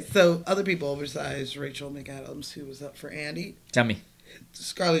 Okay, so other people besides Rachel McAdams, who was up for Andy. Tell me.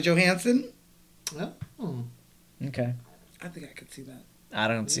 Scarlett Johansson. Oh. Okay. I think I could see that. I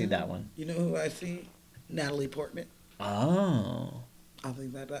don't see that one. You know who I see? Natalie Portman. Oh. I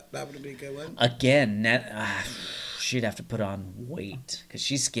think that would be a good one. Again, she'd have to put on weight because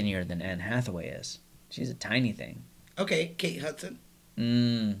she's skinnier than Anne Hathaway is. She's a tiny thing. Okay, Kate Hudson.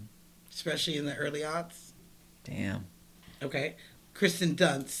 Especially in the early aughts. Damn. Okay. Kristen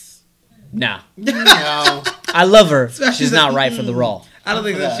Dunst. Nah. No. I love her. She's not right for the role. I don't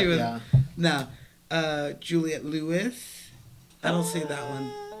think that she was. Yeah. No. Juliette Lewis. I don't see that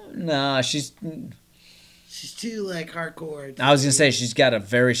one. No, she's too like hardcore. I was gonna say she's got a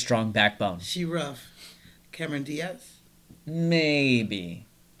very strong backbone. She rough. Cameron Diaz. Maybe.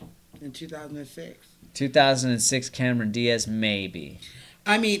 In 2006. 2006 Cameron Diaz, maybe.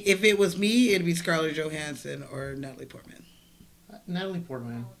 I mean, if it was me, it'd be Scarlett Johansson or Natalie Portman. Natalie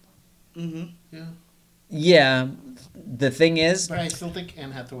Portman. Mm-hmm. Yeah. Yeah. The thing is... But I still think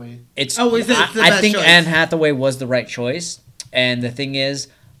Anne Hathaway... I think choice. Anne Hathaway was the right choice. And the thing is,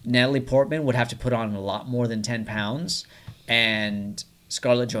 Natalie Portman would have to put on a lot more than 10 pounds. And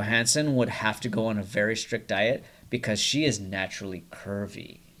Scarlett Johansson would have to go on a very strict diet because she is naturally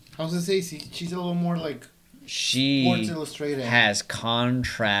curvy. I was going to say, she's a little more like she Sports Illustrated. Has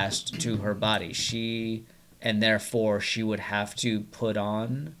contrast to her body. And therefore, she would have to put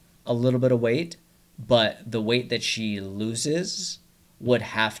on a little bit of weight. But the weight that she loses would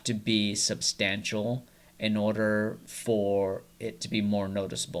have to be substantial in order for it to be more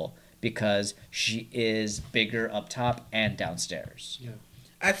noticeable. Because she is bigger up top and downstairs. Yeah.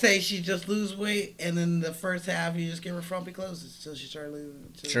 I'd say she just lose weight, and then the first half you just give her frumpy clothes until she started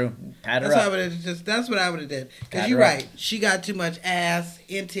losing. True, pat her up. That's what I would have did. Because you're right, she got too much ass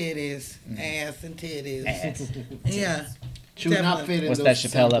and titties, ass and titties. Ass. Yeah, she would not fit in What's those that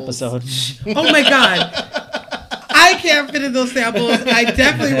Chappelle samples. episode? Oh my god. I can't fit in those samples. I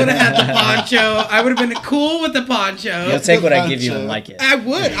definitely would have had the poncho. I would have been cool with the poncho. You'll take what I give you and like it. I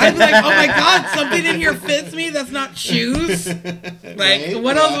would. I'd be like, oh my god, something in here fits me that's not shoes. Like, right?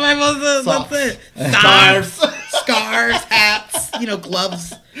 What else am I supposed to? That's it. Scarves, hats,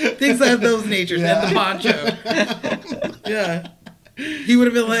 gloves, things of those natures, and the poncho. Yeah. He would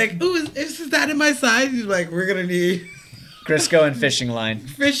have been like, ooh, is that in my size? He's like, we're going to need... Crisco and fishing line.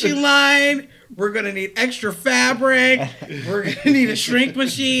 Fishing line. We're going to need extra fabric. We're going to need a shrink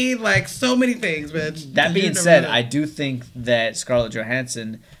machine. Like, so many things, bitch. That being said, I do think that Scarlett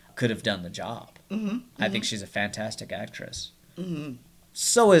Johansson could have done the job. Mm-hmm. I think she's a fantastic actress. Mm-hmm.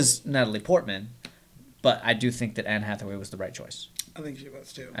 So is Natalie Portman. But I do think that Anne Hathaway was the right choice. I think she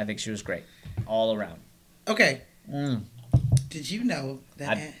was, too. I think she was great. All around. Okay. Did you know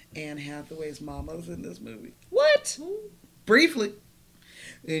that Anne Hathaway's mama's in this movie? What? Briefly.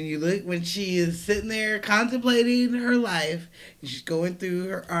 And you look when she is sitting there contemplating her life, and she's going through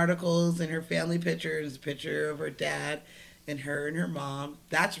her articles and her family pictures, a picture of her dad and her mom.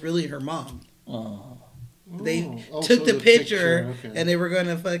 That's really her mom. Oh. They took the picture and they were going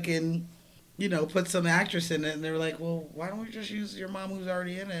to fucking, put some actress in it. And they were like, well, why don't we just use your mom who's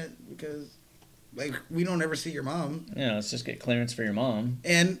already in it? Because Like, we don't ever see your mom. Yeah, let's just get clearance for your mom.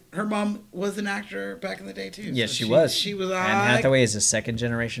 And her mom was an actor back in the day, too. Yes, so she was. She was all Anne Hathaway is a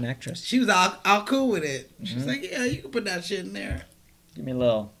second-generation actress. She was all cool with it. She's like, yeah, you can put that shit in there. Give me a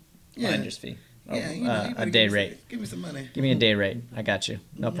little finder's fee. A day rate. Give me some money. Give me a day rate. I got you.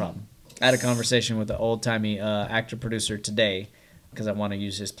 No problem. I had a conversation with an old-timey actor-producer today because I want to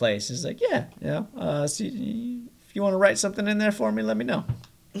use his place. He's like, yeah, see, if you want to write something in there for me, let me know.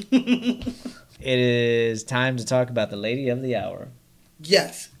 It is time to talk about the lady of the hour.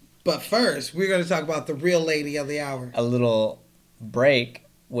 Yes, but first, we're going to talk about the real lady of the hour. A little break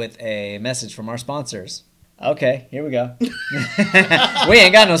with a message from our sponsors. Okay, here we go. We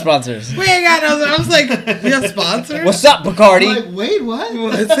ain't got no sponsors. We ain't got no. I was like, we have sponsors? What's up, Bacardi? I'm like, wait, what?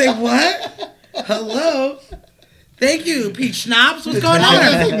 I say, what? Hello? Thank you, Peach Schnapps. What's going on?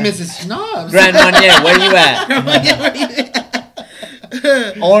 I think Mrs. Schnapps. Grand Marnier, where you at?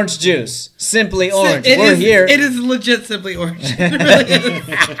 Orange juice. Simply orange. We're here. It is legit simply orange. It really is.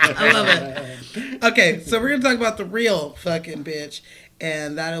 I love it. Okay, so we're going to talk about the real fucking bitch,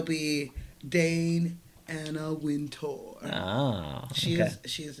 and that'll be Dane Anna Wintour. Oh, she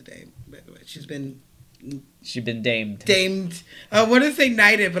is a dame, by the way. She's been damed. Damed. I want to say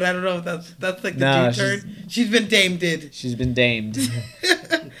knighted, but I don't know if that's like the dude turn. She's been dameded. She's been damed.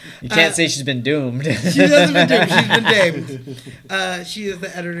 You can't say she's been doomed. She hasn't been doomed. She's been damed. She is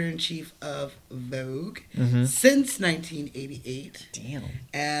the editor-in-chief of Vogue since 1988. Damn.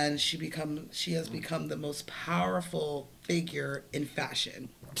 And she has become the most powerful figure in fashion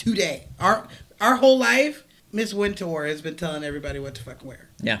today. Our whole life, Miss Wintour has been telling everybody what to fucking wear.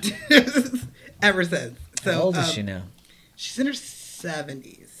 Yeah. Ever since. So, how old is she now? She's in her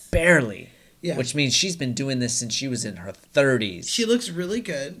 70s. Barely. Yeah. Which means she's been doing this since she was in her 30s. She looks really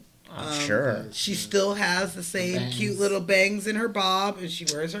good. I'm sure. She still has the same cute little bangs in her bob, and she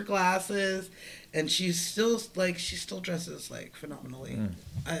wears her glasses, and she still dresses like phenomenally.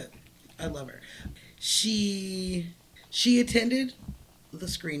 I love her. She attended the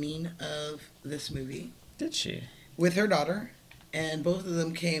screening of this movie. Did she? With her daughter. And both of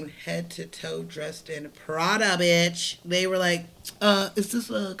them came head to toe dressed in Prada, bitch. They were like, is this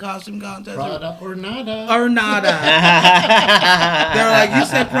a costume contest? Prada or nada. Or nada. They're like, you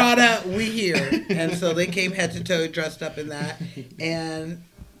said Prada, we here. And so they came head to toe dressed up in that. And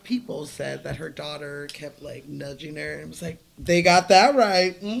people said that her daughter kept like nudging her and was like, they got that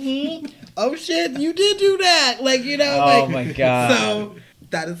right. Oh shit, you did do that. Like, you know. Oh my God. So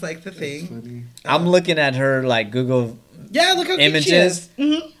that is like the thing. I'm looking at her like Google look how images.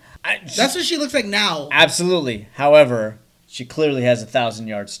 Cute she is. That's what she looks like now. Absolutely. However, she clearly has a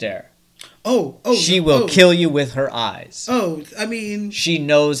 1,000-yard stare. She will kill you with her eyes. I mean, she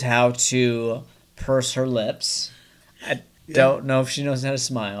knows how to purse her lips. I don't know if she knows how to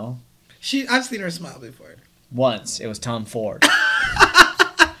smile. I've seen her smile before. Once. It was Tom Ford.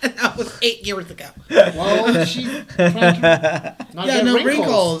 That was 8 years ago. Well, she's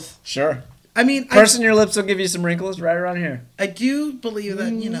wrinkles. Sure. I mean, pursing your lips will give you some wrinkles right around here. I do believe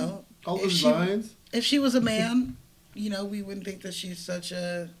that, all those lines. If she was a man, we wouldn't think that she's such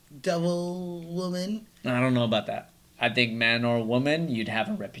a devil woman. I don't know about that. I think man or woman, you'd have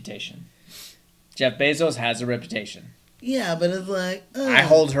a reputation. Jeff Bezos has a reputation. Yeah, but it's like... I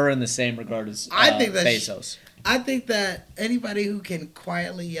hold her in the same regard as Bezos. I think that anybody who can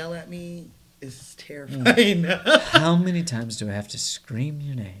quietly yell at me is terrifying. How many times do I have to scream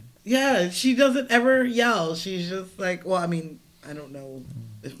your name? Yeah, she doesn't ever yell. She's just like, well, I mean, I don't know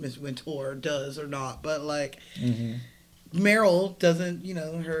if Miss Wintour does or not, but like, Meryl doesn't,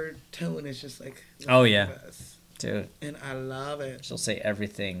 her tone is just like, oh yeah, dude. And I love it. She'll say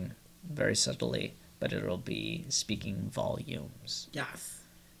everything very subtly, but it'll be speaking volumes. Yes.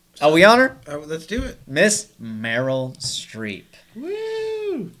 So, are we on her? Let's do it. Miss Meryl Streep.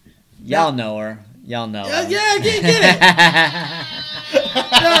 Woo! Y'all know her. Y'all know her. Yeah, I get it.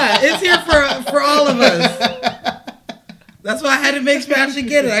 Yeah, it's here for all of us. That's why I had to make Smash and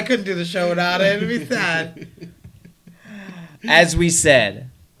get it. I couldn't do the show without it. It'd be sad. As we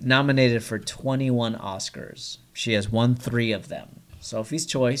said, nominated for 21 Oscars. She has won 3 of them. Sophie's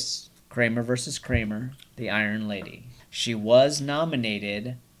Choice, Kramer vs. Kramer, The Iron Lady. She was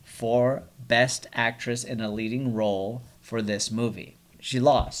nominated for Best Actress in a Leading Role for this movie. She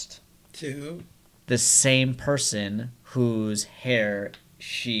lost to the same person whose hair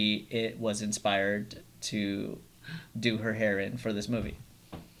it was inspired to do her hair in for this movie.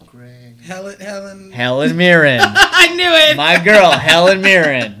 Greg. Helen Mirren. I knew it. My girl, Helen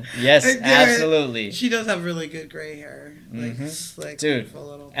Mirren. Yes, absolutely. She does have really good gray hair. Like slick. Dude,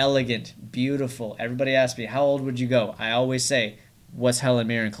 elegant, beautiful. Everybody asks me, how old would you go? I always say, what's Helen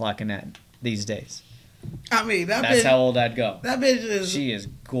Mirren clocking at? these days. I mean, that's how old I'd go. That bitch is... She is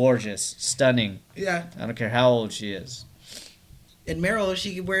gorgeous, stunning. Yeah. I don't care how old she is. And Meryl, if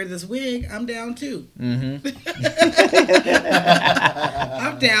she could wear this wig, I'm down too. Mm-hmm.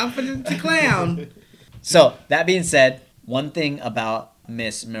 I'm down to clown. So, that being said, one thing about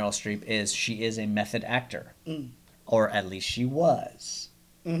Miss Meryl Streep is she is a method actor. Or at least she was.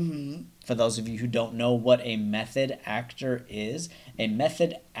 Mm-hmm. For those of you who don't know what a method actor is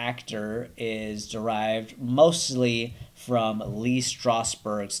derived mostly from Lee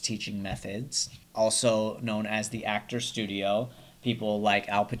Strasberg's teaching methods, also known as the actor studio. People like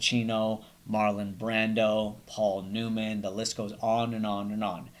Al Pacino, Marlon Brando, Paul Newman, the list goes on and on and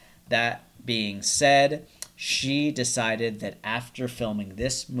on. That being said, she decided that after filming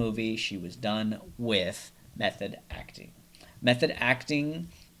this movie, she was done with method acting. Method acting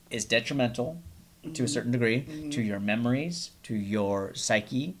is detrimental to a certain degree to your memories, to your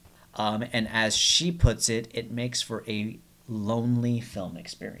psyche, and as she puts it, it makes for a lonely film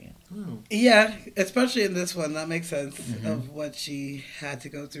experience. Yeah, especially in this one, that makes sense of what she had to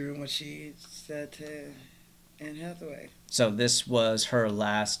go through and what she said to Anne Hathaway. So this was her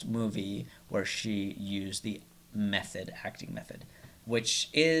last movie where she used the acting method, which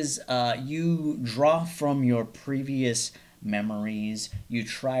is you draw from your previous memories, you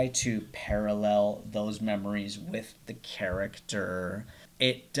try to parallel those memories with the character.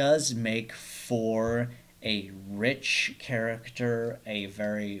 It does make for a rich character, a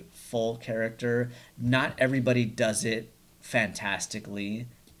very full character. Not everybody does it fantastically,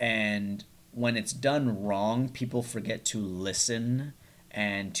 and when it's done wrong, people forget to listen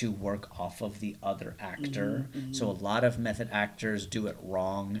and to work off of the other actor. So a lot of method actors do it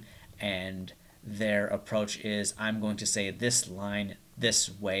wrong, and their approach is, I'm going to say this line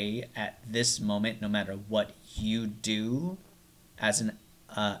this way at this moment, no matter what you do as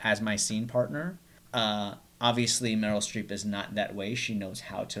my scene partner. Obviously, Meryl Streep is not that way. She knows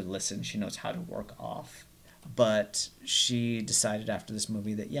how to listen. She knows how to work off. But she decided after this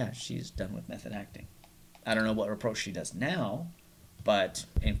movie that, yeah, she's done with method acting. I don't know what approach she does now, but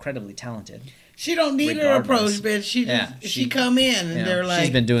incredibly talented. She don't need an approach, bitch. She come in and they're like,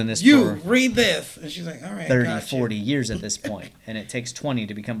 she's been doing this for read this. And she's like, all right, 30, 40 years at this point, and it takes 20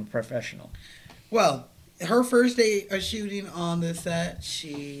 to become a professional. Well, her first day of shooting on the set,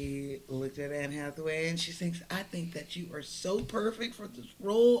 she looked at Anne Hathaway and she thinks, I think that you are so perfect for this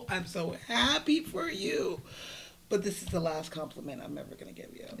role. I'm so happy for you. But this is the last compliment I'm ever going to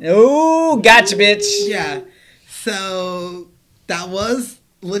give you. Oh, gotcha, bitch. Yeah. So that was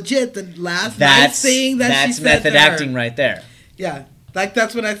legit the last nice thing that she said. That's method acting right there. Yeah. Like,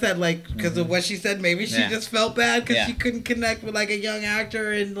 that's what I said, like, because of what she said. Maybe she just felt bad because she couldn't connect with, like, a young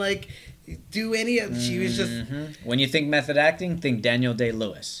actor and, like, do any of she was just... When you think method acting, think Daniel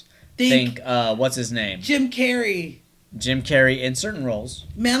Day-Lewis. Think what's his name? Jim Carrey. Jim Carrey in certain roles.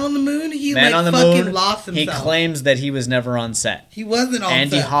 Man on the Moon, he fucking lost himself. He claims that he was never on set. He wasn't on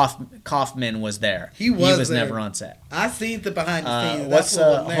Andy set. Andy Kaufman was there. He was never on set. I seen the behind the scenes. What's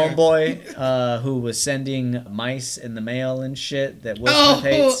homeboy who was sending mice in the mail and shit that Will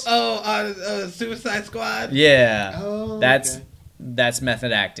Smith hates? Suicide Squad? Yeah. Oh, That's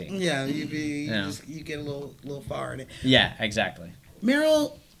method acting. Yeah, you get a little far in it. Yeah, exactly.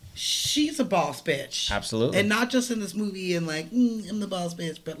 Meryl, she's a boss bitch. Absolutely. And not just in this movie and like, I'm the boss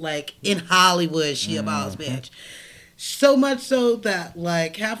bitch, but like in Hollywood, she a boss bitch. So much so that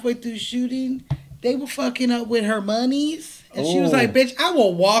like halfway through shooting, they were fucking up with her monies. And she was like, bitch, I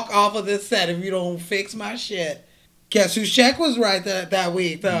will walk off of this set if you don't fix my shit. Guess whose check was right that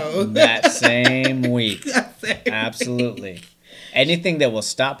week, though? That same week. Absolutely. Anything that will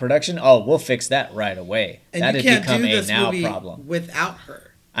stop production, we'll fix that right away. And that has become a now problem. Without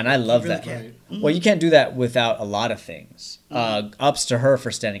her. And I love that. Right. Well, you can't do that without a lot of things. Ups to her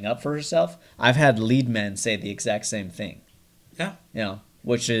for standing up for herself. I've had lead men say the exact same thing. Yeah. You know,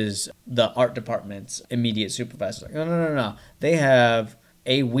 which is the art department's immediate supervisor. Like, no. They have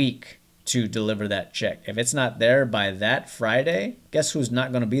a week to deliver that check. If it's not there by that Friday, guess who's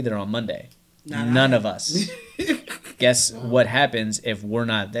not going to be there on Monday? None of us. Guess what happens if we're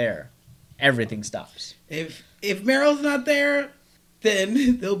not there? Everything stops. If Meryl's not there,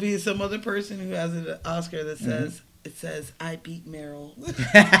 then there'll be some other person who has an Oscar that says, it says, I beat Meryl.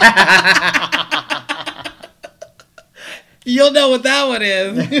 You'll know what that one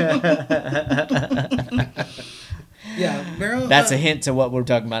is. Yeah, Meryl. That's a hint to what we're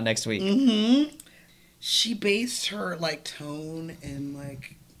talking about next week. She based her like tone and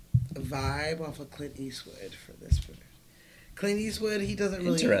like vibe off of Clint Eastwood for this. Clint Eastwood, he doesn't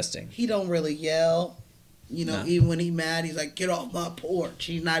really... Interesting. He don't really yell. You know, No. even when he's mad, he's like, get off my porch.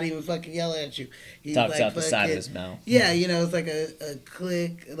 He's not even fucking yelling at you. He's Talks like, out the side of his mouth. Yeah, you know, it's like a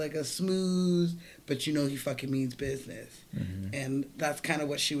click, like a smooth, but you know he fucking means business. Mm-hmm. And that's kind of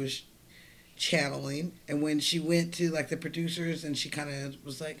what she was channeling. And when she went to like the producers and she kind of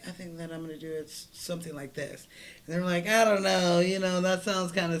was like, I think that I'm going to do it something like this. And they're like, I don't know, you know, that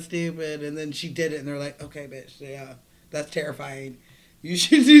sounds kind of stupid. And then she did it and they're like, okay, bitch, yeah, that's terrifying. You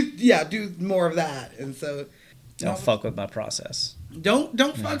should do more of that. And so Don't fuck with my process. Don't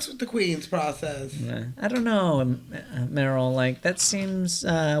fucks with the queen's process. Yeah. I don't know, Meryl. Like that seems.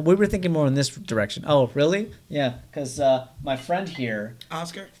 We were thinking more in this direction. Oh, really? Yeah, because my friend here,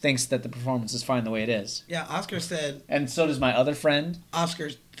 Oscar, thinks that the performance is fine the way it is. Yeah, Oscar said. And so does my other friend.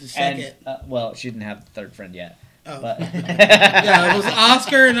 Oscar's the second. And, well, she didn't have the third friend yet. Oh. But yeah, it was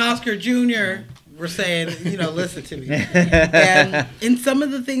Oscar and Oscar Jr. were saying, you know, listen to me. And in some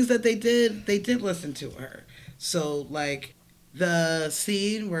of the things that they did listen to her. So, like, the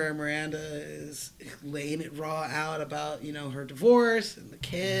scene where Miranda is laying it raw out about, you know, her divorce and the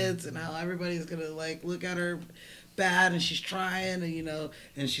kids and how everybody's going to, like, look at her bad and she's trying and, you know,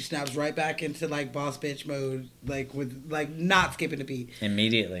 and she snaps right back into, like, boss bitch mode, like, with, like, not skipping a beat.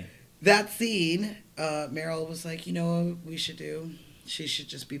 Immediately. That scene, Meryl was like, you know what we should do? She should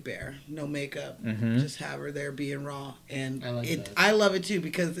just be bare. No makeup. Mm-hmm. Just have her there being raw. And that. I love it, too,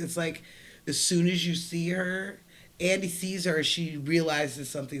 because it's like, as soon as you see her, Andy sees her, she realizes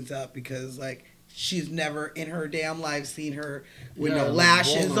something's up because, like, she's never in her damn life seen her with no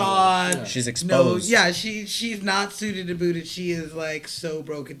lashes on. Yeah. She's exposed. She's not suited and booted. She is, like, so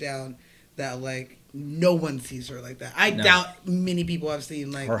broken down that, like, no one sees her like that. I doubt many people have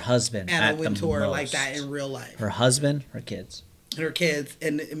seen, like, her husband Anna at the Wintour most. like that in real life. Her husband, her kids. Her kids,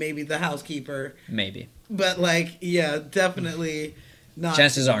 and maybe the housekeeper. Maybe. But, like, yeah, definitely not.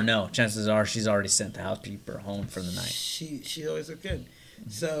 Chances are no. Chances are she's already sent the housekeeper home for the night. She always looked good.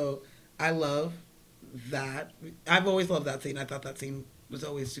 So I love that. I've always loved that scene. I thought that scene was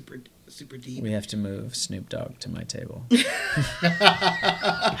always super deep. We have to move Snoop Dogg to my table. That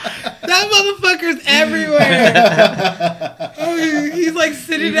motherfucker's everywhere. He's like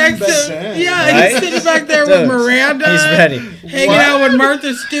sitting next to he's sitting back there with Miranda. He's ready. Hanging out with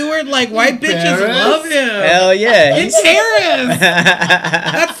Martha Stewart. Like white bitches love him. Hell yeah. In Paris.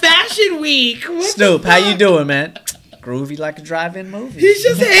 That's Fashion Week. Snoop, how you doing, man? Groovy like a drive-in movie. He's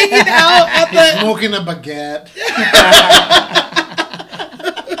just hanging out at the... smoking a baguette.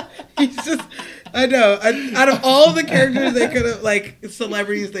 He's just... I know. Out of all the characters they could have, like,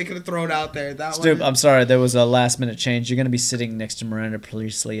 celebrities they could have thrown out there, that Snoop, one... I'm sorry, there was a last-minute change. You're going to be sitting next to Miranda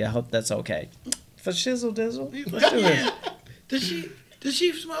Priestley. I hope that's okay. For shizzle dizzle. Let's do it. Does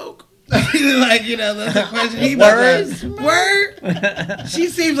she smoke? Like, you know, that's the question. He must have. Word? She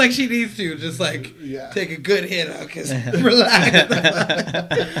seems like she needs to just, like, take a good hit out because relax.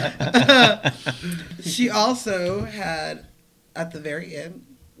 She also had, at the very end,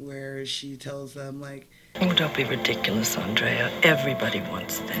 where she tells them, like... Oh, don't be ridiculous, Andrea. Everybody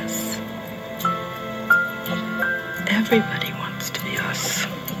wants this. Everybody wants to be us.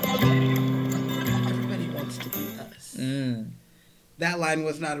 Everybody wants to be us. That line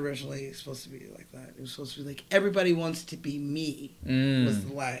was not originally supposed to be like that. It was supposed to be like, everybody wants to be me, was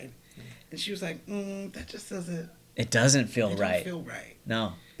the line. And she was like, that just doesn't... It doesn't feel right. It doesn't feel right.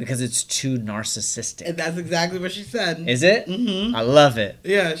 No, because it's too narcissistic. And that's exactly what she said. Is it? Mm-hmm. I love it.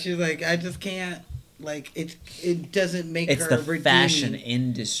 Yeah, she's like, I just can't, like, it doesn't make her It's the redeeming. fashion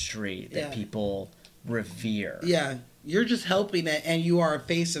industry that people revere. Yeah, you're just helping it, and you are a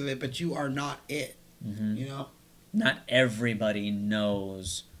face of it, but you are not it, you know? Not everybody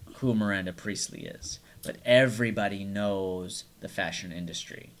knows who Miranda Priestley is, but everybody knows the fashion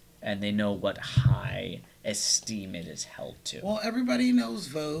industry, and they know what high esteem it is held to. Well, everybody knows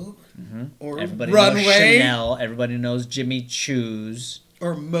Vogue, or everybody Runway. knows Chanel, everybody knows Jimmy Choo's.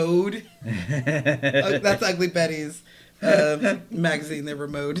 Or Mode. That's Ugly Betty's magazine, they were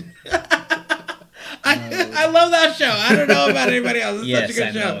Mode. I love that show. I don't know about anybody else. It's such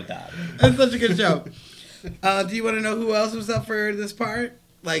a good show. It's such a good show. Do you want to know who else was up for this part?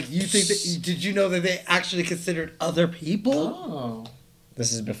 Like, you think that... Did you know that they actually considered other people? Oh.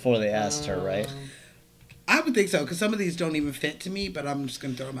 This is before they asked her, right? I would think so, because some of these don't even fit to me, but I'm just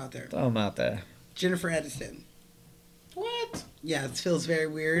going to throw them out there. Throw them out there. Jennifer Aniston. What? Yeah, it feels very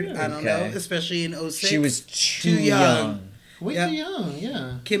weird. I don't know, especially in 06. She was too young. Way too young,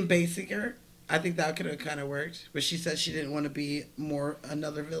 yeah. Kim Basinger. I think that could have kind of worked, but she said she didn't want to be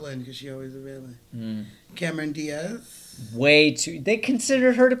another villain because she always a villain. Cameron Diaz. Way too... They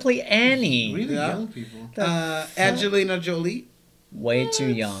considered her to play Annie. Really young people. Angelina Jolie. Way too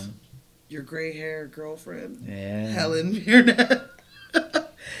young. Your gray hair girlfriend. Yeah. Helen Mirren.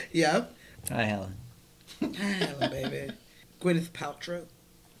 Yep. Hi, Helen. Hi, Helen, baby. Gwyneth Paltrow.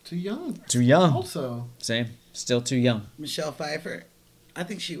 Too young. Too young. Also. Same. Still too young. Michelle Pfeiffer. I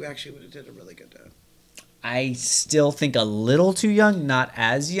think she actually would have did a really good job. I still think a little too young, not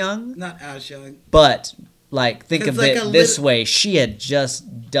as young. Not as young. But, like, think of like it this way. She had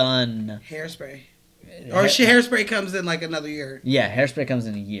just done... Hairspray. Or Hairspray comes in like another year. Yeah, Hairspray comes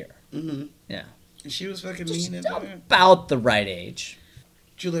in a year. Mm-hmm. Yeah. And she was fucking mean in there. About the right age.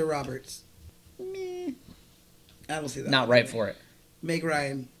 Julia Roberts. I don't see that. Not right for it. Meg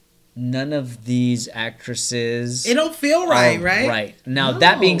Ryan. None of these actresses... It don't feel right, right? Right. Now,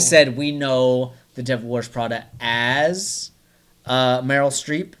 that being said, we know The Devil Wears Prada as Meryl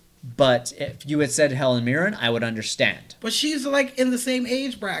Streep, but if you had said Helen Mirren, I would understand. But she's like in the same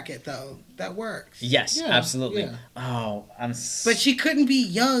age bracket, though. That works. Yes, absolutely. Yeah. Oh, But she couldn't be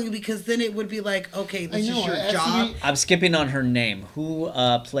young because then it would be like, okay, this is your job. I'm skipping on her name. Who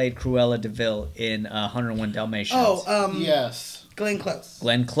played Cruella de Vil in 101 Dalmatians? Yes. Glenn Close.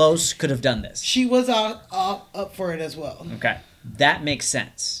 Glenn Close could have done this. She was up for it as well. Okay. That makes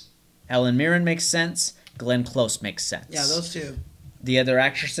sense. Helen Mirren makes sense. Glenn Close makes sense. Yeah, those two. The other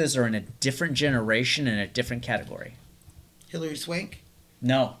actresses are in a different generation and a different category. Hilary Swank.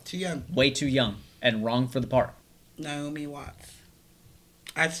 No. Too young. Way too young. And wrong for the part. Naomi Watts.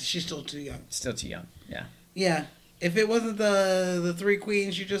 She's still too young. Still too young. Yeah. Yeah. If it wasn't the three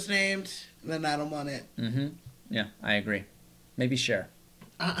queens you just named, then I don't want it. Mm-hmm. Yeah, I agree. Maybe Cher.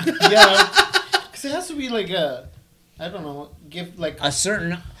 Yeah. Because it has to be like I don't know, give like... A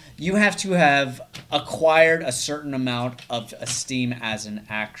certain... You have to have acquired a certain amount of esteem as an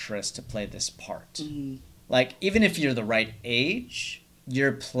actress to play this part. Mm-hmm. Like, even if you're the right age,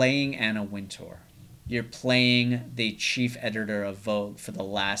 you're playing Anna Wintour. You're playing the chief editor of Vogue for the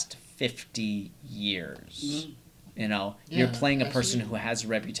last 50 years. Mm-hmm. You know, you're playing a person who has a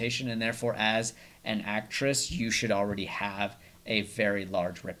reputation, and therefore, as an actress, you should already have a very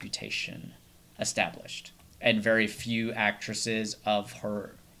large reputation established. And very few actresses of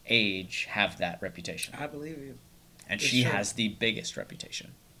her age have that reputation. I believe you. And she has the biggest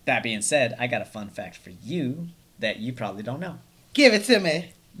reputation. That being said, I got a fun fact for you that you probably don't know. Give it to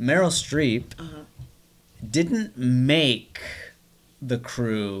me. Meryl Streep didn't make the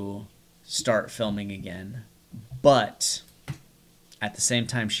crew start filming again, but at the same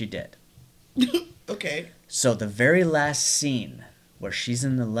time she did. Okay. So the very last scene where she's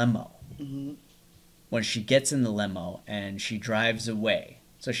in the limo, when she gets in the limo and she drives away,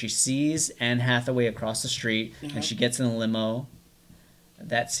 so she sees Anne Hathaway across the street and she gets in the limo,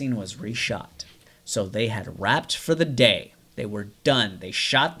 that scene was reshot. So they had wrapped for the day. They were done. They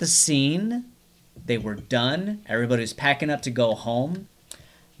shot the scene. They were done. Everybody was packing up to go home.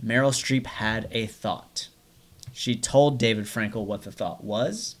 Meryl Streep had a thought. She told David Frankel what the thought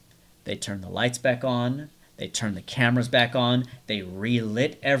was. They turned the lights back on. They turned the cameras back on. They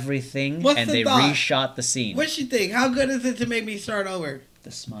relit everything. What's and the they thought? reshot the scene. What'd she think? How good is it to make me start over?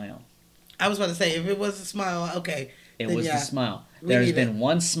 The smile. I was about to say, if it was a smile, okay. It then was yeah, the smile. we There's need been it.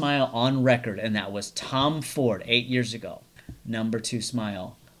 one smile on record, and that was Tom Ford 8 years ago. Number 2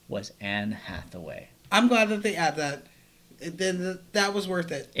 smile was Anne Hathaway. I'm glad that they add that. That was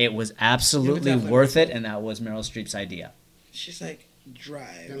worth it. It was absolutely definitely worth it, and that was Meryl Streep's idea. She's like,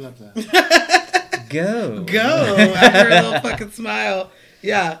 drive. I love that. Go. Go. After a little fucking smile.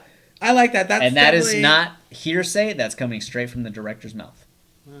 Yeah. I like that. That's and that is definitely- not hearsay. That's coming straight from the director's mouth.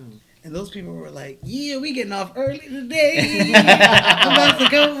 And those people were like, yeah, we getting off early today. I'm about to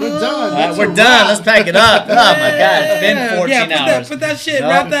go home. We're done. We're done. Let's pack it up. Oh, my God. It's been 14 hours. Put that shit. Nope.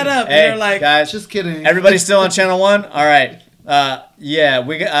 Wrap that up. Hey, and they're like, guys, Just kidding. everybody still on channel 1? All right. Yeah,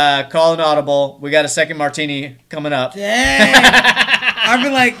 we call an audible. We got a second martini coming up. dang. I'd be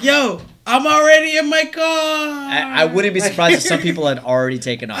like, yo, I'm already in my car. I wouldn't be surprised if some people had already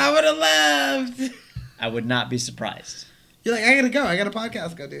taken I off. would have left. I would not be surprised. You're like, I gotta go. I got a podcast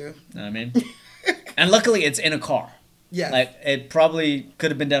to go do. You know what I mean? And luckily, it's in a car. Yeah. Like, it probably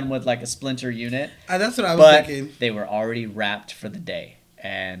could have been done with, like, a splinter unit. That's what I was But thinking. they were already wrapped for the day.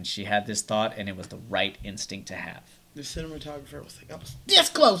 And she had this thought, and it was the right instinct to have. The cinematographer was like, I was this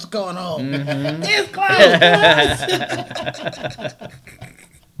close to going home. Mm-hmm. This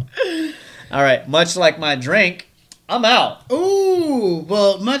close. All right. Much like my drink, I'm out. Ooh,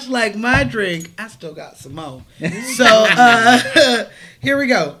 well, much like my drink, I still got some more. So here we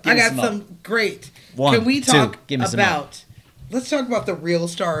go. Give I me got some more. some great. One, Can we two, talk give me some more. about? Let's talk about the real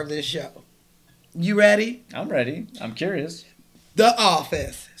star of this show. You ready? I'm ready. I'm curious. The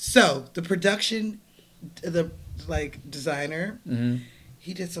Office. So the production, the designer,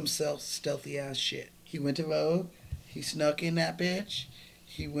 he did some stealthy ass shit. He went to Vogue. He snuck in that bitch.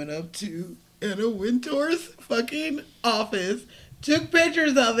 He went up to Anna Wintour's fucking office, took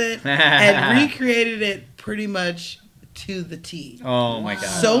pictures of it, and recreated it pretty much to the T. Oh my god.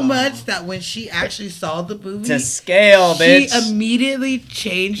 So much that when she actually saw the movie, to scale, bitch. She immediately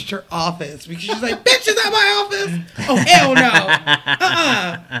changed her office because she's like, "Bitch, is that my office? Oh hell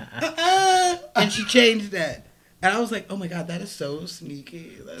no! And she changed that. And I was like, "Oh my god, that is so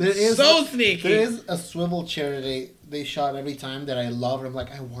sneaky. So sneaky." There is a swivel chair they shot every time that I love. And I'm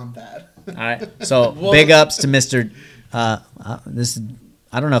like, I want that. All right. So big ups to Mr. This.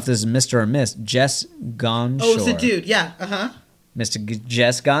 I don't know if this is Mr. or Miss Jess Gonshore. Oh, it's a dude. Yeah. Mr.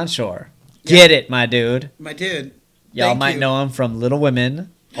 Jess Gonshore. Get it, my dude. My dude. Y'all might know him from Little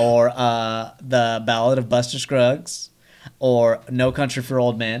Women or The Ballad of Buster Scruggs or No Country for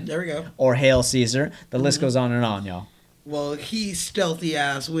Old Men. There we go. Or Hail Caesar. The list goes on and on, y'all. Well, he stealthy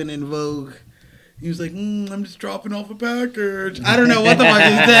ass went in Vogue. He was like, I'm just dropping off a package. I don't know what the fuck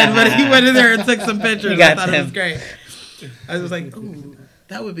he said, but he went in there and took some pictures. I thought it was great. I was like, ooh.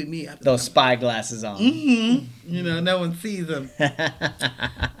 That would be me. Those spy glasses on. Mm-hmm. You know, no one sees them.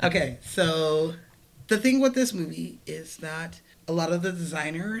 Okay, so the thing with this movie is that a lot of the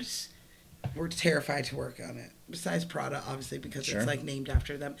designers were terrified to work on it. Besides Prada, obviously, because it's like named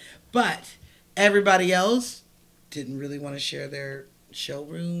after them. But everybody else didn't really want to share their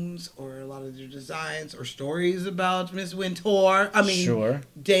showrooms or a lot of their designs or stories about Miss Wintour.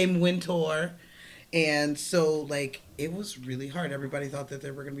 Dame Wintour. And so, like, it was really hard. Everybody thought that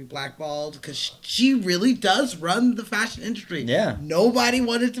they were going to be blackballed because she really does run the fashion industry. Yeah. Nobody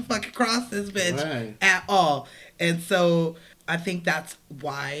wanted to fucking cross this bitch at all. And so I think that's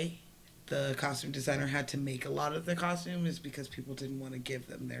why the costume designer had to make a lot of the costume is because people didn't want to give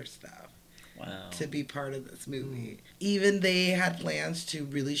them their stuff. Wow. To be part of this movie. Even they had plans to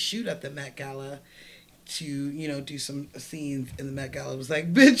really shoot at the Met Gala to, you know, do some scenes in the Met Gala. It was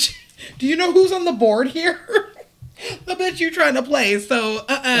like, bitch, do you know who's on the board here? The bitch you trying to play, so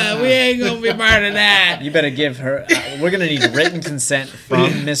we ain't gonna be part of that. You better give her, we're gonna need written consent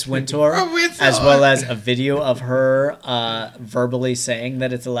from Miss Wintour, as well as a video of her verbally saying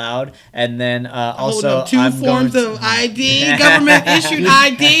that it's allowed, and then also two forms of ID, government issued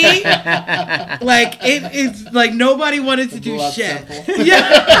ID. Like it's like nobody wanted to do blood shit.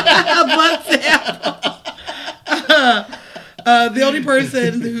 Yeah, blood sample. The only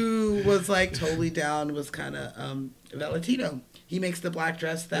person who was like totally down was kind of Valentino. He makes the black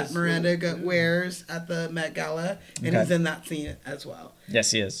dress that Miranda wears at the Met Gala, and he's in that scene as well.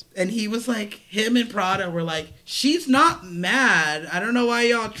 Yes, he is. And he was like, him and Prada were like, she's not mad. I don't know why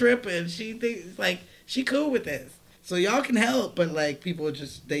y'all tripping. She thinks like she cool with this, so y'all can help. But like people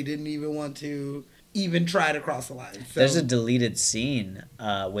just they didn't even want to even try to cross the line. So. There's a deleted scene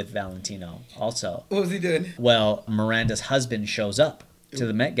with Valentino also. What was he doing? Well, Miranda's husband shows up to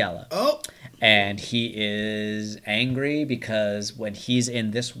the Met Gala. Oh. And he is angry because when he's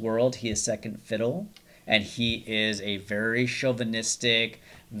in this world, he is second fiddle. And he is a very chauvinistic,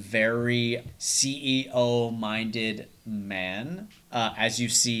 very CEO-minded man, as you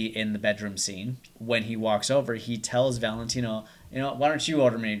see in the bedroom scene. When he walks over, he tells Valentino, you know, why don't you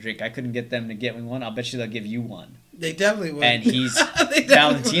order me a drink? I couldn't get them to get me one. I'll bet you they'll give you one. They definitely would. And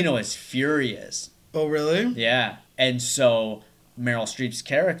Valentino is furious. Oh, really? Yeah. And so Meryl Streep's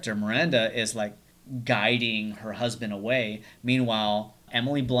character, Miranda, is like guiding her husband away. Meanwhile,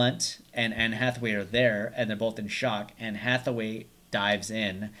 Emily Blunt and Anne Hathaway are there, and they're both in shock. Anne Hathaway dives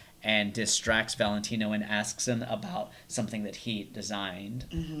in and distracts Valentino and asks him about something that he designed,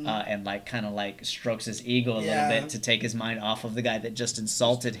 and like kind of like strokes his ego a little bit to take his mind off of the guy that just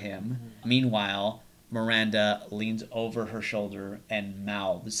insulted him. Meanwhile, Miranda leans over her shoulder and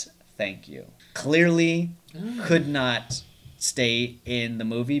mouths, "Thank you." Clearly could not stay in the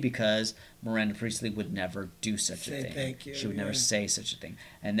movie because Miranda Priestley would never do such a thing. Thank you. She would never say such a thing.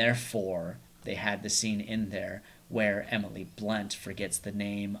 And therefore, they had the scene in there where Emily Blunt forgets the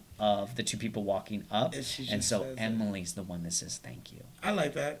name of the two people walking up. And so Emily's the one that says thank you. I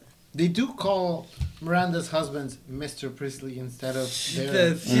like that. They do call Miranda's husband Mr. Priestley instead of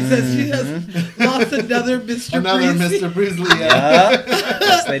their... She says she has lost another Mr. Another Priestley. Mr. Priestley, yeah.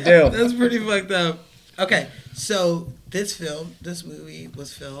 Yes, they do. That's pretty fucked up. Okay, so this movie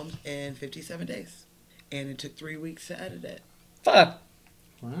was filmed in 57 days. And it took 3 weeks to edit it. Fuck.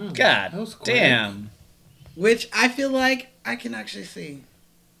 Wow, God damn. Which I feel like I can actually see.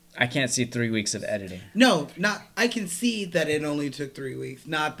 I can't see 3 weeks of editing. No, not. I can see that it only took 3 weeks.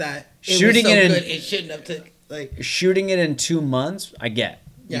 Not that it shooting was so it good. It shouldn't have took like shooting it in 2 months. I get.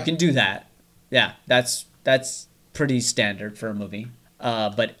 Yeah. You can do that. Yeah, that's pretty standard for a movie.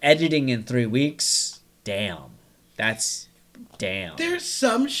 But editing in 3 weeks, damn. That's damn. There's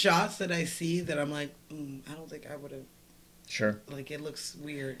some shots that I see that I'm like, I don't think I would have. Sure. Like, it looks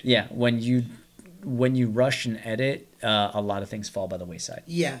weird. Yeah, when you rush and edit, a lot of things fall by the wayside.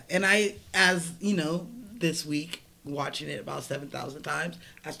 Yeah, and I, as you know, this week watching it about 7,000 times,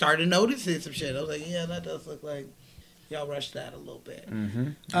 I started noticing some shit. I was like, yeah, that does look like y'all rushed that a little bit. Mm-hmm.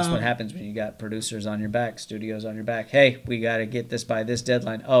 That's what happens when you got producers on your back, studios on your back. Hey, we got to get this by this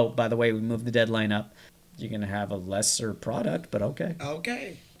deadline. Oh, by the way, we moved the deadline up. You're going to have a lesser product, but okay.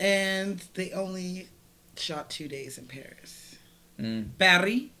 Okay. And they only shot 2 days in Paris.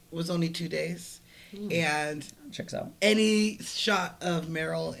 Paris was only 2 days. And checks out. Any shot of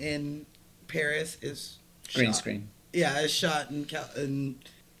Meryl in Paris is green screen. Yeah, it's shot in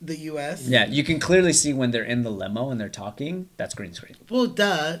the U.S. Yeah, you can clearly see when they're in the limo and they're talking. That's green screen. Well,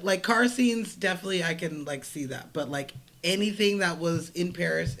 duh. Like, car scenes, definitely I can, like, see that. But, like, anything that was in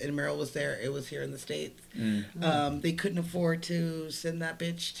Paris and Meryl was there, it was here in the States. They couldn't afford to send that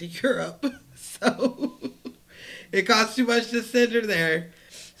bitch to Europe. So, it cost too much to send her there.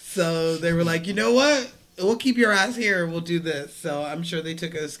 So, they were like, you know what? We'll keep your ass here. We'll do this. So I'm sure they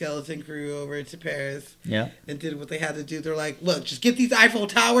took a skeleton crew over to Paris. Yeah. And did what they had to do. They're like, look, just get these Eiffel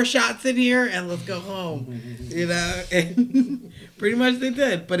Tower shots in here and let's go home. You know? And pretty much they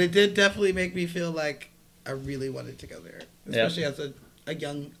did. But it did definitely make me feel like I really wanted to go there. Especially as a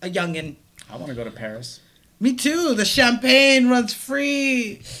youngin'. I want to go to Paris. Me too. The champagne runs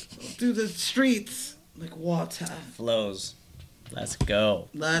free through the streets like water. Flows. Let's go.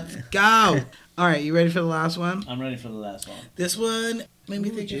 Let's go. All right, you ready for the last one? I'm ready for the last one. This one made me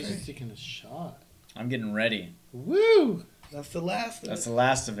think. Jason's taking a shot. I'm getting ready. Woo! That's the last. That's the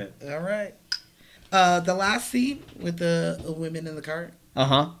last of it. All right. The last scene with the women in the car.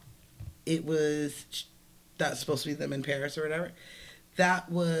 It was that's supposed to be them in Paris or whatever. That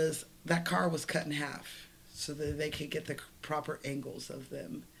car was cut in half so that they could get the proper angles of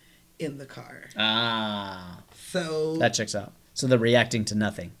them in the car. So that checks out. So they're reacting to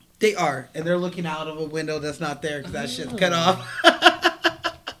nothing. They are, and they're looking out of a window that's not there because that shit's cut off.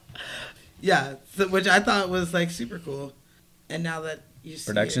 Yeah, so, which I thought was like super cool. And now that you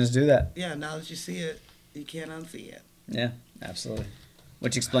see Productions do that. Yeah, now that you see it, you can't unsee it. Yeah, absolutely.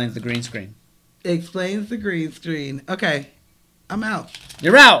 Which explains the green screen. Explains the green screen. Okay, I'm out.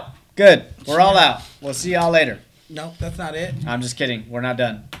 You're out. Good. We're all out. We'll see y'all later. Nope, that's not it. I'm just kidding. We're not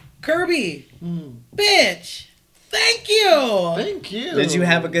done. Kerby, bitch. Thank you. Thank you. Did you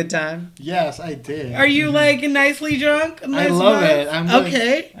have a good time? Yes, I did. Are you like nicely drunk? I love it. I'm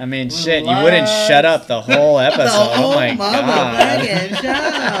okay. I mean, shit, you wouldn't shut up the whole episode. Oh my god.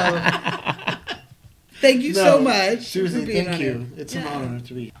 Thank you so much. Seriously, thank you. It's an honor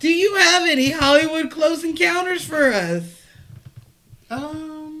to be. Do you have any Hollywood close encounters for us?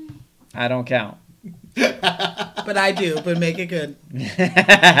 I don't count. But I do, but make it good.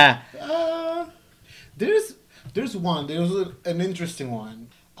 There's one. There's an interesting one.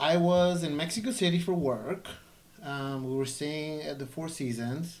 I was in Mexico City for work. We were staying at the Four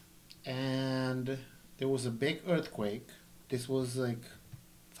Seasons, and there was a big earthquake. This was like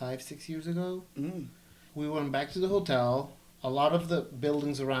 5-6 years ago. We went back to the hotel. A lot of the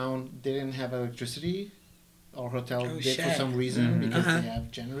buildings around didn't have electricity. Our hotel did for some reason because they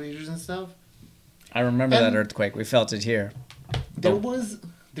have generators and stuff. I remember that earthquake. We felt it here. There was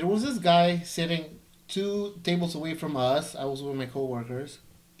this guy sitting 2 tables away from us. I was with my coworkers.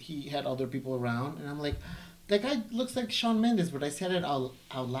 He had other people around, and I'm like, that guy looks like Shawn Mendes, but I said it out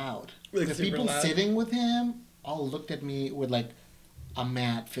loud. Like the people sitting with him all looked at me with like a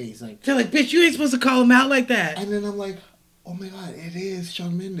mad face, like they're like, "Bitch, you ain't supposed to call him out like that." And then I'm like, "Oh my god, it is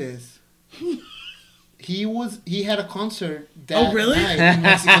Shawn Mendes." He had a concert that night in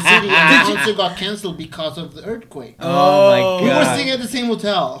Mexico City, and the concert got canceled because of the earthquake. Oh my god! We were staying at the same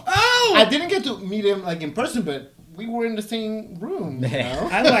hotel. Oh! I didn't get to meet him like in person, but we were in the same room. You know?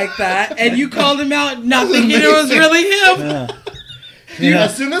 I like that. And you called him out, not thinking it was really him. Yeah. Dude,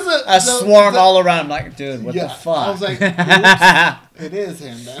 as soon as a swarm all around, I'm like, dude, what the fuck? I was like, oops, it is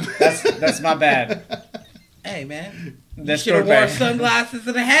him then. That's my bad. Hey man, you should have wore sunglasses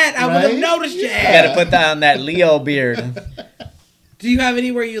and a hat. I would have noticed you. You gotta put that on that Leo beard. Do you have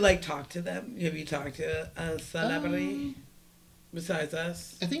anywhere you like talk to them? Have you talked to a celebrity besides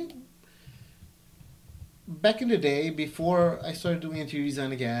us? I think back in the day, before I started doing interior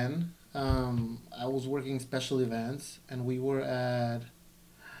design again, I was working special events, and we were at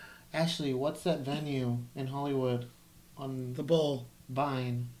Ashley. What's that venue in Hollywood? On the Bull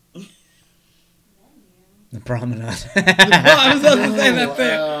Vine. The Promenade. I was about to say that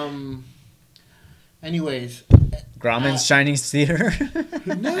thing. Anyways. Grauman's Chinese Theater?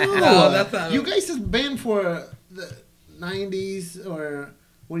 No, that's not. You guys have been for the 90s or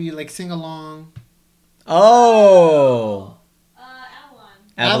where you like sing along. Oh.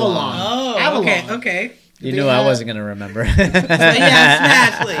 Avalon. Oh, Avalon. Okay. You knew I wasn't gonna remember. So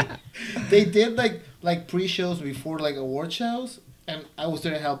yeah, Smashley. They did like pre-shows before like award shows, and I was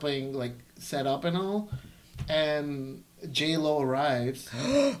there helping like set up and all. And J-Lo arrives,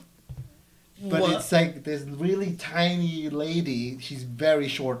 but it's like this really tiny lady. She's very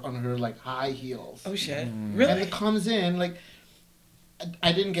short on her like high heels. Oh shit! Really? And it comes in like.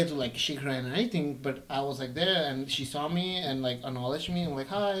 I didn't get to like shake her hand or anything, but I was like there, and she saw me and like acknowledged me and like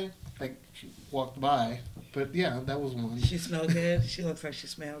hi, like she walked by. But yeah, that was one. She smelled good. She looks like she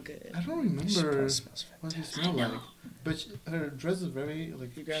smelled good. I don't remember what she smelled like, but her dress is very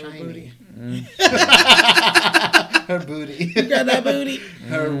like shiny. Her booty. You got that booty.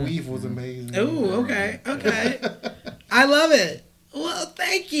 Her weave was amazing. Ooh, okay. I love it. Well,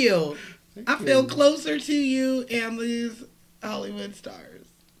 thank you. I feel closer to you and these Hollywood stars.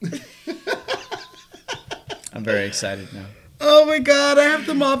 I'm very excited now. Oh my God, I have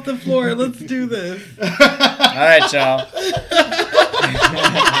to mop the floor. Let's do this. All right, y'all.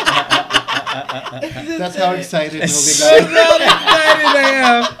 That's how excited we'll be. That's how excited I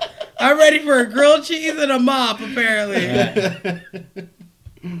am. I'm ready for a grilled cheese and a mop, apparently.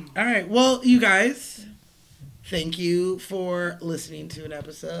 All right. Well, you guys, thank you for listening to an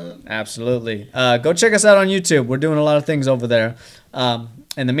episode. Absolutely. Go check us out on YouTube. We're doing a lot of things over there.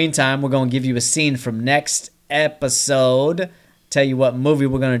 In the meantime, we're going to give you a scene from next episode, tell you what movie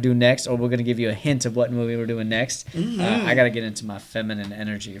we're going to do next, or we're going to give you a hint of what movie we're doing next. I got to get into my feminine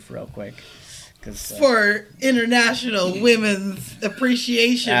energy real quick. For International Women's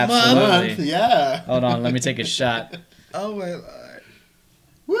Appreciation Month. Yeah. Hold on, let me take a shot. Oh my Lord.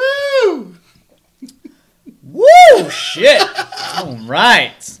 Woo! Woo! Shit! All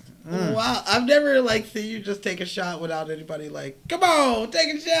right. Wow, I've never seen you just take a shot without anybody come on,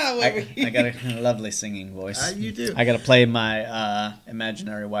 take a shot with me. I got a lovely singing voice. You do. I got to play my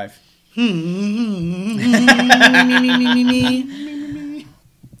imaginary wife. Here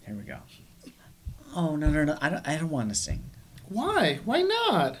we go. Oh no! I don't want to sing. Why? Why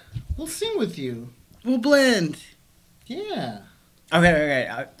not? We'll sing with you. We'll blend. Yeah.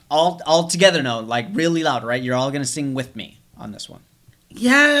 Okay. All together now, really loud, right? You're all gonna sing with me on this one.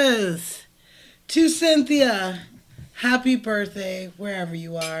 Yes. To Cynthia, happy birthday, wherever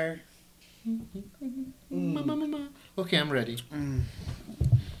you are. Okay, I'm ready.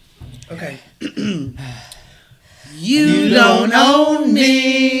 Okay. You don't own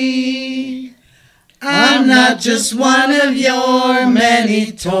me. I'm not just one of your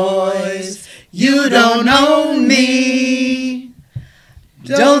many toys. You don't own me.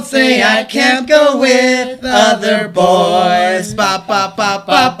 Don't say I can't go with other boys. Ba, ba, ba,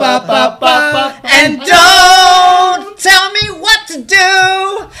 ba, ba, ba, ba. And don't tell me what to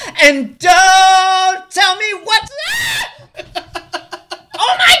do. And don't tell me what to...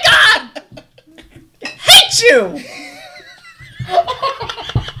 Oh my God! I hate you!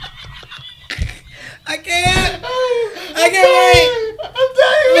 I can't wait. I'm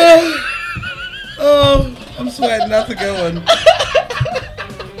dying. Oh, I'm sweating. That's a good one.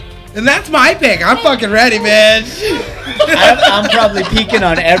 And that's my pick. I'm fucking ready, man. I'm probably peeking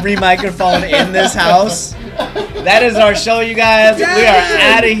on every microphone in this house. That is our show, you guys. Yes. We are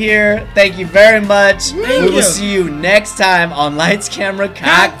out of here. Thank you very much. We will see you next time on Lights, Camera,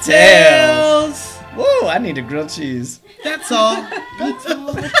 Cocktails. Woo, I need a grilled cheese. That's all.